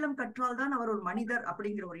ஆங்கிலம் கற்றால்தான் அவர் ஒரு மனிதர்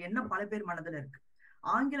அப்படிங்கிற ஒரு எண்ணம் பல பேர் மனதுல இருக்கு.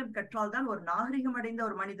 ஆங்கிலம் கற்றால்தான் ஒரு நாகரிகம் அடைந்த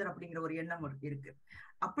ஒரு மனிதர் அப்படிங்கிற ஒரு எண்ணம் இருக்கு.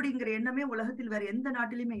 அப்படிங்கிற எண்ணமே உலகத்தில் வேற எந்த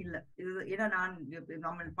நாட்டிலுமே இல்ல. ஏன்னா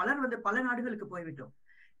நம்ம பலர் வந்து பல நாடுகளுக்கு போய்விட்டோம்.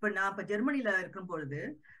 நான் ஜெர்மனில இருக்கும் பொழுது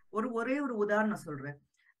ஒரே ஒரு உதாரணம் சொல்றேன்.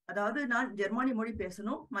 அதாவது நான் ஜெர்மனி மொழி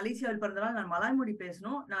பேசணும், மலேசியாவில் பிறந்ததால் நான் மலாய் மொழி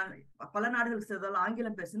பேசணும், நான் பல நாடுகளுக்கு சென்றதால்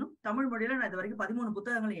ஆங்கிலம் பேசணும், தமிழ் மொழியில நான் இது வரைக்கும் 13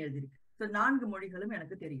 புத்தகங்களும் எழுதியிருக்கேன். 4 மொழிகளும்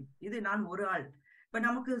எனக்கு தெரியும். இது நான் ஒரு ஆள். இப்ப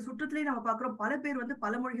நமக்கு சுற்றத்திலேயே நம்ம பாக்குறோம், பல பேர் வந்து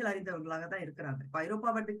பல மொழிகள் அறிந்தவர்களாக தான் இருக்கிறாங்க. இப்ப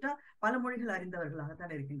ஐரோப்பாவை எடுத்துக்கிட்டா பல மொழிகள்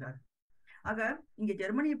அறிந்தவர்களாகத்தான் இருக்கின்றார்கள். ஆக இங்க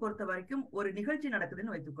ஜெர்மனியை பொறுத்த வரைக்கும் ஒரு நிகழ்ச்சி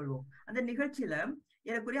நடக்குதுன்னு வைத்துக் கொள்வோம். அந்த நிகழ்ச்சியில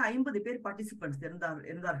ஏறக்குறைய 50 பேர் பார்ட்டிசிபென்ட்ஸ்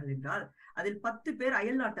இருந்தார்கள் என்றால், அதில் 10 பேர்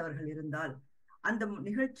அயல் நாட்டவர்கள் இருந்தால் அந்த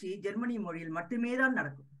நிகழ்ச்சி ஜெர்மனி மொழியில் மட்டுமே தான்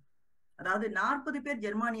நடக்கும். அதாவது 40 பேர்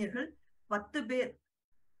ஜெர்மானியர்கள், 10 பேர்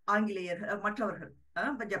ஆங்கிலேயர்கள், மற்றவர்கள்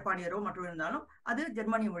ஜப்பானியரோ மற்றவர்கள் இருந்தாலும் அது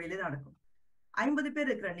ஜெர்மனிய மொழியிலே தான் நடக்கும். 50 பேர்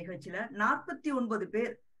இருக்கிற நிகழ்ச்சியில 49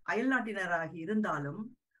 பேர் அயல் நாட்டினராகி இருந்தாலும்,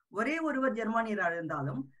 ஒரே ஒருவர் ஜெர்மானியராக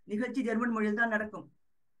இருந்தாலும் நிகழ்ச்சி ஜெர்மன் மொழியில் தான் நடக்கும்.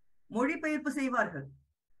 மொழிபெயர்ப்பு செய்வார்கள்.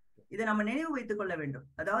 இதை நம்ம நினைவு வைத்துக் கொள்ள வேண்டும்.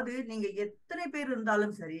 அதாவது நீங்க எத்தனை பேர்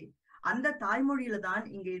இருந்தாலும் சரி, அந்த தாய்மொழியில தான்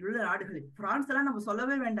இங்க உள்ள நாடுகளில், பிரான்ஸ் எல்லாம் நம்ம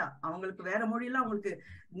சொல்லவே வேண்டாம், அவங்களுக்கு வேற மொழியெல்லாம் அவங்களுக்கு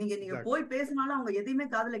நீங்க போய் பேசினாலும் அவங்க எதையுமே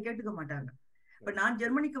காதுல கேட்டுக்க மாட்டாங்க. இப்ப நான்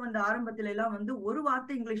ஜெர்மனிக்கு வந்த ஆரம்பத்துல எல்லாம் வந்து ஒரு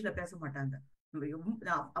வார்த்தை இங்கிலீஷ்ல பேச மாட்டாங்க.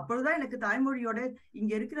 அப்பொழுதுதான் எனக்கு தாய்மொழியோட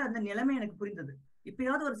இங்க இருக்கிற அந்த நிலைமை எனக்கு புரிந்தது.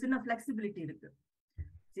 இப்பயாவது ஒரு சின்ன பிளெக்சிபிலிட்டி இருக்கு.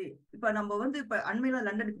 சரி, இப்ப நம்ம வந்து இப்ப அண்மையில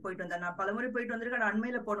லண்டனுக்கு போயிட்டு வந்தேன். நான் பலமுறை போயிட்டு வந்திருக்கேன்.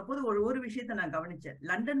 அண்மையில போன போது ஒரு விஷயத்த நான் கவனிச்சேன்.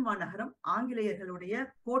 லண்டன் மாநகரம் ஆங்கிலேயர்களுடைய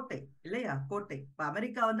கோட்டை இல்லையா, கோட்டை. இப்ப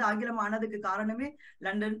அமெரிக்கா வந்து ஆங்கிலம் ஆனதுக்கு காரணமே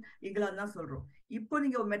லண்டன், இங்கிலாந்து தான் சொல்றோம். இப்போ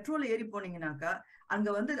நீங்க மெட்ரோல ஏறி போனீங்கன்னாக்கா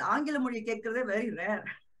அங்க வந்து ஆங்கில மொழியை கேட்கறதே வெரி ரேர்.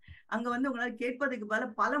 அங்க வந்து உங்களால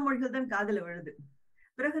கேட்பதுக்கு பல மொழிகள் தான் காதுல விழுது.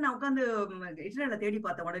 பிறகு நான் உட்காந்து இன்டர்நெட்ல தேடி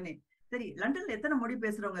பார்த்தேன். உடனே சரி, லண்டன்ல எத்தனை மொழி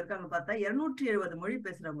பேசுறவங்க இருக்காங்க பார்த்தா 270 மொழி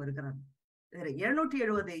பேசுறவங்க இருக்கிறாங்க.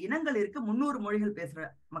 270 இனங்கள் இருக்கு, 300 மொழிகள் பேசுற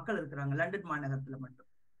மக்கள் இருக்கிறாங்க லண்டன் மாநகரத்துல மட்டும்.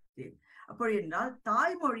 சரி, அப்படி என்றால்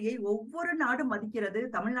தாய்மொழியை ஒவ்வொரு நாடும் மதிக்கிறது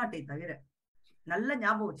தமிழ்நாட்டை தவிர. நல்ல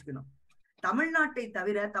ஞாபகம் வச்சுக்கணும், தமிழ்நாட்டை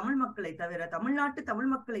தவிர, தமிழ் மக்களை தவிர, தமிழ்நாட்டு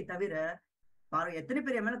தமிழ் மக்களை தவிர பாரு, எத்தனை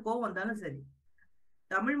பேர் மேல கோவம் வந்தாலும் சரி,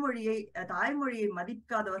 தமிழ் மொழியை தாய்மொழியை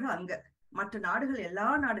மதிக்காதவர்கள் அங்க. மற்ற நாடுகள், எல்லா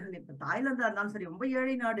நாடுகளும், இப்ப தாய்லாந்தா இருந்தாலும் சரி, ரொம்ப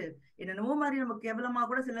ஏழை நாடு, என்னென்னமோ மாதிரி நம்ம கேவலமா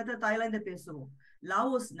கூட சில நேரத்தில் தாய்லாந்து பேசுவோம்.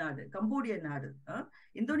 லாவோஸ் நாடு, கம்போடிய நாடு,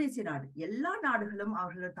 இந்தோனேசிய நாடு, எல்லா நாடுகளும்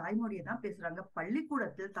அவர்களோட தாய்மொழியை தான் பேசுறாங்க.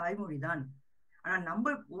 பள்ளிக்கூடத்தில் தாய்மொழி தான். ஆனா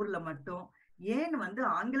நம்ம ஊர்ல மட்டும் ஏன் வந்து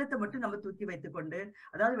ஆங்கிலத்தை மட்டும் நம்ம தூக்கி வைத்துக் கொண்டு,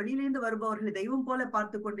 அதாவது வெளியிலிருந்து வருபவர்களை தெய்வம் போல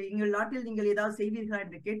பார்த்து கொண்டு எங்கள் நாட்டில் நீங்கள் ஏதாவது செய்வீர்களா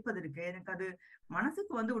என்று கேட்பதற்கு எனக்கு அது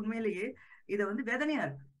மனசுக்கு வந்து உண்மையிலேயே இதை வந்து வேதனையா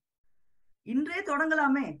இருக்கு. இன்றே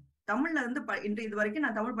தொடங்கலாமே. தமிழ்ல இருந்து இன்று இது வரைக்கும்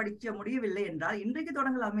நான் தமிழ் படிக்க முடியவில்லை என்றால் இன்றைக்கு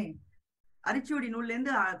தொடங்கலாமே. அரிச்சுவடி நூல்ல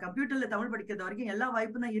இருந்து கம்ப்யூட்டர்ல தமிழ் படிக்கிறது வரைக்கும் எல்லா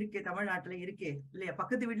வாய்ப்பும் தான் இருக்கே, தமிழ்நாட்டுல இருக்கே இல்லையா?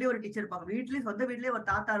 பக்கத்து வீட்லயே ஒரு டீச்சர் இருப்பாங்க, வீட்லயே சொந்த வீட்லயே ஒரு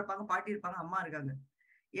தாத்தா இருப்பாங்க, பாட்டி இருப்பாங்க, அம்மா இருக்காங்க.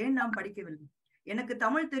 ஏன் நாம் படிக்கவில்லை? எனக்கு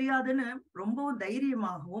தமிழ் தெரியாதுன்னு ரொம்பவும்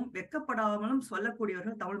தைரியமாகவும் வெக்கப்படாமலும்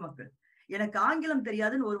சொல்லக்கூடியவர்கள் தமிழ் மக்கள். எனக்கு ஆங்கிலம்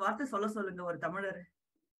தெரியாதுன்னு ஒரு வார்த்தை சொல்லுங்க ஒரு தமிழர்.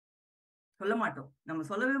 சொல்ல மாட்டோம், நம்ம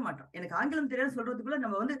சொல்லவே மாட்டோம். எனக்கு ஆங்கிலம் தெரியாது சொல்றதுக்குள்ள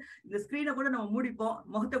நம்ம வந்து இந்த ஸ்கிரீனை கூட நம்ம மூடிப்போம்,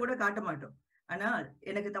 முகத்தை கூட காட்ட மாட்டோம். ஆனால்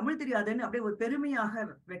எனக்கு தமிழ் தெரியாதுன்னு அப்படியே ஒரு பெருமையாக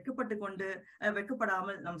வெக்கப்பட்டு கொண்டு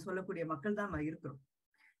வெக்கப்படாமல் நம்ம சொல்லக்கூடிய மக்கள் தான் நம்ம இருக்கிறோம்.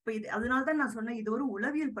 இப்ப இது அதனால்தான் நான் சொன்னேன், இது ஒரு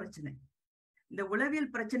உளவியல் பிரச்சனை. இந்த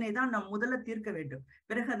உளவியல் பிரச்சனை தான் நாம் முதல்ல தீர்க்க வேண்டும்.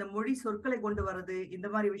 பிறகு அந்த மொழி சொற்களை கொண்டு வர்றது, இந்த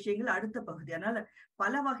மாதிரி விஷயங்கள் அடுத்த பகுதி. அதனால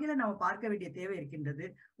பல வகையில நம்ம பார்க்க வேண்டிய தேவை இருக்கின்றது.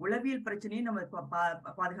 உளவியல் பிரச்சனையும் நம்ம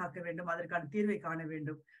பாதுகாக்க வேண்டும், அதற்கான தீர்வை காண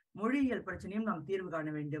வேண்டும். மொழியியல் பிரச்சனையும் நாம் தீர்வு காண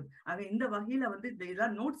வேண்டும். ஆக இந்த வகையில வந்து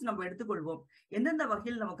இதெல்லாம் நோட்ஸ் நம்ம எடுத்துக்கொள்வோம். எந்தெந்த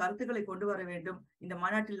வகையில் நம்ம கருத்துக்களை கொண்டு வர வேண்டும், இந்த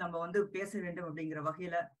மாநாட்டில் நம்ம வந்து பேச வேண்டும் அப்படிங்கிற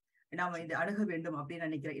வகையில நாம இதை அணுக வேண்டும் அப்படின்னு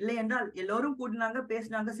நினைக்கிறேன். இல்லை என்றால் எல்லோரும் கூட்டினாங்க,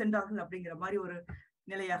 பேசினாங்க, சென்றார்கள் அப்படிங்கிற மாதிரி ஒரு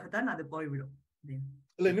நிலையாகத்தான் அது போய்விடும்.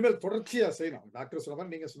 இல்ல, இனிமேல் தொடர்ச்சியா செய்யணும். டாக்டர் சொன்ன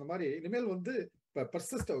மாதிரி, நீங்க சொன்ன மாதிரி இனிமேல் வந்து இப்ப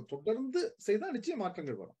தொடர்ந்து செய்தா நிச்சயம்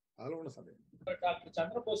மாற்றங்கள் வரும். அதுல ஒண்ணு சந்தேகம். டாக்டர்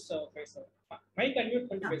சந்திரபோஸ் பேசுறேன். மைக் அன்மியூட்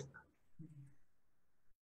பண்ணி பேசுங்க.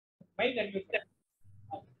 Mic unmute.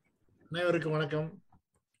 அனைவருக்கும் வணக்கம்.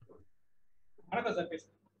 வணக்கம் சார்,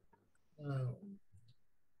 பேசுங்க.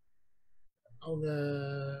 அவங்க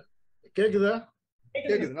கேக்குதா?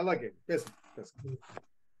 கேக்குது, நல்லா கேக்குது, பேசுங்க.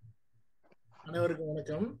 அனைவருக்கும்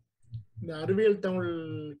வணக்கம். இந்த அறிவியல் தமிழ்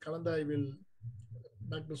கலந்தாய்வில்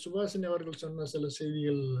டாக்டர் சுபாஷினி அவர்கள் சொன்ன சில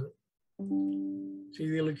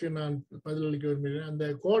செய்திகளுக்கு நான் பதிலளிக்க விரும்புகிறேன். அந்த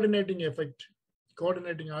கோஆர்டினேட்டிங் எஃபெக்ட்,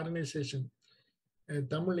 கோஆர்டினேட்டிங் ஆர்கனைசேஷன்,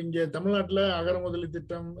 இங்கே தமிழ்நாட்டில் அகரமுதலி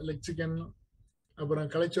திட்டம், லெக்சிகன், அப்புறம்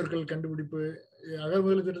கலைச்சொற்கள் கண்டுபிடிப்பு,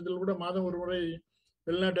 அகரமுதலி திட்டத்தில் கூட மாதம் ஒரு முறை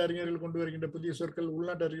வெளிநாட்டு அறிஞர்கள் கொண்டு வருகின்ற புதிய சொற்கள்,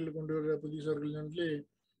 உள்நாட்டு அறிஞர்கள் கொண்டு வர புதிய சொற்கள் சொல்லி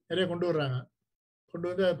நிறைய கொண்டு வர்றாங்க. கொண்டு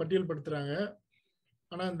வந்து அதை பட்டியல்படுத்துறாங்க.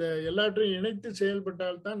 ஆனா அந்த எல்லாற்றையும் இணைத்து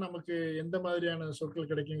செயல்பட்டால்தான் நமக்கு எந்த மாதிரியான சொற்கள்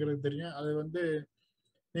கிடைக்குங்கிறது தெரியும். அதை வந்து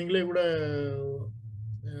நீங்களே கூட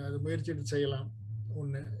அது முயற்சி செய்யலாம்.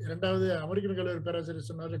 ஒண்ணு. இரண்டாவது, அமெரிக்கன் கல்லூரி பேராசிரியர்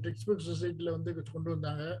சொன்னார், டெக்ஸ்ட் புக் சொசைட்டில வந்து கொண்டு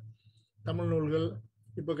வந்தாங்க தமிழ் நூல்கள்,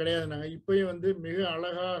 இப்போ கிடையாதுனாங்க. இப்பயும் வந்து மிக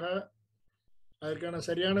அழகாக அதற்கான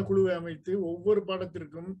சரியான குழுவை அமைத்து ஒவ்வொரு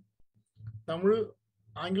பாடத்திற்கும் தமிழ்,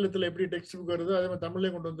 ஆங்கிலத்தில் எப்படி டெக்ஸ்ட் புக் வருதோ அதே மாதிரி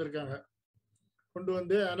தமிழ்லேயே கொண்டு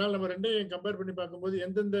வந்து அதனால் நம்ம ரெண்டையும் கம்பேர் பண்ணி பார்க்கும்போது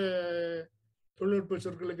எந்தெந்த தொழில்நுட்ப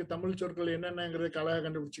சொற்களுக்கு தமிழ் சொற்கள் என்னென்னங்கிறது அழகாக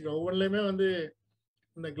கண்டுபிடிச்சிக்கலாம். ஒவ்வொன்றிலையுமே வந்து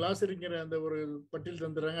இந்த கிளாஸரிங்கிற அந்த ஒரு பட்டியல்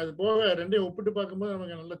தந்துடுறாங்க. அது போக ரெண்டையும் ஒப்பிட்டு பார்க்கும்போது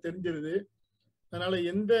நமக்கு நல்லா தெரிஞ்சிருது. அதனால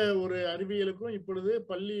எந்த ஒரு அறிவியலுக்கும் இப்பொழுது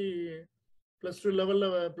பள்ளி +2 லெவல்ல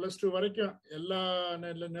 +2 வரைக்கும் எல்லா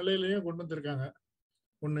நிலையிலையும் கொண்டு வந்திருக்காங்க.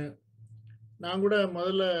 ஒண்ணு. நான் கூட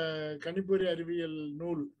முதல்ல கணிப்பொறி அறிவியல்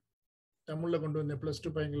நூல் தமிழ்ல கொண்டு வந்தேன்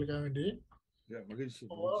 +2 பையங்களுக்காக வேண்டி.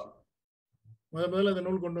 முதல்ல அந்த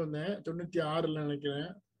நூல் கொண்டு வந்தேன் 96ல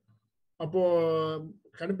நினைக்கிறேன். அப்போ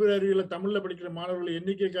கணிப்பொறி அறிவியல தமிழ்ல படிக்கிற மாணவர்கள்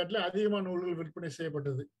எண்ணிக்கை காட்டில அதிகமான நூல்கள் விற்பனை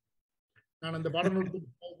செய்யப்பட்டது. நான் அந்த பாடநூல்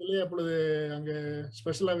புத்தகத்திலே அப்பொழுது அங்க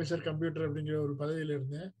ஸ்பெஷல் ஆஃபீஸர் கம்ப்யூட்டர் அப்படிங்கிற ஒரு பதவியில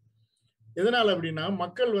இருந்தேன். எதனால அப்படின்னா,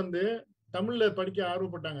 மக்கள் வந்து தமிழ்ல படிக்க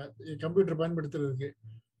ஆர்வப்பட்டாங்க கம்ப்யூட்டர் பயன்படுத்துறதுக்கு.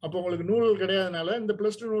 அப்போ உங்களுக்கு நூல்கள் கிடையாதனால இந்த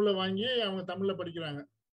 +2 நூலை வாங்கி அவங்க தமிழ்ல படிக்கிறாங்க.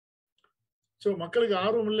 ஸோ மக்களுக்கு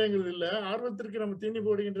ஆர்வம் இல்லைங்கிறது இல்லை, ஆர்வத்திற்கு நம்ம தீனி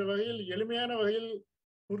போடுகின்ற வகையில் எளிமையான வகையில்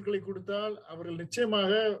நூல்களை கொடுத்தால் அவர்கள்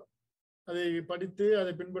நிச்சயமாக அதை படித்து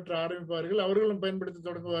அதை பின்பற்ற ஆரம்பிப்பார்கள். அவர்களும் பயன்படுத்த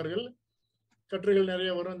தொடங்குவார்கள். கட்டுரைகள்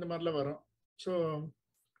நிறைய வரும், இந்த மாதிரிலாம் வரும். ஸோ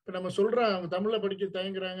இப்போ நம்ம சொல்றோம் அவங்க தமிழ்ல படிக்க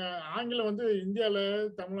தயங்குறாங்க. ஆங்கிலம் வந்து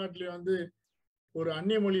இந்தியாவில் தமிழ்நாட்டிலேயே வந்து ஒரு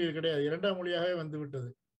அந்நிய மொழி கிடையாது, 2ஆம் மொழியாகவே வந்து விட்டது.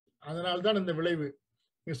 அதனால்தான் இந்த விளைவு.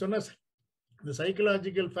 நீங்க சொன்ன இந்த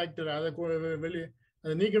சைக்கலாஜிக்கல் ஃபேக்டர் அதை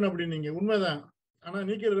நீக்கணும் அப்படின்னு நீங்க உண்மைதான். ஆனா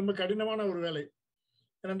நீக்கிறது ரொம்ப கடினமான ஒரு வேலை.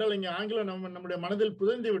 ஏனென்றால் இங்க ஆங்கிலம் நம்முடைய மனதில்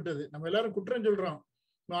புதைந்து விட்டது. நம்ம எல்லாரும் குற்றம் சொல்றோம்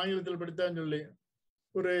ஆங்கிலத்தில் படித்தான்னு சொல்லி.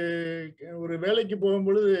 ஒரு வேலைக்கு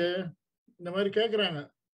போகும்பொழுது இந்த மாதிரி கேட்குறாங்க,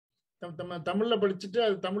 தமிழ்ல படிச்சுட்டு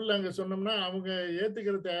அது தமிழ்ல அங்க சொன்னோம்னா அவங்க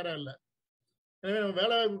ஏத்துக்கிறது தயாரா இல்லை. எனவே நம்ம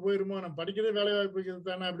வேலை வாய்ப்பு போயிருமோ, நம்ம படிக்கிறது வேலை வாய்ப்பு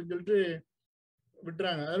தானே அப்படின்னு சொல்லிட்டு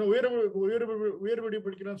விட்டுறாங்க. அதனால உயர்படி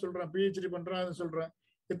படிக்கிறோம்னு சொல்றோம், PhD பண்றோம், அதை சொல்றோம்.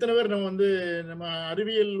 எத்தனை பேர் நம்ம வந்து நம்ம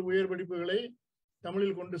அறிவியல் உயர் படிப்புகளை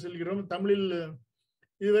தமிழில் கொண்டு செல்கிறோம்? தமிழில்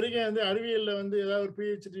இது வரைக்கும் வந்து அறிவியல்ல வந்து ஏதாவது ஒரு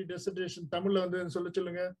PhD டெசர்டேஷன் தமிழ்ல வந்து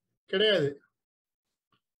சொல்லுங்க, கிடையாது.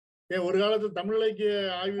 ஏன் ஒரு காலத்துல தமிழ் இலக்கிய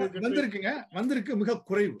ஆய்வு வந்திருக்கு, மிக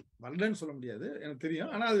குறைவு, வரலன்னு சொல்ல முடியாது, எனக்கு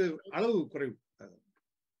தெரியும். ஆனா அது அளவு குறைவு.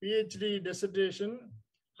 PhD டெசர்டேஷன்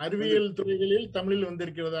அறிவியல் துறைகளில் தமிழில்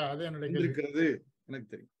வந்திருக்கிறதா? அது என்னுடைய இருக்கிறது, எனக்கு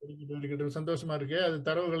தெரியும். சந்தோஷமா இருக்கு. அது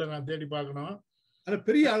தரவுகளை நான் தேடி பார்க்கணும். அது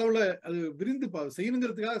பெரிய அளவுல அது விரிந்து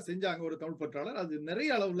செய்யணுங்கிறதுக்காக செஞ்சாங்க ஒரு தமிழ் பற்றாளர். அது நிறைய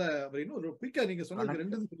அளவுல அப்படின்னு ஒரு குயிக்கா நீங்க சொன்னதுக்கு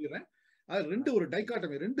 2 சொல்லிடுறேன். அது 2 ஒரு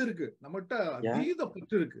டைகாட்டமி 2 இருக்கு. நம்மகிட்ட அதீத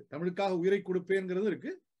பற்று இருக்கு. தமிழுக்காக உயிரை கொடுப்பேங்கிறது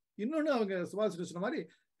இருக்கு. இன்னொன்னு அவங்க சுபாஷ் சொன்ன மாதிரி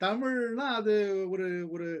தமிழ்னா அது ஒரு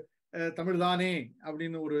ஒரு தமிழ் தானே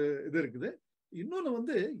அப்படின்னு ஒரு இது இருக்குது.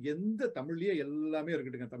 இன்னொன்னு எந்த தமிழ்லயே எல்லாமே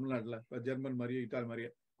இருக்கட்டுங்க தமிழ்நாட்டுல. ஜெர்மன் மாதிரியே இட்டாலி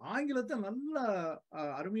மாதிரியே ஆங்கிலத்தை நல்லா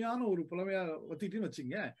அருமையான ஒரு புலமையா வச்சுக்கிட்டேன்னு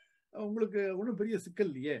வச்சுங்க, உங்களுக்கு ஒன்றும் பெரிய சிக்கல்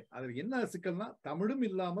இல்லையே. அதுல என்ன சிக்கல்னா தமிழும்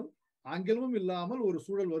இல்லாமல் ஆங்கிலமும் இல்லாமல் ஒரு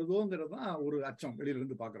சூழல் வருதோங்கிறது தான் ஒரு அச்சம் வெளியில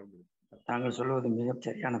இருந்து பாக்குறது. தாங்கள் சொல்வது மிக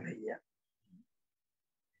சரியானது ஐயா.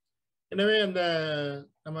 எனவே அந்த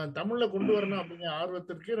நம்ம தமிழ்ல கொண்டு வரணும் அப்படிங்கிற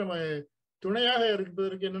ஆர்வத்திற்கு நம்ம துணையாக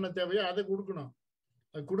இருப்பதற்கு என்னென்ன தேவையோ அதை கொடுக்கணும்.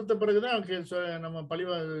 அது கொடுத்த பிறகுதான் நம்ம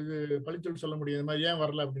பழிச்சொல் சொல்ல முடியும், இந்த மாதிரி ஏன்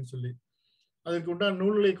வரல அப்படின்னு சொல்லி. அதற்கு உண்டான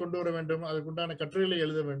நூல்களை கொண்டு வர வேண்டும், அதற்கு உண்டான கட்டுரைகளை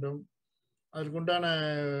எழுத வேண்டும், அதற்கு உண்டான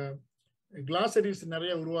கிளாசரிஸ்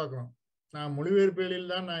நிறைய உருவாக்கணும். நான்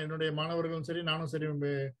மொழிபெயர்ப்புகளில் தான் நான் என்னுடைய மாணவர்களும் சரி நானும் சரி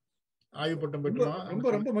ஆய்வு பட்டம் பெற்றோம். ரொம்ப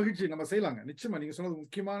ரொம்ப மகிழ்ச்சி. நம்ம செய்யலாங்க நிச்சயமா. நீங்க சொன்னது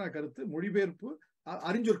முக்கியமான கருத்து. மொழிபெயர்ப்பு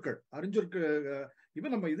அறிஞர்கள்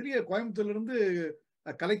இவன் நம்ம இதுலயே கோயம்புத்தூர்ல இருந்து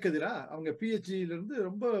கலைக்கதிரா அவங்க பிஹெச்டில இருந்து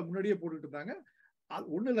ரொம்ப முன்னாடியே போட்டுட்டு இருந்தாங்க.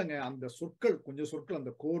 ஒண்ணு இல்லைங்க, அந்த கொஞ்சம் சொற்கள்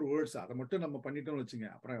அந்த கோர் வேர்ட்ஸ் அதை மட்டும் நம்ம பண்ணிட்டோம்னு வச்சுங்க,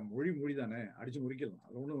 அப்புறம் மொழி தானே அடிச்சு முடிக்கலாம்.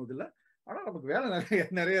 அது ஒண்ணும் இல்லை. ஆனா நமக்கு வேலை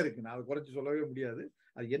நிறைய இருக்கு. நான் அதை குறைச்சு சொல்லவே முடியாது.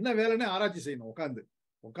 அது என்ன வேலைன்னு ஆராய்ச்சி செய்யணும்.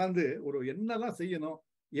 உட்காந்து ஒரு என்னெல்லாம் செய்யணும்,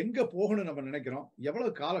 எங்க போகணும் நம்ம நினைக்கிறோம்,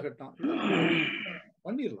 எவ்வளவு காலகட்டம்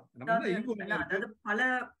பண்ணிடலாம். அதாவது பல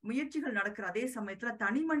முயற்சிகள் நடக்கிற அதே சமயத்துல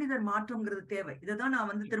தனி மனிதர் மாற்றம்ங்கிறது தேவை. இதைதான்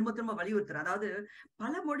நான் திரும்ப திரும்ப வலியுறுத்துறேன். அதாவது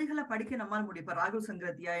பல மொழிகளை படிக்க நம்மால் முடியும். இப்ப ராகுல்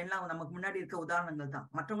சங்கரத்தியா எல்லாம் நமக்கு முன்னாடி இருக்க உதாரணங்கள் தான்.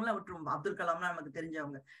 மற்றவங்களாம் விட்டுரும். அப்துல் கலாம்லாம் நமக்கு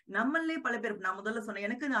தெரிஞ்சவங்க. நம்மளே பல பேருக்கு, நான் முதல்ல சொன்னேன்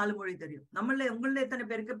எனக்கு 4 மொழி தெரியும். உங்களே எத்தனை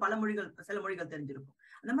பேருக்கு பல மொழிகள், சில மொழிகள் தெரிஞ்சிருக்கும்.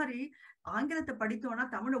 அந்த மாதிரி ஆங்கிலத்தை படித்தோம்னா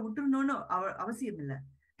தமிழை விட்டுறணும்னு அவசியம் இல்லை.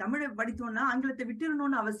 தமிழை படித்தோம்னா ஆங்கிலத்தை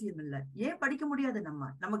விட்டுறணும்னு அவசியம் இல்லை. ஏன் படிக்க முடியாது?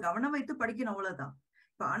 நம்ம கவனம் வைத்து படிக்கணும், அவ்வளவுதான்.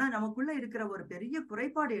 ஆனா நமக்குள்ள இருக்கிற ஒரு பெரிய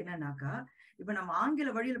குறைபாடு என்னன்னாக்கா, இப்ப நம்ம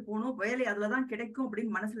ஆங்கில வழியில போகணும், வேலை அதுலதான் கிடைக்கும்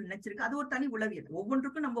அப்படின்னு மனசுல நினைச்சிருக்கு. அது ஒரு தனி உளவியல்.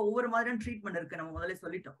 ஒவ்வொன்றுக்கும் நம்ம ஒவ்வொரு மாதிரியான ட்ரீட்மெண்ட் இருக்கு. நம்ம முதல்ல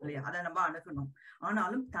சொல்லிட்டோம் இல்லையா? அதை நம்ம அணுகணும்.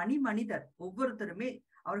 ஆனாலும் தனி மனிதர் ஒவ்வொருத்தருமே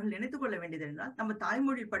அவர்கள் நினைத்துக் கொள்ள வேண்டியது என்றால், நம்ம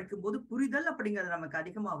தாய்மொழி படிக்கும் போது புரிதல் அப்படிங்கிறது நமக்கு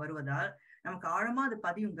அதிகமா வருவதால், நமக்கு ஆழமா அது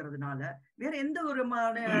பதியுங்கிறதுனால வேற எந்த ஒரு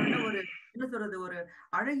ஒரு என்ன சொல்றது, ஒரு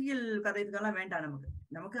அழகியல் கதைக்கெல்லாம் வேண்டாம்.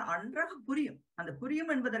 நமக்கு அன்றாக புரியும். அந்த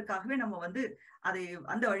புரியும் என்பதற்காகவே நம்ம அதை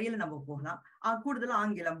அந்த வழியில நம்ம போகலாம். கூடுதலா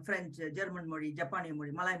ஆங்கிலம், பிரெஞ்சு, ஜெர்மன் மொழி, ஜப்பானிய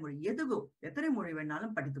மொழி, மலாய் மொழி, எத்தனை மொழி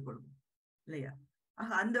வேணாலும் படித்துக் கொள்வோம் இல்லையா?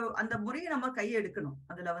 அந்த முறையை நம்ம கையெடுக்கணும்.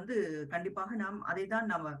 அதுல கண்டிப்பாக நாம் அதை தான்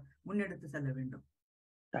நாம முன்னெடுத்து செல்ல வேண்டும்.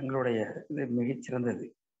 தங்களுடைய இது மிகச்சிறந்தது.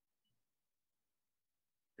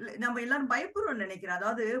 நம்ம எல்லாரும் பயப்படுறோம்னு நினைக்கிறேன்.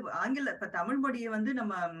 அதாவது இப்ப தமிழ் மொழியை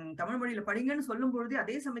நம்ம தமிழ் மொழியில படிங்கன்னு சொல்லும் பொழுது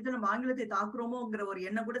அதே சமயத்துல நம்ம ஆங்கிலத்தை தாக்குறோமோங்கிற ஒரு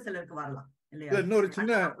எண்ணம் கூட சிலருக்கு வரலாம் இல்லையா? இன்னொரு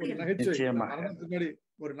சின்ன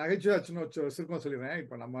ஒரு நகைச்சுவை சின்ன சுருக்கம் சொல்லிடுறேன்.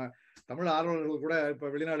 இப்ப நம்ம தமிழ் ஆர்வலர்கள் கூட இப்ப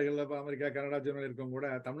வெளிநாடுகள்ல அமெரிக்கா, கனடா, ஜெர்மனி இருக்கவங்க கூட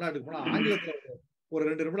தமிழ்நாட்டுக்கு போனா ஆங்கிலத்துல ஒரு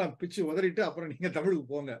 2 நிமிடம் பிச்சு உதறிட்டு அப்புறம் நீங்க தமிழுக்கு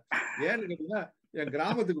போங்க. ஏன்னு கேட்டீங்கன்னா, என்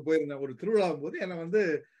கிராமத்துக்கு போயிருந்தேன் ஒரு திருவிழாவும் போது என்னை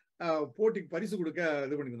போட்டிக்கு பரிசு கொடுக்க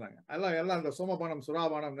இது பண்ணியிருந்தாங்க. எல்லாம் அந்த சோமபானம்,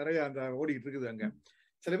 சுறாபானம் நிறைய அந்த ஓடிக்கிட்டு இருக்குது அங்க.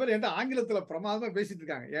 சில பேர் என்கிட்ட ஆங்கிலத்துல பிரமாதமா பேசிட்டு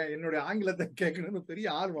இருக்காங்க. என்னுடைய ஆங்கிலத்தை கேட்கணும்னு பெரிய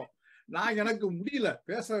ஆர்வம். எனக்கு முடியல,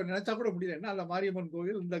 பேச நினைச்சா கூட முடியல. என்ன அந்த மாரியம்மன்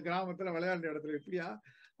கோவில் இந்த கிராமத்துல விளையாண்ட இடத்துல இப்படியா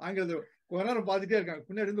ஆங்கிலத்தை கொஞ்ச நேரம் பார்த்துட்டே இருக்காங்க.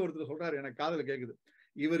 பின்னாடி இருந்து ஒருத்தர் சொல்றாரு, எனக்கு காதுல கேக்குது,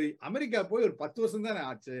 இவர் அமெரிக்கா போய் ஒரு 10 வருஷம் தானே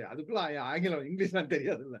ஆச்சு, அதுக்குள்ள ஆங்கிலம் இங்கிலீஷ்லாம்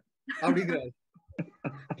தெரியாது இல்ல அப்படிங்கிறாரு.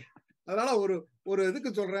 அதனால ஒரு இதுக்கு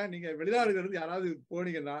சொல்றேன், நீங்க வெளிநாடுகள் இருந்து யாராவது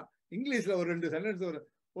போனீங்கன்னா இங்கிலீஷ்ல ஒரு 2 சென்டென்ஸ்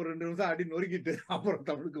ஒரு 2 நிமிஷம் அடி நொறுக்கிட்டு அப்புறம்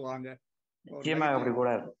தமிழுக்கு வாங்க. நிச்சயமாக அப்படி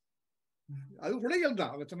கூடாது. அது உலகியல்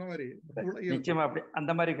தான் அவங்க சொன்ன மாதிரி. நிச்சயமா அப்படி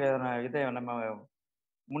அந்த மாதிரி இதை நம்ம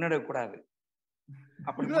முன்னெடுக்க கூடாது.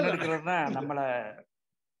 அப்படி முன்னெடுக்கிறது தான் நம்மள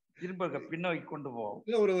திரும்ப பின்னோக்கி கொண்டு போவோம்.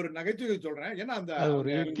 இல்ல ஒரு நகைச்சுவை சொல்றேன். ஏன்னா அந்த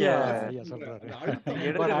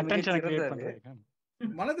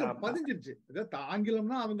மனதுல பதிஞ்சிருச்சு.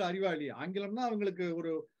 ஆங்கிலம்னா அவங்க அறிவாளி, ஆங்கிலம்னா அவங்களுக்கு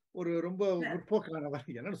ஒரு ரொம்ப முற்போக்கானவர்.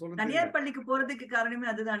 என்ன சொல்றது, தனியார் பள்ளிக்கு போறதுக்கு காரணமே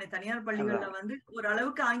அதுதானே. தனியார் பள்ளிகள்ல ஒரு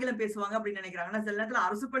அளவுக்கு ஆங்கிலம் பேசுவாங்க அப்படின்னு நினைக்கிறாங்க. ஆனா சில நேரத்துல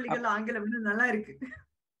அரசு பள்ளிகள்ல ஆங்கிலம் நல்லா இருக்கு.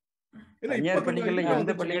 தனியார் பள்ளிகள்ல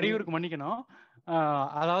எந்த பள்ளி இடையூறுக்கு மன்னிக்கணும்.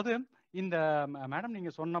 அதாவது இந்த மேடம்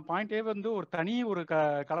நீங்க சொன்ன பாயிண்டே ஒரு தனி ஒரு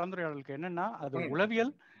கலந்துரையாடலுக்கு என்னன்னா, அது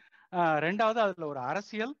உளவியல், 2வது அதுல ஒரு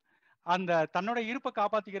அரசியல், அந்த தன்னோட இருப்பை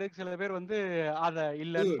காப்பாத்திக்கிறதுக்கு சில பேர் அத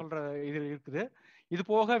இல்லைன்னு சொல்ற இது இருக்குது. இது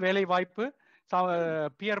போக வேலை வாய்ப்பு,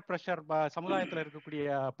 பியர் பிரஷர், சமுதாயத்துல இருக்கக்கூடிய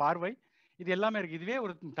பார்வை, இது எல்லாமே இருக்கு. இதுவே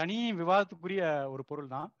ஒரு தனி விவாதத்துக்குரிய ஒரு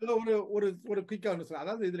பொருள் தான். ஒரு ஒரு ஒரு குயிக்கா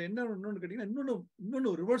அதாவது இதுல என்ன இன்னொன்னு கேட்டீங்கன்னா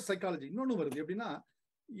இன்னொன்னு ரிவர்ஸ் சைக்காலஜி இன்னொன்னு வருது. எப்படின்னா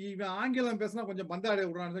இவன் ஆங்கிலம் பேசினா கொஞ்சம் பந்தாடைய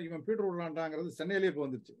விடுறான், இவன் பீட்டர் விடுறான்டாங்கிறது சென்னையிலேயே இப்போ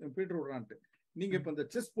வந்துருச்சு. பீட்டர் விடுறான்ட்டு நீங்க இப்ப இந்த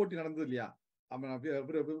செஸ் போட்டி நடந்தது இல்லையா,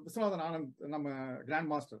 விஸ்வநாதன் ஆனந்த் நம்ம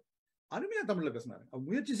கிராண்ட் மாஸ்டர் அருமையா தமிழ்ல பேசினாரு. அவர்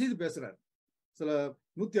முயற்சி செய்து பேசுறாரு. சில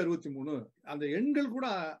 163 அந்த எண்கள் கூட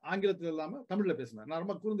ஆங்கிலத்தில் இல்லாம தமிழ்ல பேசினார். நான்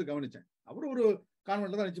ரொம்ப கூர்ந்து கவனிச்சேன். அவரு ஒரு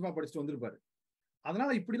கான்வென்ட்ல தான் நிச்சயமா படிச்சுட்டு வந்திருப்பாரு. அதனால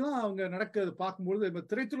இப்படிலாம் அவங்க நடக்கிறது பார்க்கும்போது இப்ப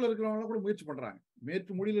திரைத்துறையில் இருக்கிறவங்க கூட முயற்சி பண்றாங்க.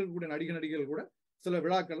 மேற்று மொழியில் இருக்கக்கூடிய நடிகர்கள் கூட சில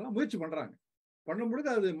விழாக்கள்லாம் முயற்சி பண்றாங்க. பண்ணும்பொழுது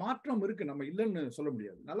அது மாற்றம் இருக்கு, நம்ம இல்லைன்னு சொல்ல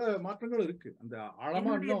முடியாது. நல்ல மாற்றங்கள் இருக்கு. அந்த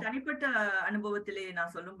ஆழமா தனிப்பட்ட அனுபவத்திலே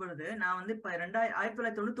நான் சொல்லும் பொழுது நான் வந்து இப்ப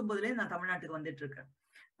 1999 நான் தமிழ்நாட்டுக்கு வந்துட்டு இருக்கேன்.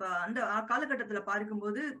 இப்ப அந்த காலகட்டத்துல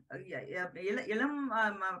பார்க்கும்போது இளம்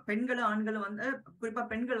பெண்களும் ஆண்களும் வந்து குறிப்பா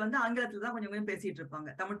பெண்கள் வந்து ஆங்கிலத்துல தான் கொஞ்சம் கொஞ்சம் பேசிட்டு இருப்பாங்க,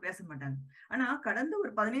 தமிழ் பேச மாட்டாங்க. ஆனா கடந்த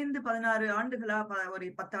ஒரு 15-16 ஆண்டுகளா ஒரு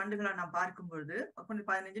 10 ஆண்டுகளா நான் பார்க்கும்பொழுது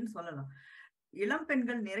 15ன்னு சொல்லலாம், இளம்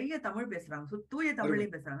பெண்கள் நிறைய தமிழ் பேசுறாங்க, தூய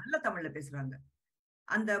தமிழையும் பேசுறாங்க, நல்ல தமிழ்ல பேசுறாங்க.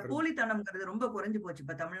 அந்த போலித்தனம்ங்கிறது ரொம்ப குறைஞ்சு போச்சு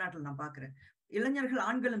இப்ப தமிழ்நாட்டுல நான் பாக்குறேன். இளைஞர்கள்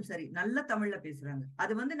ஆண்களும் சரி நல்ல தமிழ்ல பேசுறாங்க.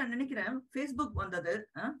 அது வந்து நான் நினைக்கிறேன் Facebook வந்தது,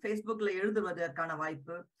 Facebookல எழுதுவதற்கான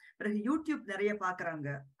வாய்ப்பு, பிறகு யூடியூப் நிறைய பாக்குறாங்க,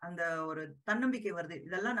 அந்த ஒரு தன்னம்பிக்கை வருது.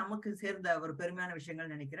 இதெல்லாம் நமக்கு சேர்ந்த ஒரு பெருமையான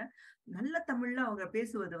விஷயங்கள் நினைக்கிறேன். நல்ல தமிழ்ல அவங்க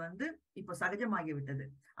பேசுவது வந்து இப்போ சகஜமாகி விட்டது.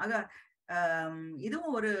 ஆக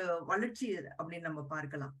இதுவும் ஒரு வளர்ச்சி அப்படின்னு நம்ம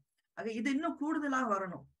பார்க்கலாம். ஆக இது இன்னும் கூடுதலா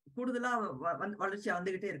வரணும், கூடுதலா வளர்ச்சியா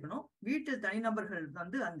வந்துகிட்டே இருக்கணும். வீட்டில் தனிநபர்கள்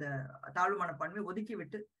வந்து அந்த தாழ்வு மனப்பான்மை ஒதுக்கி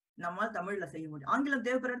விட்டு நம்மால் தமிழ்ல செய்ய முடியும். ஆங்கிலம்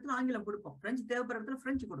தேவைப்படுற இடத்துல ஆங்கிலம் கொடுப்போம், பிரெஞ்சு தேவைப்படுற இடத்துல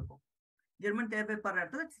பிரெஞ்சு கொடுப்போம், ஜெர்மன் தேவைப்படுற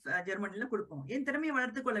இடத்துல ஜெர்மனில கொடுப்போம். என் திறமையை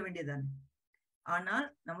வளர்த்துக் கொள்ள வேண்டியதானே. ஆனால்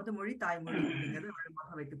நமது மொழி தாய்மொழி அப்படிங்கறத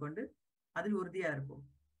வளமாக வைத்துக் கொண்டு அதில் உறுதியா இருப்போம்.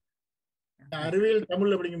 அறிவியல்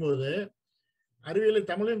தமிழ்ல படிக்கும்போது அறிவியலை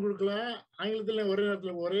தமிழையும் கொடுக்கலாம், ஆங்கிலத்துல ஒரே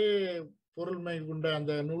நேரத்துல ஒரே பொருள்மை கொண்ட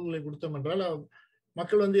அந்த நூல்களை கொடுத்தோம் என்றால்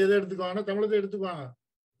மக்கள் வந்து எதை எடுத்துக்குவாங்கன்னா தமிழத்தை எடுத்துக்குவாங்க.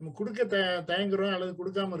 நம்ம கொடுக்க தயங்குறோம் அல்லது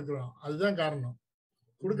கொடுக்காம இருக்கிறோம், அதுதான் காரணம்.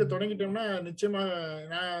 கொடுக்க தொடங்கிட்டோம்னா நிச்சயமா,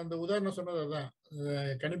 நான் அந்த உதாரணம் சொன்னது அதுதான்.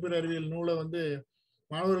 கணிப்பொறி அறிவியல் நூலை வந்து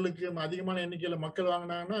மாணவர்களுக்கு அதிகமான எண்ணிக்கையில மக்கள்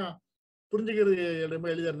வாங்கினாங்கன்னா புரிஞ்சுக்கிறது ரொம்ப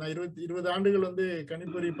எளிதா இருந்தா. 20 ஆண்டுகள் வந்து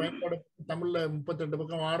கணிப்பொறி பயன்பாடு தமிழ்ல 32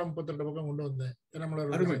 பக்கம், வாரம் 32 பக்கம் கொண்டு வந்தேன்.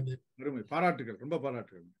 தினமலர் பாராட்டுகள், ரொம்ப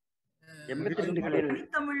பாராட்டுகள்.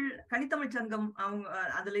 கனித்தமிழ் சங்கம் அவங்க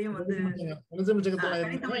அதுலயும் வந்து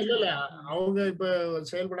இல்ல அவங்க இப்ப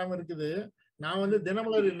செயல்படாம இருக்குது. நான் வந்து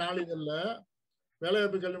தினமலர் நாளிதழ்ல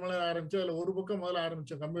வேலைவாய்ப்பு கல்வி மலர் ஆரம்பிச்சு அதுல ஒரு பக்கம் முதல்ல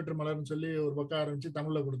ஆரம்பிச்சோம், கம்ப்யூட்டர் மலர்னு சொல்லி ஒரு பக்கம் ஆரம்பிச்சு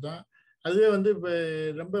தமிழ்ல கொடுத்தோம். அதுவே வந்து இப்ப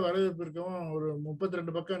ரொம்ப வரவேற்பு இருக்கவும் ஒரு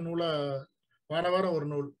 32 பக்கம் நூலா வார வாரம் ஒரு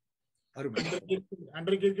நூல்.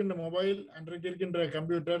 அன்றைக்கு இருக்கின்ற மொபைல், அன்றைக்கு இருக்கின்ற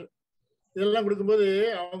கம்ப்யூட்டர் இதெல்லாம் கொடுக்கும்போது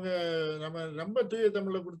அவங்க நம்ம ரொம்ப தூய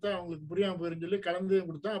தமிழ்ல கொடுத்தா அவங்களுக்கு புரியாம போயிருன்னு சொல்லி கலந்து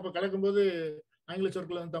கொடுத்தோம். அப்ப கலக்கும்போது ஆங்கில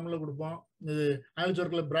சொற்களை வந்து தமிழ்ல கொடுப்போம், இது ஆங்கில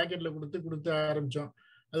சொற்களை பிராக்கெட்ல கொடுத்து ஆரம்பிச்சோம்.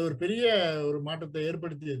 அது ஒரு பெரிய ஒரு மாற்றத்தை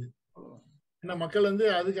ஏற்படுத்தியது. ஏன்னா மக்கள் வந்து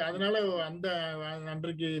அதனால அந்த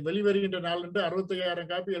அன்றைக்கு வெளிவருகின்ற நாள் 65,000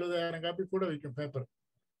 காப்பி 70,000 காப்பி கூட வைக்கும் பேப்பர்.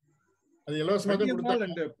 அது இலவசமா தான்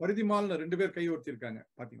கொடுத்தாங்க. பரிதிமால் 2 பேர் கையோர்த்தி இருக்காங்க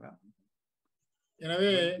பாத்தீங்களா.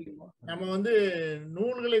 எனவே நம்ம வந்து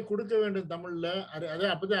நூல்களை கொடுக்க வேண்டும் தமிழ்ல. அதே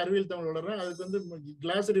அப்பதான் அறிவியல் தமிழ் வளரும். அதுக்கு வந்து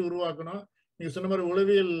கிளாசரி உருவாக்கணும். நீங்க சொன்ன மாதிரி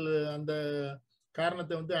உளவியல் அந்த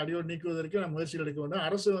காரணத்தை வந்து அடியோடு நீக்குவதற்கு நம்ம முயற்சிகள் எடுக்க வேண்டும்.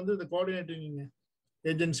 அரசு வந்து இந்த கோஆர்டினேட்டிங்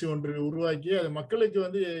ஏஜென்சி ஒன்று உருவாக்கி அது மக்களுக்கு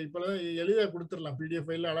வந்து இப்பெல்லாம் எளிதாக கொடுத்துடலாம், பிடிஎஃப்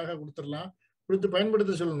ஃபைல அழகா கொடுத்துடலாம், கொடுத்து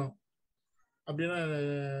பயன்படுத்த சொல்லணும். அப்படின்னா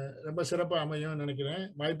ரொம்ப சிறப்பாக அமையும் நினைக்கிறேன்.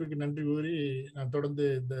 வாய்ப்புக்கு நன்றி கூறி நான் தொடர்ந்து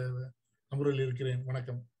இந்த அமர்வில் இருக்கிறேன்.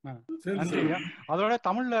 வணக்கம். நன்றிங்க. அதோட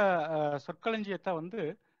தமிழ்ல சொற்களஞ்சியத்தை வந்து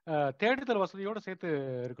தேடுதல் வசதியோட சேர்த்து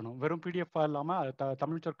இருக்கணும். வெறும் பிடிஎஃப் இல்லாம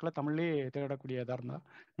தமிழ் சொற்களை தமிழ்லயே தேடக்கூடியதா இருந்தா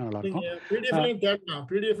நல்லா இருக்கும். பிடிஎஃப்லயும் தேடலாம்,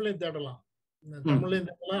 பிடிஎஃப்லயும் தேடலாம், தமிழ்லயும்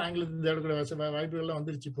தேடலாம், ஆங்கிலத்தையும் தேடக்கூடிய வாய்ப்புகள்லாம்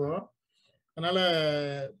வந்துருச்சு இப்போ. அதனால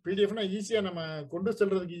பிடிஎஃப்னா ஈஸியா நம்ம கொண்டு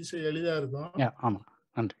செல்றதுக்கு ஈஸியா எளிதா இருக்கும். ஆமா,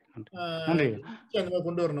 நன்றி நன்றி. அந்த மாதிரி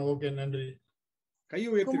கொண்டு வரணும். ஓகே, நன்றி. கை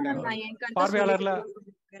உயர்த்திருக்காங்க பார்வையாளர்ல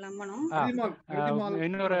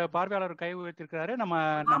இன்னொரு பார்வையாளர் கை உயர்த்திருக்காரு. நம்ம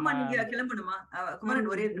கிளம்பணுமா?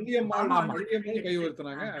 கை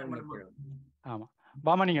உயர்த்தினாங்க. ஆமா,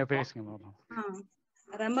 பாமா நீங்க பேசுங்க.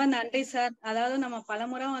 ரொம்ப நன்றி சார். அதாவது நம்ம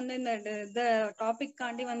பலமுறை வந்து இந்த டாபிக்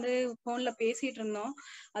காண்டி வந்து போன்ல பேசிட்டு இருந்தோம்.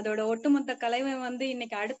 அதோட ஒட்டுமொத்த கலைவை வந்து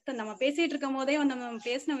இன்னைக்கு அடுத்த நம்ம பேசிட்டு இருக்கும் போதே நம்ம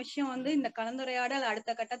பேசின விஷயம் வந்து இந்த கலந்துரையாடல்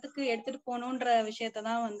அடுத்த கட்டத்துக்கு எடுத்துட்டு போகணுன்ற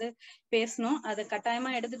விஷயத்தான் வந்து பேசணும். அது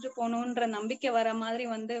கட்டாயமா எடுத்துட்டு போகணுன்ற நம்பிக்கை வர மாதிரி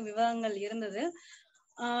வந்து விவாதங்கள் இருந்தது.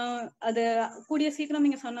 அது கூடிய சீக்கிரம்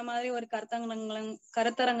நீங்க சொன்ன மாதிரி ஒரு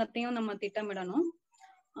கருத்தரங்கத்தையும் நம்ம திட்டமிடணும்.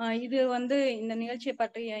 இது வந்து இந்த நிகழ்ச்சியை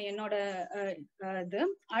பற்றிய என்னோட இது.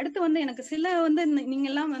 அடுத்து வந்து எனக்கு சில வந்து நீங்க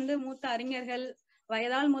எல்லாம் வந்து மூத்த அறிஞர்கள்,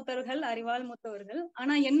 வயதால் மூத்தவர்கள், அறிவால் மூத்தவர்கள்.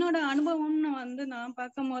 ஆனா என்னோட அனுபவம்னு வந்து நான்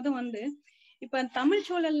பார்க்கும் போது வந்து இப்ப தமிழ்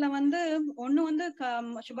சூழல்ல வந்து ஒண்ணு வந்து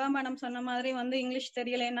சுபா மேடம் சொன்ன மாதிரி வந்து இங்கிலீஷ்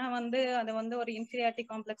தெரியலைன்னா வந்து அதை வந்து ஒரு இன்ஃபீரியாரிட்டி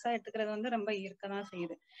காம்ப்ளெக்ஸா எடுத்துக்கிறது வந்து ரொம்ப இருக்கதான்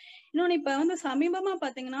செய்யுது. இன்னொன்னு இப்ப வந்து சமீபமா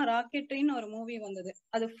பாத்தீங்கன்னா ராக்கெட்ரின்னு ஒரு மூவி வந்தது.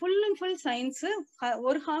 அது ஃபுல் அண்ட் ஃபுல் சயின்ஸ்,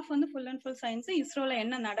 ஒரு ஹாஃப் வந்து ஃபுல் அண்ட் ஃபுல் சயின்ஸ், இஸ்ரோல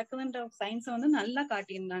என்ன நடக்குதுன்ற சயின்ஸ் வந்து நல்லா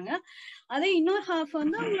காட்டியிருந்தாங்க. அதே இன்னொரு ஹாஃப்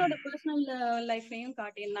வந்து அவங்களோட பர்சனல் லைஃப்லயும்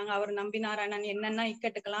காட்டியிருந்தாங்க. அவர் நம்பினாரானன் என்னென்ன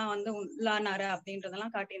இக்கட்டுக்கெல்லாம் வந்து உள்ளானாரு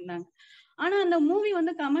அப்படின்றதெல்லாம் காட்டியிருந்தாங்க. ஆனா அந்த மூவி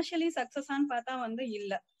வந்து கமர்ஷியலி சக்சஸான்னு பார்த்தா வந்து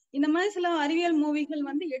இல்ல. இந்த மாதிரி சில அறிவியல் மூவிகள்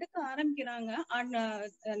வந்து எடுக்க ஆரம்பிக்கிறாங்க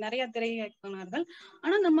நிறைய திரை இயக்குனர்கள்.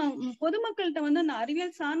 ஆனா நம்ம பொதுமக்கள்கிட்ட வந்து அந்த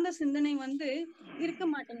அறிவியல் சார்ந்த சிந்தனை வந்து இருக்க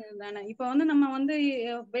மாட்டேங்குது தானே. இப்ப வந்து நம்ம வந்து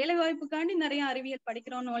வேலை வாய்ப்புக்காண்டி நிறைய அறிவியல்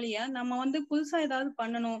படிக்கிறோம்னு ஒழிய நம்ம வந்து புதுசா ஏதாவது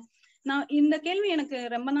பண்ணணும். நான் இந்த கேள்வி எனக்கு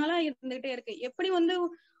ரொம்ப நாளா இருந்துகிட்டே இருக்கு. எப்படி வந்து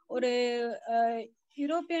ஒரு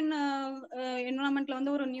யூரோப்பியன் என்வரான்மெண்ட்ல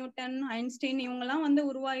வந்து ஒரு நியூட்டன், ஐன்ஸ்டீன் இவங்க எல்லாம் வந்து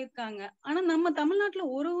உருவாயிருக்காங்க. ஆனா நம்ம தமிழ்நாட்டுல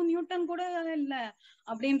ஒரு நியூட்டன் கூட இல்ல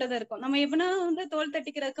அப்படின்றது இருக்கும். நம்ம எப்படின்னா வந்து தோல்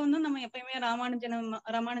தட்டிக்கிறதுக்கு வந்து நம்ம எப்பயுமே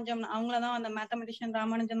ராமானுஜம் அவங்களதான் அந்த மேத்தமெட்டிஷியன்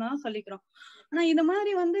ராமானுஜம் தான் சொல்லிக்கிறோம். ஆனா இது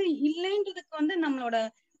மாதிரி வந்து இல்லைன்றதுக்கு வந்து நம்மளோட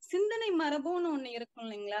சிந்தனை மரபுன்னு ஒண்ணு இருக்கும்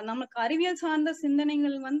இல்லைங்களா. நமக்கு அறிவியல் சார்ந்த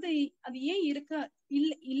சிந்தனைகள் வந்து அது ஏன்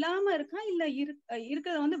இல்லாம இருக்கா, இல்ல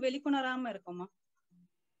இருக்கிறத வந்து வெளிக்கொணராம இருக்குமா?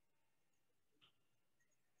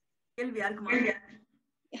 கேள்வி யாருக்குமா?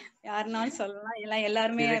 யாருனாலும் சொல்லலாம், இல்ல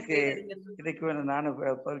எல்லாருமே. இதுக்கு நானும்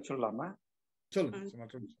பதில் சொல்லலாமா?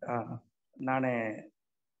 சொல்லுங்க. நானு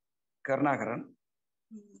கருணாகரன்,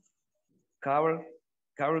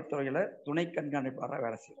 காவல்துறையில துணை கண்காணிப்பாளராக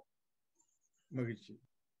வேலை செய்யறேன். மகிழ்ச்சி.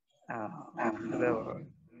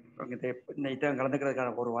 இதான்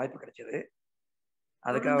கலந்துக்கிறதுக்கான ஒரு வாய்ப்பு கிடைச்சது.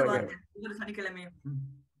 அதுக்காக சனிக்கிழமை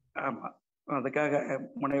ஆமா, அதுக்காக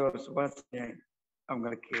முனைவர் சுபாஷ்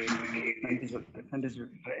அவங்களுக்கு நன்றி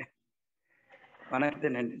சொல்றேன். வணக்கத்தை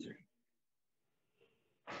நன்றி சொல்றேன்.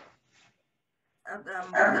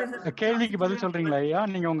 கேள்விக்கு பதில் சொல்றீங்களா ஐயா?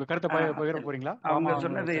 நீங்க உங்க கருத்தை பகிர போறீங்களா? அவங்க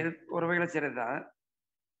சொன்னது ஒரு வகையில சரிதான்.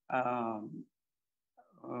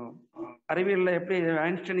 அறிவியல்ல எப்படி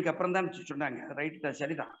ஐன்ஸ்டைனுக்கு அப்புறம் தான் சொன்னாங்க, ரைட் தான்,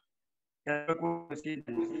 சரிதான்.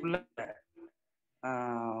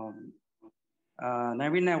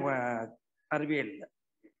 நவீன அறிவியல்.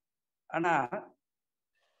 ஆனா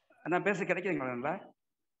நான் பேச கிடைக்குதுங்களா?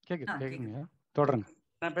 கேக்குதுங்க, தொடருங்க.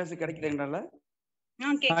 நான் பேச கிடைக்குதுங்களா?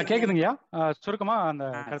 கேக்குதுங்கய்யா. சுருக்கமா அந்த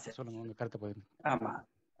கருத்தை சொல்லுங்க, உங்க கருத்தை பகிருங்க. ஆமா,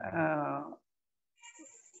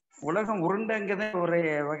 உலகம் உருண்டைங்கிறத ஒரு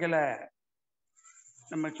வகையில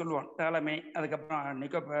நம்ம சொல்லுவோம், டாலமி,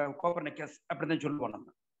 அதுக்கப்புறம் கோப்பர்னிக்கஸ் அப்படிதான் சொல்லுவோம் நம்ம.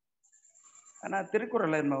 ஆனா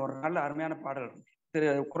திருக்குறள்ல ஒரு நல்ல அருமையான பாடல்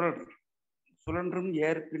குறள் சுழன்றும்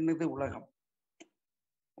ஏர் பின்னுது உலகம்.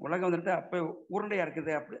 உலகம் வந்துட்டு அப்ப உருண்டையா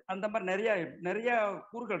இருக்குது, அப்படி அந்த மாதிரி நிறைய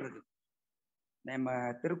கூறுகள் இருக்கு. நம்ம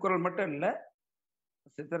திருக்குறள் மட்டும் இல்லை,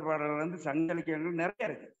 சித்தர் பாடல்கள் வந்து சங்க இலக்கியங்கள் நிறைய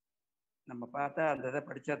இருக்கு. நம்ம பார்த்தா அந்த இதை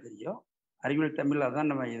படிச்சா தெரியும். அறிவியல் தமிழ்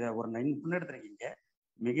அதான் நம்ம இதை ஒரு முன்னெடுத்துருக்கீங்க,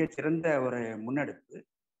 மிக சிறந்த ஒரு முன்னெடுப்பு.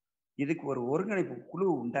 இதுக்கு ஒரு ஒருங்கிணைப்பு குழு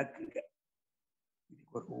உண்டாக்குங்க.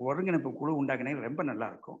 இதுக்கு ஒரு ஒருங்கிணைப்பு குழு உண்டாக்குனீங்க ரொம்ப நல்லா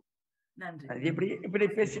இருக்கும். அது இப்படி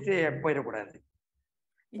பேசிட்டு போயிடக்கூடாது.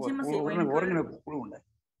 ஒருங்கிணைப்பு குழு உண்டாக்கு.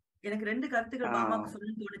 எனக்கு 2 கருத்துக்கள் மாமாவுக்கு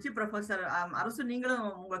சொல்லி தோணுச்சு. ப்ரொஃபசர் அரசு, நீங்களும்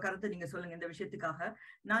உங்க கருத்தை நீங்க சொல்லுங்க இந்த விஷயத்துக்காக.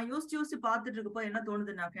 நான் யோசிச்சு பார்த்துட்டு இருக்கப்போ என்ன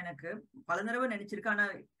தோணுதுன்னாக்க, எனக்கு பல தடவை நினைச்சிருக்கேன், ஆனா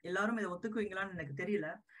எல்லாரும் இதை ஒத்துக்குவீங்களான்னு எனக்கு தெரியல.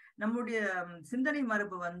 நம்முடைய சிந்தனை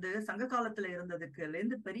மரபு வந்து சங்க காலத்துல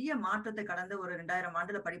இருந்ததுக்குலேருந்து பெரிய மாற்றத்தை கடந்த ஒரு 2000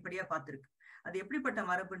 ஆண்டுல படிப்படியா பார்த்திருக்கு. அது எப்படிப்பட்ட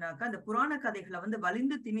மரபுனாக்கா, அந்த புராண கதைகளை வந்து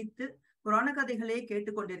வலிந்து திணித்து புராண கதைகளே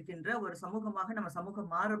கேட்டுக்கொண்டிருக்கின்ற ஒரு சமூகமாக நம்ம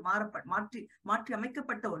சமூகம் மாற்றி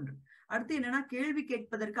அமைக்கப்பட்ட ஒன்று. அடுத்து என்னன்னா, கேள்வி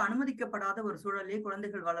கேட்பதற்கு அனுமதிக்கப்படாத ஒரு சூழலே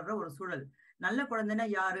குழந்தைகள் வளர்ற ஒரு சூழல். நல்ல குழந்தைன்னா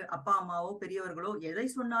யாரு? அப்பா அம்மாவோ பெரியவர்களோ எதை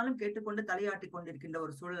சொன்னாலும் கேட்டுக்கொண்டு தலையாட்டி கொண்டிருக்கின்ற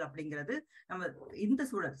ஒரு சூழல் அப்படிங்கிறது நம்ம இந்த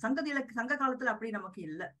சூழல். சங்க காலத்துல அப்படி நமக்கு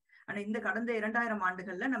இல்லை. ஆனா இந்த கடந்த 2000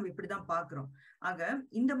 ஆண்டுகள்ல நம்ம இப்படிதான் பாக்குறோம். ஆக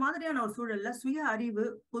இந்த மாதிரியான ஒரு சூழல்ல சுய அறிவு,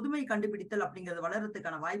 புதுமை கண்டுபிடித்தல் அப்படிங்கிறது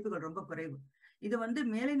வளர்றதுக்கான வாய்ப்புகள் ரொம்ப குறைவு. இது வந்து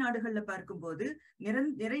மேலை நாடுகள்ல பார்க்கும்போது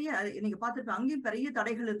நிறைய நீங்க பார்த்துட்டு அங்கேயும் பெரிய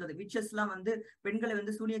தடைகள் இருந்தது. விச்சஸ் எல்லாம் வந்து பெண்களை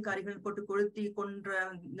வந்து சூனியக்காரிகள் போட்டு கொளுத்தி கொன்ற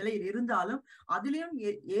நிலையில் இருந்தாலும் அதிலையும்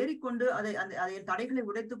ஏறிக்கொண்டு அதை தடைகளை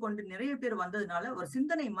உடைத்து கொண்டு நிறைய பேர் வந்ததுனால ஒரு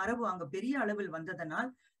சிந்தனை மரபு அங்க பெரிய அளவில்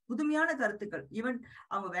வந்ததனால் புதுமையான கருத்துக்கள், ஈவன்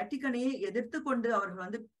அவங்க வேட்டிக்கனையே எதிர்த்து கொண்டு அவர்கள்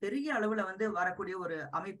வந்து பெரிய அளவுல வந்து வரக்கூடிய ஒரு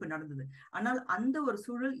அமைப்பு நடந்தது. ஆனால் அந்த ஒரு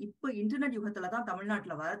சூழல் இப்ப இன்டர்நெட் யுகத்துலதான்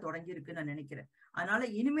தமிழ்நாட்டுல வர தொடங்கி இருக்குன்னு நான் நினைக்கிறேன். அதனால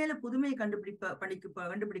இனிமேல புதுமையை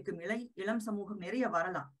கண்டுபிடிக்கும் இளம் சமூகம் நிறைய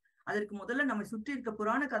வரலாம். அதற்கு முதல்ல நம்ம சுற்றி இருக்க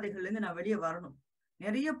புராண கதைகள்ல இருந்து நான் வெளியே வரணும்.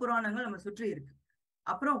 நிறைய புராணங்கள் நம்ம சுற்றி இருக்கு.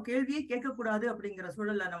 அப்புறம் கேள்வியே கேட்கக்கூடாது அப்படிங்கிற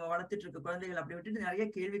சூழல்ல நம்ம வளர்த்துட்டு இருக்க குழந்தைகள் அப்படி விட்டுட்டு நிறைய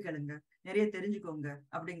கேள்வி கேளுங்க, நிறைய தெரிஞ்சுக்கோங்க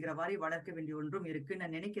அப்படிங்கிற மாதிரி வளர்க்க வேண்டிய ஒன்றும் இருக்குன்னு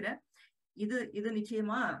நான் நினைக்கிறேன். இது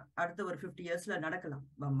நிச்சயமா அடுத்த ஒரு 50 இயர்ஸ்ல நடக்கலாம்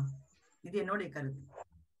பாமா. இது என்னுடைய கருத்து.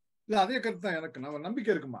 இல்ல அதே கருத்து தான் எனக்கு. நம்ம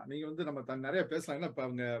நம்பிக்கை இருக்குமா, நீங்க வந்து நம்ம நிறைய பேசலாம். ஏன்னா இப்ப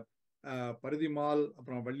அவங்க பரிதிமால்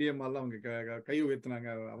அப்புறம் வள்ளியம்மாள் அவங்க கை உயர்த்தினாங்க,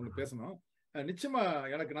 அவங்க பேசணும். நிச்சயமா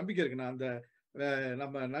எனக்கு நம்பிக்கை இருக்கு. நான் அந்த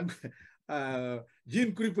நம்ம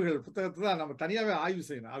ஜீன் குறிப்புகள் புத்தகத்தை தான் நம்ம தனியாவே ஆய்வு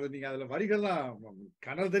செய்யணும். அது நீங்க அதுல வரிகள்லாம்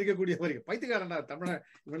கனல் தெரிக்கக்கூடிய வரிகள். பைத்தியக்காரனா தமிழ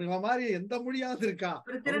இவனுங்கள மாதிரி எந்த மொழியாவது இருக்கா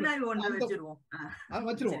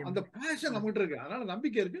வச்சிருவோம். அந்த பேஷன் நம்மகிட்ட இருக்கு, அதனால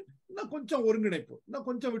நம்பிக்கை இருக்கு. இன்னும் கொஞ்சம் ஒருங்கிணைப்பு, இன்னும்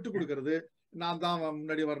கொஞ்சம் விட்டு கொடுக்கறது, நான் தான்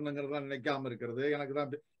முன்னாடி வரணுங்கிறதா நினைக்காம இருக்கிறது, எனக்கு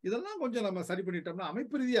தான் இதெல்லாம் கொஞ்சம் நம்ம சரி பண்ணிட்டோம்னா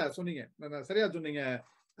அமைப்பு ரீதியா சொன்னீங்க, சரியா சொன்னீங்க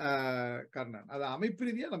கர்ணன். அதை அமைப்பு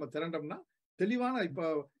ரீதியா நம்ம திரண்டோம்னா தெளிவான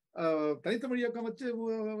இப்ப தனித்தமிழ் இயக்கம் வச்சு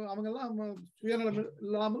அவங்க எல்லாம் சுயநலம்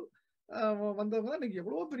இல்லாமல் வந்தவங்க தான் இன்னைக்கு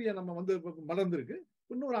எவ்வளவு பெரிய நம்ம வந்து மலர்ந்திருக்கு.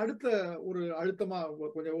 இன்னொரு அடுத்த ஒரு அழுத்தமா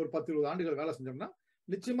கொஞ்சம் ஒரு 10-20 ஆண்டுகள் வேலை செஞ்சோம்னா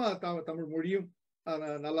நிச்சயமா தமிழ் மொழியும்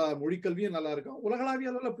நல்லா, மொழிக்கல்வியும் நல்லா இருக்கும்.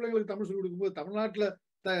 உலகளாவிய அளவில் பிள்ளைங்களுக்கு தமிழ் சொல்லிக் கொடுக்கும்போது தமிழ்நாட்டுல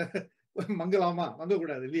மங்கலாமா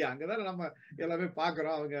மங்கக்கூடாது இல்லையா? அங்கதான் நம்ம எல்லாமே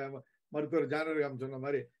பாக்குறோம். அவங்க மருத்துவர் ஜானகிராம் சொன்ன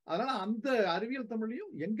மாதிரி. அதனால அந்த அறிவியல்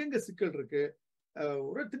தமிழையும் எங்கெங்க சிக்கல் இருக்கு,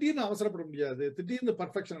 ஒரு திடீர்னு அவசரப்பட முடியாது, திடீர்னு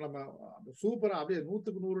பர்ஃபெக்ஷன் நம்ம சூப்பரா அப்படியே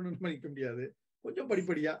 100க்கு 100 நினைக்க முடியாது. கொஞ்சம்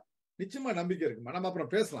படிப்படியா நிச்சயமா நம்பிக்கை இருக்கு. நம்ம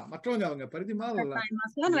அப்புறம் பேசலாம். மற்றவங்க அவங்க பரிதிமா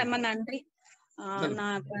ரொம்ப நன்றி.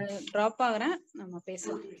 நான் டிராப் ஆகுறேன், நம்ம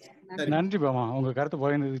பேசலாம். நன்றி பாமா, உங்க கருத்து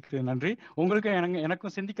பகிர்ந்ததுக்கு நன்றி. உங்களுக்கு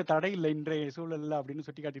எனக்கும் சிந்திக்க தடை இல்லை இன்றைய சூழல்ல அப்படின்னு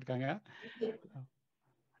சுட்டி காட்டியிருக்காங்க.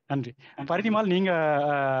 நன்றி. பரிதிமால், நீங்க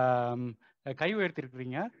கை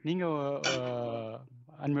உயர்த்திருக்கிறீங்க, நீங்க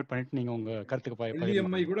அன்மியூட் பண்ணிட்டு நீங்க உங்க கருத்துக்கு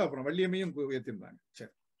வள்ளியம்மை கூட அப்புறம் வள்ளியம்மையும் உயர்த்திருந்தாங்க.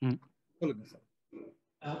 சரி சொல்லுங்க சார்.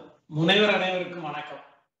 முனைவர் அனைவருக்கும் வணக்கம்.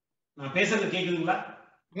 நான் பேசுறது கேக்குதுங்களா?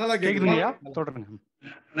 நல்லா கேக்குதுங்கய்யா, தொடருங்க.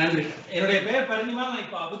 நன்றி. என்னுடைய பெயர் பரிதிமா. நான்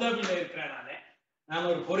இப்ப அபுதாபியில இருக்கிறேன். நான்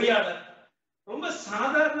ஒரு பொறியாளர். ரொம்ப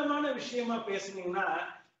சாதாரணமான விஷயமா பேசுனீங்கன்னா,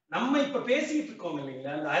 நம்ம இப்ப பேசிட்டு இருக்கோம்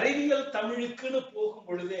இல்லைங்களா, அந்த அறிவியல் தமிழுக்குன்னு போகும்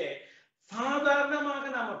பொழுதே சாதாரணமாக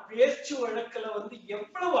நாம பேச்சு வழக்குல வந்து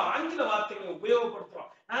எவ்வளவு ஆங்கில வார்த்தைகளை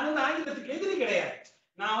உபயோகப்படுத்துறோம். நான் வந்து ஆங்கிலத்துக்கு எதிரி கிடையாது.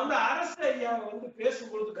 நான் வந்து அரசு ஐயாவை வந்து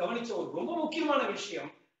பேசும்பொழுது கவனிச்ச ஒரு ரொம்ப முக்கியமான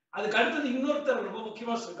விஷயம், அதுக்கு அடுத்தது இன்னொருத்தர் ரொம்ப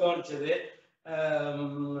முக்கியமா கவனிச்சது,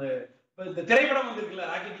 இந்த திரைப்படம் வந்திருக்குல்ல,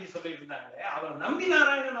 ராக்கெட்டி சொல்லிட்டு இருந்தாங்க, அவர் நம்பி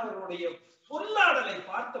நாராயணன் அவருடைய சொல்லாடலை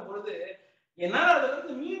பார்த்த பொழுது என்னால அதுல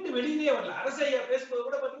இருந்து மீண்டு வெளியே வரல. அரசு ஐயா பேசும்போது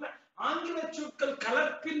கூட பாத்தீங்கன்னா ஆங்கில சொற்கள்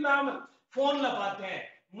கலப்பில்லாமல் போன்ல பார்த்தேன்,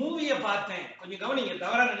 மூவிய பார்த்தேன். கொஞ்சம் கவனிங்க,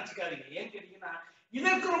 தவறா நினைச்சுக்காதீங்க. ஏன்னு கேட்டீங்கன்னா,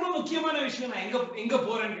 இதற்கு ரொம்ப முக்கியமான விஷயம் நான் எங்க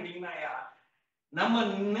போறேன்னு கேட்டீங்கன்னா, நம்ம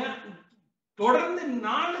தொடர்ந்து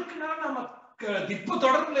நாளுக்கு நாள் நம்ம இப்ப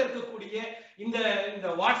தொடர்புல இருக்கக்கூடிய இந்த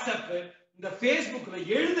வாட்ஸ்அப், இந்த பேஸ்புக்ல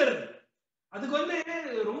எழுதுறது, அதுக்கு வந்து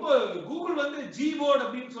ரொம்ப கூகுள் வந்து ஜிபோர்ட்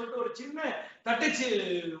அப்படின்னு சொல்லிட்டு ஒரு சின்ன தட்டச்சு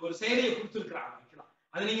ஒரு செயலியை கொடுத்துருக்காங்க.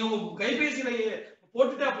 அது நீங்க உங்க கைபேசியில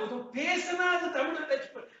போட்டுட்டா போதும், பேசினா அது தமிழ்ல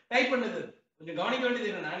டைப் பண்ணுது. கொஞ்சம் கவனிக்க வேண்டியது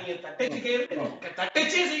என்னன்னா, நீங்க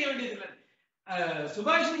தட்டச்சே செய்ய வேண்டியது இல்லை.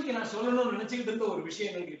 சுபாஷினிக்கு நான் சொல்லணும்னு நினைச்சுக்கிட்டு இருந்த ஒரு விஷயம்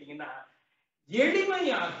என்னன்னு கேட்டீங்கன்னா,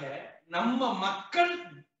 எளிமையாக நம்ம மக்கள்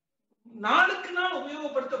நாளுக்கு நாள்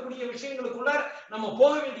உபயோகப்படுத்தக்கூடிய விஷயங்களுக்குள்ள நம்ம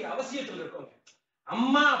போக வேண்டிய அவசியத்தில் இருக்கோங்க.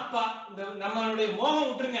 அம்மா அப்பா, இந்த நம்மளுடைய மோகம்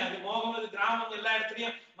விட்டுருங்க, அது மோகம், அது கிராமம், எல்லா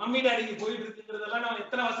இடத்துலயும் மம்மி டாடிக்கு போயிட்டு இருக்குன்றதெல்லாம் நம்ம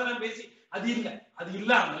எத்தனை வசனம் பேசி அது இல்லை. அது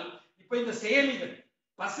இல்லாமல் இப்ப இந்த செயலிகள்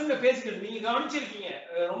பசங்க பேசிக்கிறது நீங்க கவனிச்சிருக்கீங்க.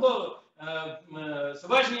 ரொம்ப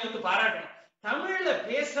சுபாஷினி வந்து பாராட்டணும், தமிழ்ல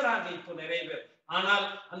பேசுறாங்க இப்போ நிறைய பேர். ஆனால்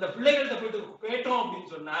அந்த பிள்ளைகள்கிட்ட போயிட்டு கேட்டோம்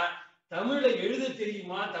அப்படின்னு சொன்னா, தமிழ்ல எழுத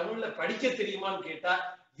தெரியுமா, தமிழ்ல படிக்க தெரியுமான்னு கேட்டா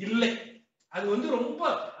இல்லை. அது வந்து ரொம்ப,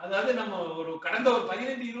 அதாவது நம்ம ஒரு கடந்த ஒரு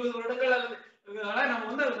 15-20 வருடங்கள் அல்லது நம்ம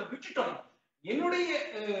வந்து அதை விட்டுட்டோம். என்னுடைய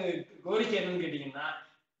கோரிக்கை என்னன்னு கேட்டீங்கன்னா,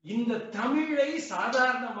 இந்த தமிழை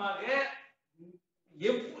சாதாரணமாக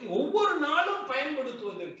ஒவ்வொரு நாளும்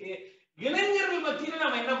பயன்படுத்துவதற்கு இளைஞர்கள் மத்தியில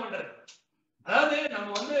நம்ம என்ன பண்றது? அதாவது நம்ம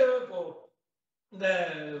வந்து இப்போ இந்த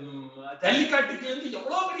ஜல்லிக்காட்டுக்கு வந்து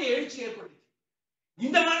எவ்வளவு பெரிய எழுச்சி ஏற்பட்டுச்சு.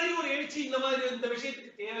 இந்த மாதிரி ஒரு எழுச்சி இந்த மாதிரி இந்த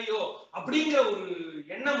விஷயத்துக்கு தேவையோ அப்படிங்கிற ஒரு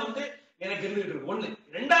எண்ணம் வந்து எனக்கு இருந்துட்டு இருக்கு. ஒண்ணு.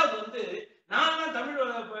 ரெண்டாவது வந்து நான் தமிழ்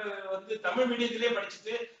வந்து தமிழ் மீடியத்திலேயே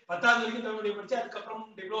படிச்சுட்டு 10வது வரைக்கும் தமிழ் மீடியம் படிச்சு, அதுக்கப்புறம்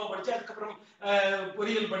டிப்ளமோ படிச்சு, அதுக்கப்புறம்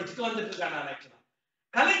பொறியியல் படிச்சுட்டு வந்துட்டு இருக்கேன். நான் ஆக்சுவலா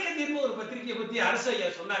கலைக்கதிர்னு ஒரு பத்திரிகையை பத்தி அரசு ஐயா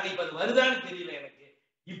சொன்னாங்க. இப்ப அது வருதான்னு தெரியல எனக்கு.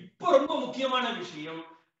 இப்ப ரொம்ப முக்கியமான விஷயம்,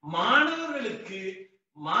 மாணவர்களுக்கு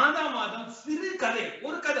மாதம் சிறு கதை,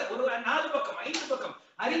 ஒரு கதை, ஒரு 4 பக்கம் 5 பக்கம்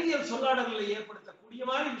அறிவியல் சொல்லாடல்களை ஏற்படுத்தக்கூடிய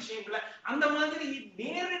மாதிரி விஷயங்களை, அந்த மாதிரி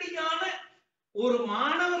நேரடியான ஒரு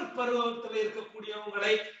மாணவர் பருவத்துல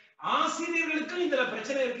இருக்கக்கூடியவங்களை ஆசிரியர்களுக்கும் இதுல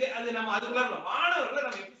பிரச்சனை இருக்கு. அது நம்ம அதுக்குள்ள மாணவர்களை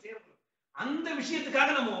நம்ம எப்படி சேர்க்கணும் அந்த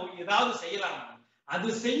விஷயத்துக்காக நம்ம ஏதாவது செய்யலாம். அது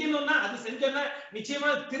செய்யணும்னா அது செஞ்சோம்னா நிச்சயமா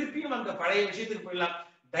திருப்பியும் அந்த பழைய விஷயத்துக்கு போயிடலாம்.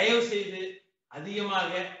 தயவு செய்து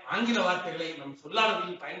அதிகமாக ஆங்கில வார்த்தைகளை நம்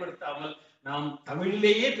சொல்லாடலில் பயன்படுத்தாமல் நாம்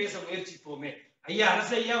தமிழிலேயே பேச முயற்சிப்போமே. ஐயா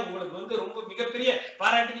அரசு ஐயா, உங்களுக்கு ரொம்ப மிகப்பெரிய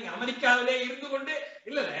பாராட்டு. நீங்க அமெரிக்காவிலே இருந்து கொண்டு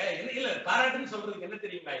இல்ல பாராட்டுன்னு சொல்றதுக்கு என்ன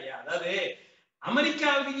தெரியுங்களா ஐயா, அதாவது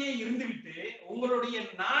அமெரிக்காவிலேயே இருந்துவிட்டு உங்களுடைய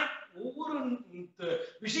ஒவ்வொரு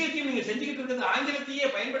விஷயத்தையும் நீங்க செஞ்சுக்கிட்டு இருக்கிறது ஆங்கிலத்தையே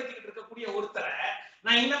பயன்படுத்திக்கிட்டு இருக்கக்கூடிய ஒருத்தரை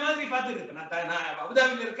நான் இந்த மாதிரி பார்த்துருக்கேன். நான்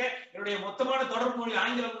அபுதாபியில இருக்கேன். என்னுடைய மொத்தமான தொடர்பு மொழி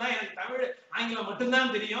ஆங்கிலம் தான். எனக்கு தமிழ் ஆங்கிலம்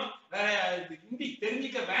மட்டும்தான் தெரியும். வேற ஹிந்தி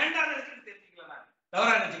தெரிஞ்சுக்க வேண்டாம்னு நினைச்சிட்டு தெரிஞ்சுக்கலாம். நான்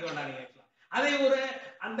தவறா நினைச்சுக்க வேண்டாம். நீங்க அதே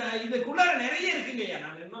அந்த இதுக்குள்ளார நிறைய இருக்குங்க ஐயா.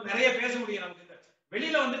 நான் இன்னும் நிறைய பேச முடியும். நமக்கு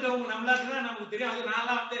வெளியில வந்துட்டவங்க நம்மளாச்சுதான் நமக்கு தெரியும். அது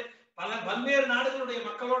நான்லாம் பல்வேறு நாடுகளுடைய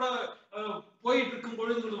மக்களோட போயிட்டு இருக்கும்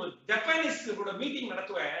பொழுது ஜப்பானீஸ் கூட மீட்டிங்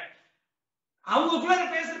நடத்துவேன். அவங்களுக்குள்ள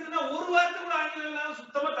பேசுறதுன்னா ஒரு வார்த்தை கூட ஆங்கிலம் இல்லாம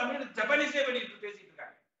சுத்தமா தமிழ் ஜப்பானீஸே வெளியிட்டு பேசிட்டு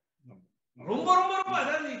இருக்காங்க. ரொம்ப ரொம்ப ரொம்ப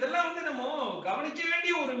அதாவது இதெல்லாம் நம்ம கவனிக்க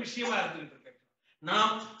வேண்டிய ஒரு விஷயமா இருந்துட்டு இருக்கு.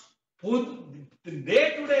 நாம் டே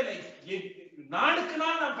டு டே லைஃப் நாளுக்கு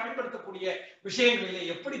நாள் நாம் பயன்படுத்தக்கூடிய விஷயங்களிலே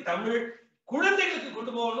எப்படி தமிழ் குழந்தைகளுக்கு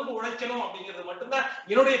கொண்டு போகணும்னு உழைக்கணும் அப்படிங்கிறது மட்டும்தான்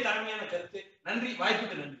என்னுடைய தலைமையான கருத்து. நன்றி,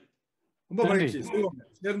 வாய்ப்புக்கு நன்றி. ரொம்ப மகிழ்ச்சி.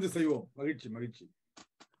 சேர்ந்து செய்வோம். மகிழ்ச்சி மகிழ்ச்சி.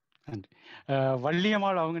 நன்றி.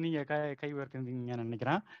 வள்ளியம்மாள் அவங்க நீங்க கை உயர்த்திருந்தீங்கன்னு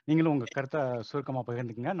நினைக்கிறேன். நீங்களும் உங்க கருத்தை சுருக்கமா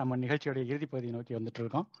பகிர்ந்துக்குங்க. நம்ம நிகழ்ச்சியோட இறுதி பகுதியை நோக்கி வந்துட்டு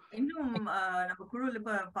இருக்கோம். இன்னும் நம்ம குழுவில்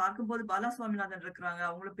இப்ப பார்க்கும்போது பாலாசுவாமிநாதன் இருக்கிறாங்க.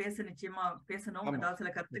 அவங்களும் நிச்சயமா பேசணும். ஏதாவது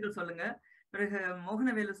சில கருத்துக்கள் சொல்லுங்க. பிறகு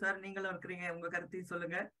மோகனவேலு சார் நீங்களும் இருக்கிறீங்க, உங்க கருத்தையும்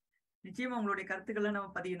சொல்லுங்க. நிச்சயமா உங்களுடைய கருத்துக்களை நம்ம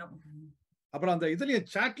பதியணும். அப்புறம் அந்த இதுலயும்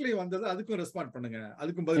சாட்லயும் வந்தது, அதுக்கும் ரெஸ்பாண்ட் பண்ணுங்க.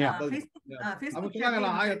 அதுக்கும் பதில்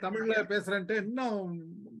நான் தமிழ்ல பேசுறேன்ட்டு இன்னும்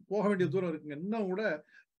போக வேண்டிய தூரம் இருக்குங்க. இன்னும் கூட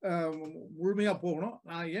முழுமையா போகணும்.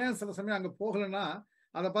 நான் ஏன் சில சமயம் அங்க போகலன்னா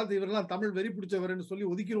அதை பார்த்து இவரெல்லாம் தமிழ் வெறி பிடிச்சவர்னு சொல்லி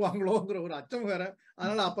ஒதுக்கிடுவாங்களோங்கிற ஒரு அச்சம் வேற.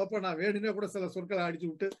 அதனால அப்பப்ப நான் வேணுனே கூட சில சொற்களை அடிச்சு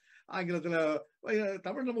விட்டு ஆங்கிலத்துல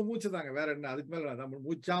தமிழ் நம்ம மூச்சு தாங்க, வேற என்ன. அதுக்கு மேல தமிழ்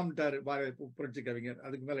மூச்சாம்ட்டாரு புரட்சி கவிஞர்.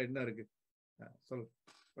 அதுக்கு மேல என்ன இருக்கு? சொல்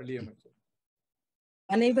வள்ளியம்மை.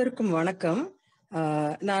 அனைவருக்கும் வணக்கம்.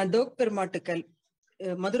 நான் டோக் பெருமாட்டுக்கல்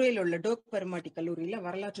மதுரையில் உள்ள டோக் பெருமாட்டி கல்லூரியில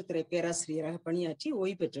வரலாற்றுத்துறை பேராசிரியராக பணியாற்றி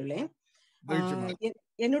ஓய்வு பெற்றுள்ளேன்.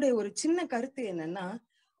 என்னுடைய ஒரு சின்ன கருத்து என்னன்னா,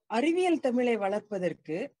 அறிவியல் தமிழை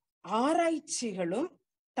வளர்ப்பதற்கு ஆராய்ச்சிகளும்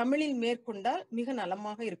தமிழில் மேற்கொண்டால் மிக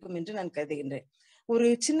நலமாக இருக்கும் என்று நான் கருதுகின்றேன். ஒரு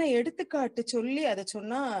சின்ன எடுத்துக்காட்டு சொல்லி அதை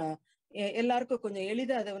சொன்னா எல்லாருக்கும் கொஞ்சம்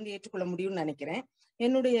எளிதா அதை ஏற்றுக்கொள்ள முடியும்னு நினைக்கிறேன்.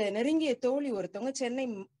 என்னுடைய நெருங்கிய தோழி ஒருத்தவங்க சென்னை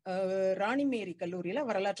ராணிமேரி கல்லூரியில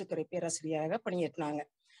வரலாற்றுத்துறை பேராசிரியராக பணியேற்றினாங்க.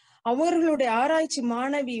 அவர்களுடைய ஆராய்ச்சி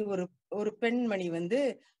மாணவி ஒரு பெண்மணி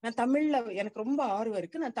நான் தமிழ்ல எனக்கு ரொம்ப ஆர்வம்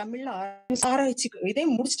இருக்கு, நான் தமிழ்ல ஆராய்ச்சி இதை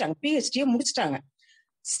முடிச்சிட்டாங்க, PhD முடிச்சிட்டாங்க.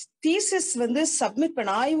 தீசிஸ் சப்மிட்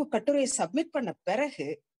பண்ண, ஆய்வு கட்டுரையை சப்மிட் பண்ண பிறகு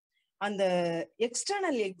அந்த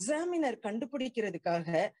எக்ஸ்டர்னல் எக்ஸாமினர் கண்டுபிடிக்கிறதுக்காக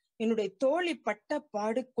என்னுடைய தோழி பட்ட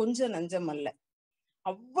பாடு கொஞ்சம் நஞ்சம் அல்ல.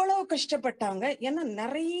 அவ்வளவு கஷ்டப்பட்டாங்க. ஏன்னா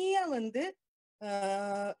நிறைய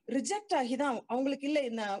ரிஜெக்ட் ஆகிதான் அவங்களுக்கு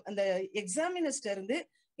இல்ல அந்த எக்ஸாமினர்ஸ்ட இருந்து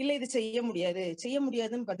இல்ல இது செய்ய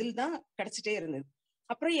முடியாதுன்னு பதில் தான் கிடைச்சிட்டே இருந்தது.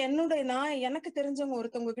 அப்புறம் எனக்கு தெரிஞ்சவங்க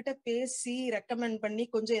ஒருத்தவங்க கிட்ட பேசி ரெக்கமெண்ட் பண்ணி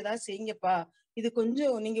கொஞ்சம் ஏதாவது செய்யுங்கப்பா, இது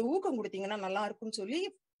கொஞ்சம் நீங்க ஊக்கம் கொடுத்தீங்கன்னா நல்லா இருக்கும்னு சொல்லி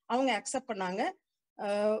அவங்க அக்செப்ட் பண்ணாங்க.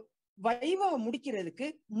 வைவா முடிக்கிறதுக்கு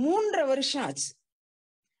 3.5 வருஷம் ஆச்சு.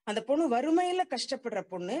 அந்த பொண்ணு வறுமையில கஷ்டப்படுற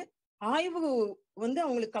பொண்ணு, ஆய்வு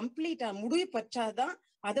அவங்களுக்கு கம்ப்ளீட்டா முடிவு பற்றாதான்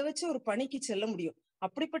அதை வச்சு ஒரு பணிக்கு செல்ல முடியும்.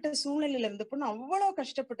 அப்படிப்பட்ட சூழ்நிலையில இருந்த பொண்ணு அவ்வளவு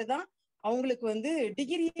கஷ்டப்பட்டுதான் அவங்களுக்கு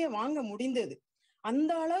டிகிரியே வாங்க முடிந்தது.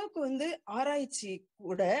 அந்த அளவுக்கு ஆராய்ச்சி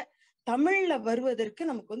கூட தமிழ்ல வருவதற்கு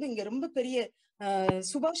நமக்கு இங்க ரொம்ப பெரிய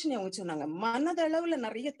சுபாஷினி அவங்க சொன்னாங்க, மனதளவுல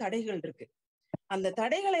நிறைய தடைகள் இருக்கு. அந்த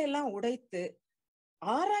தடைகளை எல்லாம் உடைத்து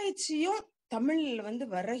ஆராய்ச்சியும் தமிழ்ல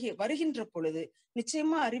வருகின்ற பொழுது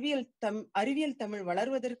நிச்சயமா அறிவியல் தமிழ்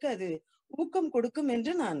வளர்வதற்கு அது ஊக்கம் கொடுக்கும்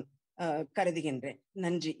என்று நான் கருதுகின்றேன்.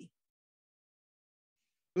 நன்றி.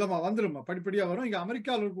 இல்லம்மா, வந்துருமா, படிப்படியா வரும். இங்க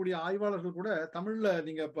அமெரிக்காவில் இருக்கக்கூடிய ஆய்வாளர்கள் கூட தமிழ்ல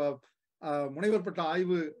நீங்க இப்ப முனைவர் பட்ட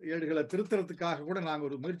ஆய்வு ஏடுகளை திருத்தறதுக்காக கூட நாங்க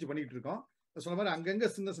ஒரு முயற்சி பண்ணிட்டு இருக்கோம். சொன்ன மாதிரி அங்கங்க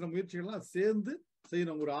சின்ன சின்ன முயற்சிகள்லாம் சேர்ந்து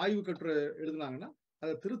செய்யணும். ஒரு ஆய்வு கட்டுரை எழுதினாங்கன்னா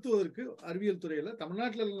அதை திருத்துவதற்கு அறிவியல் துறையில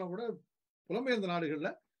தமிழ்நாட்டில எல்லாம் கூட புலம்பெயர்ந்த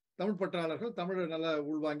நாடுகள்ல தமிழ் பற்றாளர்கள் தமிழை நல்லா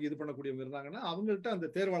உள்வாங்கி இது பண்ணக்கூடியவங்க இருந்தாங்கன்னா அவங்கள்ட்ட அந்த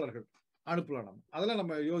தேர்வாளர்கள் அனுப்பலாம். நம்ம அதெல்லாம்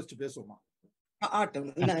நம்ம யோசிச்சு பேசுவோமா?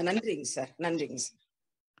 நன்றிங்க சார். நன்றிங்க சார்.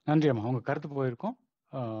 நன்றி அம்மா, உங்க கருத்து போயிருக்கோம்.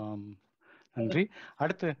 நன்றி.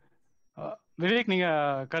 அடுத்து விவேக், நீங்க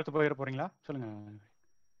கருத்து போயிட போறீங்களா? சொல்லுங்க.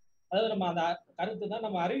 அதாவது நம்ம அந்த கருத்து தான்.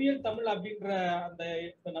 நம்ம அறிவியல் தமிழ் அப்படின்ற அந்த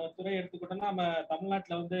நம்ம துறை எடுத்துக்கிட்டோம்னா, நம்ம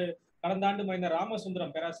தமிழ்நாட்டுல வந்து கடந்த ஆண்டு மறைந்த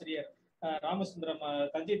ராமசுந்தரம் பேராசிரியர் ராமசுந்தரம்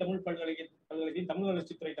தஞ்சை தமிழ் பல்கலைக்கழகத்தின் தமிழ்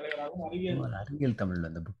வளர்ச்சித்துறை தலைவராகவும் அறிவியல் தமிழ்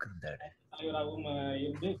அந்த புக் இருந்தாரு தலைவராகவும்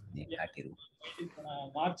இருந்து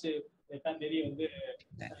மார்ச் 8ஆம் தேதி வந்து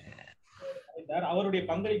அவருடைய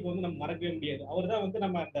பங்களிப்பு வந்து நம்ம மறக்கவே முடியாது. அவர் தான் வந்து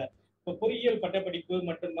நம்ம அந்த பொறியியல் பட்டப்படிப்பு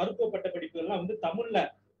மற்றும் மருத்துவ பட்டப்படிப்பு எல்லாம் வந்து தமிழ்ல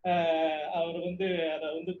அவர் வந்து அதை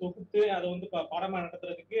வந்து தொகுத்து அதை வந்து பாடமா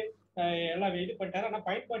நடத்துறதுக்கு எல்லாம் இது பண்ணிட்டாரு. ஆனா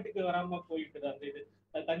பயன்பாட்டுக்கு வராம போயிட்டு அந்த இது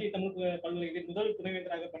தஞ்சை தமிழ் பல்கலைக்கழகத்தின் முதல்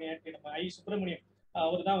துணைவேந்தராக பணியாற்றிய நம்ம சுப்பிரமணியம்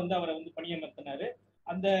அவர் தான் வந்து அவரை வந்து பணியமர்த்தினாரு.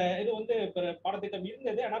 அந்த இது வந்து பாடத்திட்டம்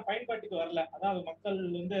இருந்தது, ஆனா பயன்பாட்டுக்கு வரல. அதாவது மக்கள்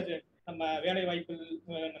வந்து அது நம்ம வேலை வாய்ப்பில்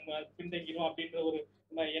நம்ம பின்தங்கிடும் அப்படின்ற ஒரு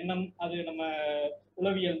எண்ணம், அது நம்ம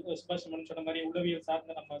உளவியல் சுபாஷ் சொன்ன மாதிரி உளவியல்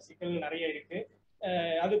சார்ந்த நம்ம சிக்கல்கள் நிறைய இருக்கு.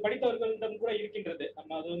 அது படித்தவர்களிடம் கூட இருக்கின்றது.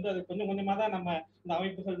 நம்ம அது வந்து அது கொஞ்சம் கொஞ்சமா தான் நம்ம இந்த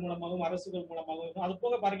அமைப்புகள் மூலமாகவும் அரசுகள் மூலமாகவும். அது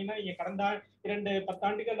போக பாத்தீங்கன்னா நீங்க கடந்த 10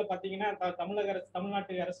 ஆண்டுகள்ல பாத்தீங்கன்னா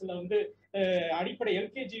தமிழ்நாட்டு அரசுல வந்து அடிப்படை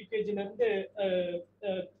எல்கேஜி யூகேஜில இருந்து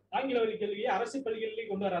ஆங்கில வழி கல்வியை அரசு பள்ளிகளிலேயே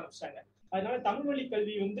கொண்டு வர ஆரம்பிச்சாங்க. அதனால தமிழ் வழி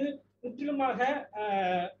கல்வி வந்து முற்றிலுமாக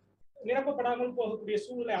நிரப்பப்படாமல் போகக்கூடிய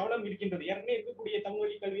சூழ்நிலை அவலம் இருக்கின்றது. ஏற்கனவே இருக்கக்கூடிய தமிழ்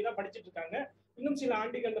வழி கல்வி தான் படிச்சுட்டு இருக்காங்க. இன்னும் சில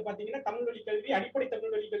ஆண்டுகள்ல பாத்தீங்கன்னா தமிழ் வழி கல்வி, அடிப்படை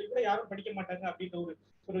தமிழ் வழி கல்வி கூட யாரும் படிக்க மாட்டாங்க அப்படின்ற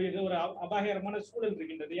ஒரு அபாயகரமான சூழல்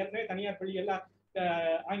இருக்கின்றது. ஏற்கனவே தனியார் பள்ளிகள்ல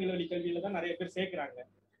ஆங்கில வழி கல்வியில தான் நிறைய பேர் சேர்க்கிறாங்க.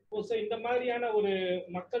 இந்த மாதிரியான ஒரு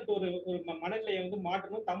மக்கள்கிட்ட ஒரு மனநிலையை வந்து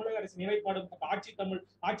மாற்றணும். தமிழக அரசு நிலைப்பாடு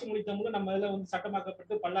ஆட்சி மொழி தமிழ் நம்ம இதுல வந்து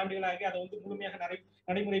சட்டமாக்கப்பட்டு பல்லாண்டுகளாக அதை வந்து முழுமையாக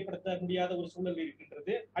நடைமுறைப்படுத்த முடியாத ஒரு சூழல்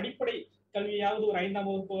இருக்கின்றது. அடிப்படை கல்வியாவது ஒரு 5ஆம்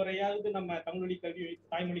வகுப்பு வரையாவது நம்ம தமிழ் வழி கல்வி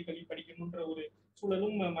தாய்மொழி கல்வி படிக்கணும்ன்ற ஒரு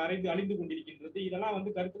சூழலும் அழிந்து கொண்டிருக்கின்றது. இதெல்லாம் வந்து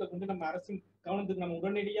கருத்துல கொண்டு நம்ம அரசின் கவனத்துக்கு நம்ம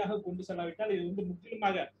உடனடியாக கொண்டு செல்லாவிட்டால் இது வந்து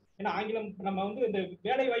முற்றிலுமாக, ஏன்னா ஆங்கிலம் நம்ம வந்து இந்த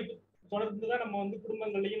வேலை வாய்ப்பு தொடர்ந்துதான் நம்ம வந்து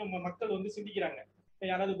குடும்பங்கள்லயும் நம்ம மக்கள் வந்து சிந்திக்கிறாங்க.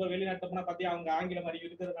 யாராவது இப்போ வெளிநாட்டு போனா பாத்தியா அவங்க ஆங்கிலம் அறிவு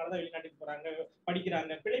இருக்கிறதுனாலதான் வெளிநாட்டுக்கு போறாங்க,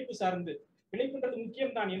 படிக்கிறாங்க. பிழைப்பு சார்ந்து, பிழைப்புன்றது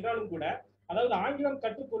முக்கியம் தான் என்றாலும் கூட, அதாவது ஆங்கிலம்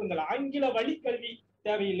கற்றுக்கொள்ளுங்கள், ஆங்கில வழி கல்வி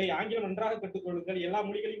தேவையில்லை, ஆங்கிலம் நன்றாக கற்றுக்கொள்ளுங்கள், எல்லா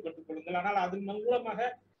மொழிகளையும் கற்றுக்கொள்ளுங்கள். ஆனால் அதன் மூலமாக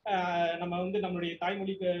நம்ம வந்து நம்மளுடைய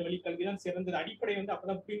தாய்மொழி வழி கல்வி தான் சிறந்தது. அடிப்படை வந்து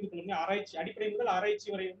அப்பதான் புரிந்து கொள்ளும். ஆராய்ச்சி அடிப்படை முதல் ஆராய்ச்சி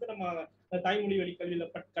வரை வந்து நம்ம தாய்மொழி வழி கல்வியில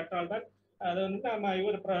கற்றால்தான். அதை வந்து நம்ம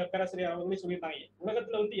பேராசிரியர் அவர்களே சொல்லியிருந்தாங்க,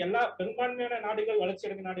 உலகத்துல வந்து எல்லா பெரும்பான்மையான நாடுகள், வளர்ச்சி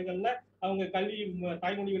அடைந்த நாடுகள்ல அவங்க கல்வி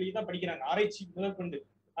தாய்மொழி வழியை தான் படிக்கிறாங்க, ஆராய்ச்சி முதல் கொண்டு.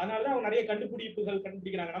 அதனாலதான் அவங்க நிறைய கண்டுபிடிப்புகள்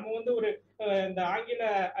கண்டுபிடிக்கிறாங்க. நம்ம வந்து ஒரு இந்த ஆங்கில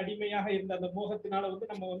அடிமையாக இருந்த அந்த மோகத்தினால வந்து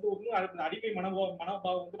நம்ம வந்து ஒன்னும் அடிமை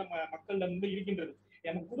மனோபாவம் வந்து நம்ம மக்கள்ல வந்து இருக்கின்றது.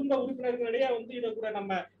 நம்ம குடும்ப உறுப்பினர்களிடையே வந்து இதை கூட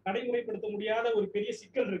நம்ம நடைமுறைப்படுத்த முடியாத ஒரு பெரிய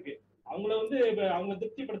சிக்கல் இருக்கு. அவங்கள வந்து அவங்க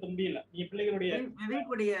திருப்திப்படுத்த முடியல. நீங்க பிள்ளைகளுடைய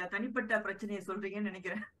விவேக்குடைய தனிப்பட்ட பிரச்சனையை சொல்றீங்கன்னு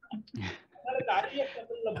நினைக்கிறேன்.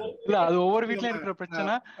 இல்ல, அது ஒவ்வொரு வீட்லயும் இருக்கிற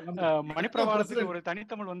பிரச்சனை. மணிப்பிரவாளத்துக்கு ஒரு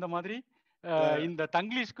தனித்தமிழ் வந்த மாதிரி இந்த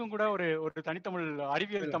தங்கிலீஷ்க்கும் கூட ஒரு தனித்தமிழ்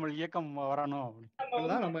அறிவியல் தமிழ் இயக்கம் வரணும்.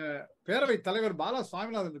 நம்ம பேரவை தலைவர் பாலா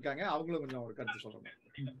சுவாமிநாதன் இருக்காங்க, அவங்களும் கொஞ்சம் ஒரு கருத்து சொல்றாங்க.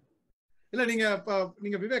 இல்ல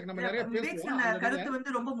நீங்க விவேக், நம்ம நிறைய பேசுவோம். கருத்து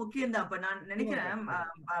வந்து ரொம்ப முக்கியம் தான். அப்ப நான் நினைக்கிறேன்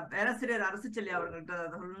பேராசிரியர் அரசுச்செல்வி அவர்கள்ட்ட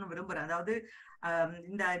சொல்லணும்னு விரும்புறேன். அதாவது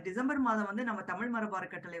இந்த டிசம்பர் மாதம் வந்து நம்ம தமிழ் மரபு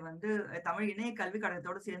அறக்கட்டளை வந்து தமிழ் இணைய கல்வி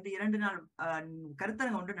கழகத்தோடு சேர்ந்து 2 நாள்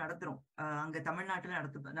கருத்தரங்கம் ஒன்று நடத்துறோம். அங்க தமிழ்நாட்டில்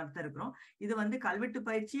நடத்த இருக்கிறோம். இது வந்து கல்வெட்டு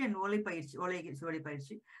பயிற்சி அண்ட் ஓலை சுவடி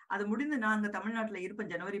பயிற்சி. அது முடிந்து நான் அங்க தமிழ்நாட்டுல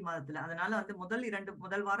இருப்பேன் ஜனவரி மாதத்துல. அதனால வந்து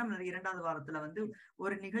முதல் வாரம் 2வது வாரத்துல வந்து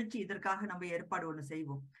ஒரு நிகழ்ச்சி இதற்காக நம்ம ஏற்பாடு ஒண்ணு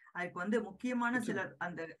செய்வோம். அதுக்கு வந்து முக்கியமான சிலர்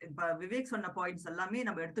அந்த விவேக் சொன்ன பாயிண்ட்ஸ் எல்லாமே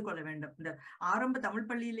நம்ம எடுத்துக்கொள்ள வேண்டும். இந்த ஆரம்ப தமிழ்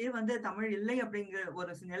பள்ளியிலேயே வந்து தமிழ் இல்லை அப்படிங்கிற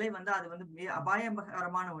ஒரு நிலை வந்து அது வந்து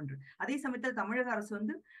அபாயகரமான ஒன்று. அதே சமயத்தில் தமிழக அரசு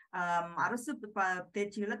வந்து அரசு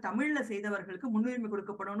தேர்ச்சிகளை தமிழ்ல செய்தவர்களுக்கு முன்னுரிமை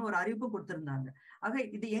கொடுக்கப்படும் ஒரு அறிவிப்பு கொடுத்திருந்தாங்க. ஆக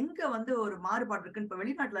இது எங்க வந்து ஒரு மாறுபாடு இருக்குன்னு இப்ப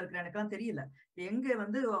வெளிநாட்டுல இருக்கிற எனக்கெல்லாம் தெரியல. எங்க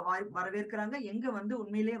வந்து வரவேற்கிறாங்க, எங்க வந்து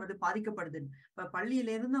உண்மையிலேயே வந்து பாதிக்கப்படுது. இப்ப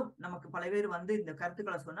பள்ளியில இருந்து நமக்கு பல பேர் வந்து இந்த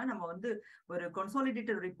கருத்துக்களை சொன்னா நம்ம வந்து ஒரு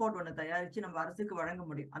கன்சாலிடேட்டட் ரிப்போர்ட் ஒண்ணு தயாரிச்சு நம்ம அரசுக்கு வழங்க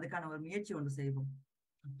முடியும். அதுக்கான ஒரு முயற்சி ஒன்று செய்வோம்.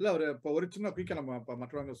 இல்ல ஒரு சின்ன பீக்க நம்ம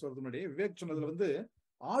மற்றவங்க சொல்றது முன்னாடி விவேக் சொன்னதுல வந்து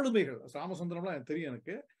ஆளுமைகள், ராமசுந்தரம்லாம் எனக்கு தெரியும்.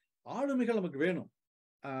 எனக்கு ஆளுமைகள் நமக்கு வேணும்.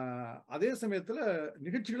 அதே சமயத்துல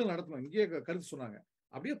நிகழ்ச்சிகளும் நடத்தணும். இங்கேயே கருத்து சொன்னாங்க.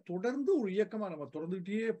 அப்படியே தொடர்ந்து ஒரு இயக்கமா நம்ம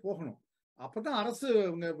தொடர்ந்துகிட்டே போகணும். அப்பதான் அரசு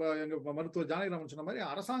எங்க மருத்துவர் ஜானகிராமன் சொன்ன மாதிரி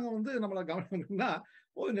அரசாங்கம் வந்து நம்மளை கவனிக்கணும்னா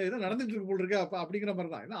இதை நடந்துட்டு இருக்கு போல் இருக்கு அப்படிங்கிற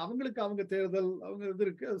மாதிரி தான். ஏன்னா அவங்களுக்கு அவங்க தேர்தல் அவங்க இது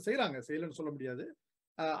இருக்கு, அது செய்யறாங்க, செய்யலன்னு சொல்ல முடியாது.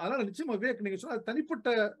 அதனால நிச்சயமா விவேக் நீங்க சொன்ன தனிப்பட்ட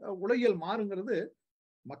உலகியல் மாறுங்கிறது,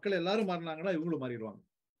 மக்கள் எல்லாரும் மாறினாங்கன்னா இவங்களும் மாறிடுவாங்க.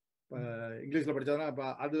 இங்கிலீஷ்ல படிச்சாதான் இப்ப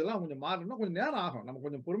அதெல்லாம் கொஞ்சம் மாறணும்னா கொஞ்சம் நேரம் ஆகும். நம்ம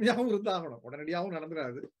கொஞ்சம் பொறுமையாகவும் இருந்தாகணும், உடனடியாகவும்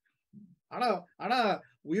நடந்துடாது. ஆனா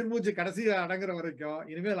உயிர் மூச்சு கடைசி அடங்குற வரைக்கும்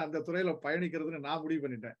இனிமேல் அந்த துறையில பயணிக்கிறதுன்னு நான் முடிவு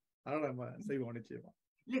பண்ணிட்டேன். அதனால நம்ம செய்வோம் நிச்சயமா.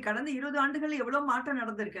 இல்ல கடந்த 20 ஆண்டுகள் எவ்வளவு மாற்றம்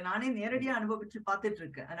நடந்திருக்கு. நானே நேரடியா அனுபவிச்சு பார்த்துட்டு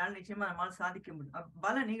இருக்கேன். அதனால நிச்சயமா நம்மளால சாதிக்க முடியும்.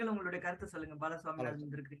 பாலா, நீங்கள் உங்களுடைய கருத்தை சொல்லுங்க. பாலா சுவாமிநாதன்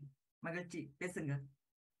வந்திருக்கீங்க. மகிழ்ச்சி, பேசுங்க.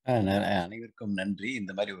 அனைவருக்கும் நன்றி.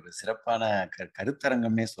 இந்த மாதிரி ஒரு சிறப்பான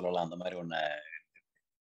கருத்தரங்கம்னே சொல்லலாம். அந்த மாதிரி ஒண்ணு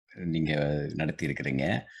நீங்க நடத்தி இருக்கிறீங்க.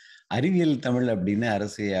 அறிவியல் தமிழ் அப்படின்னு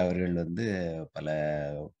அரசு அவர்கள் வந்து பல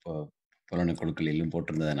புலன குழுக்களிலும்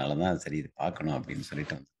போட்டிருந்ததுனாலதான் சரி இது பார்க்கணும் அப்படின்னு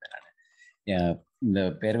சொல்லிட்டு வந்திருந்தேன் நான். இந்த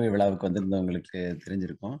பேரவை விழாவுக்கு வந்திருந்தவங்களுக்கு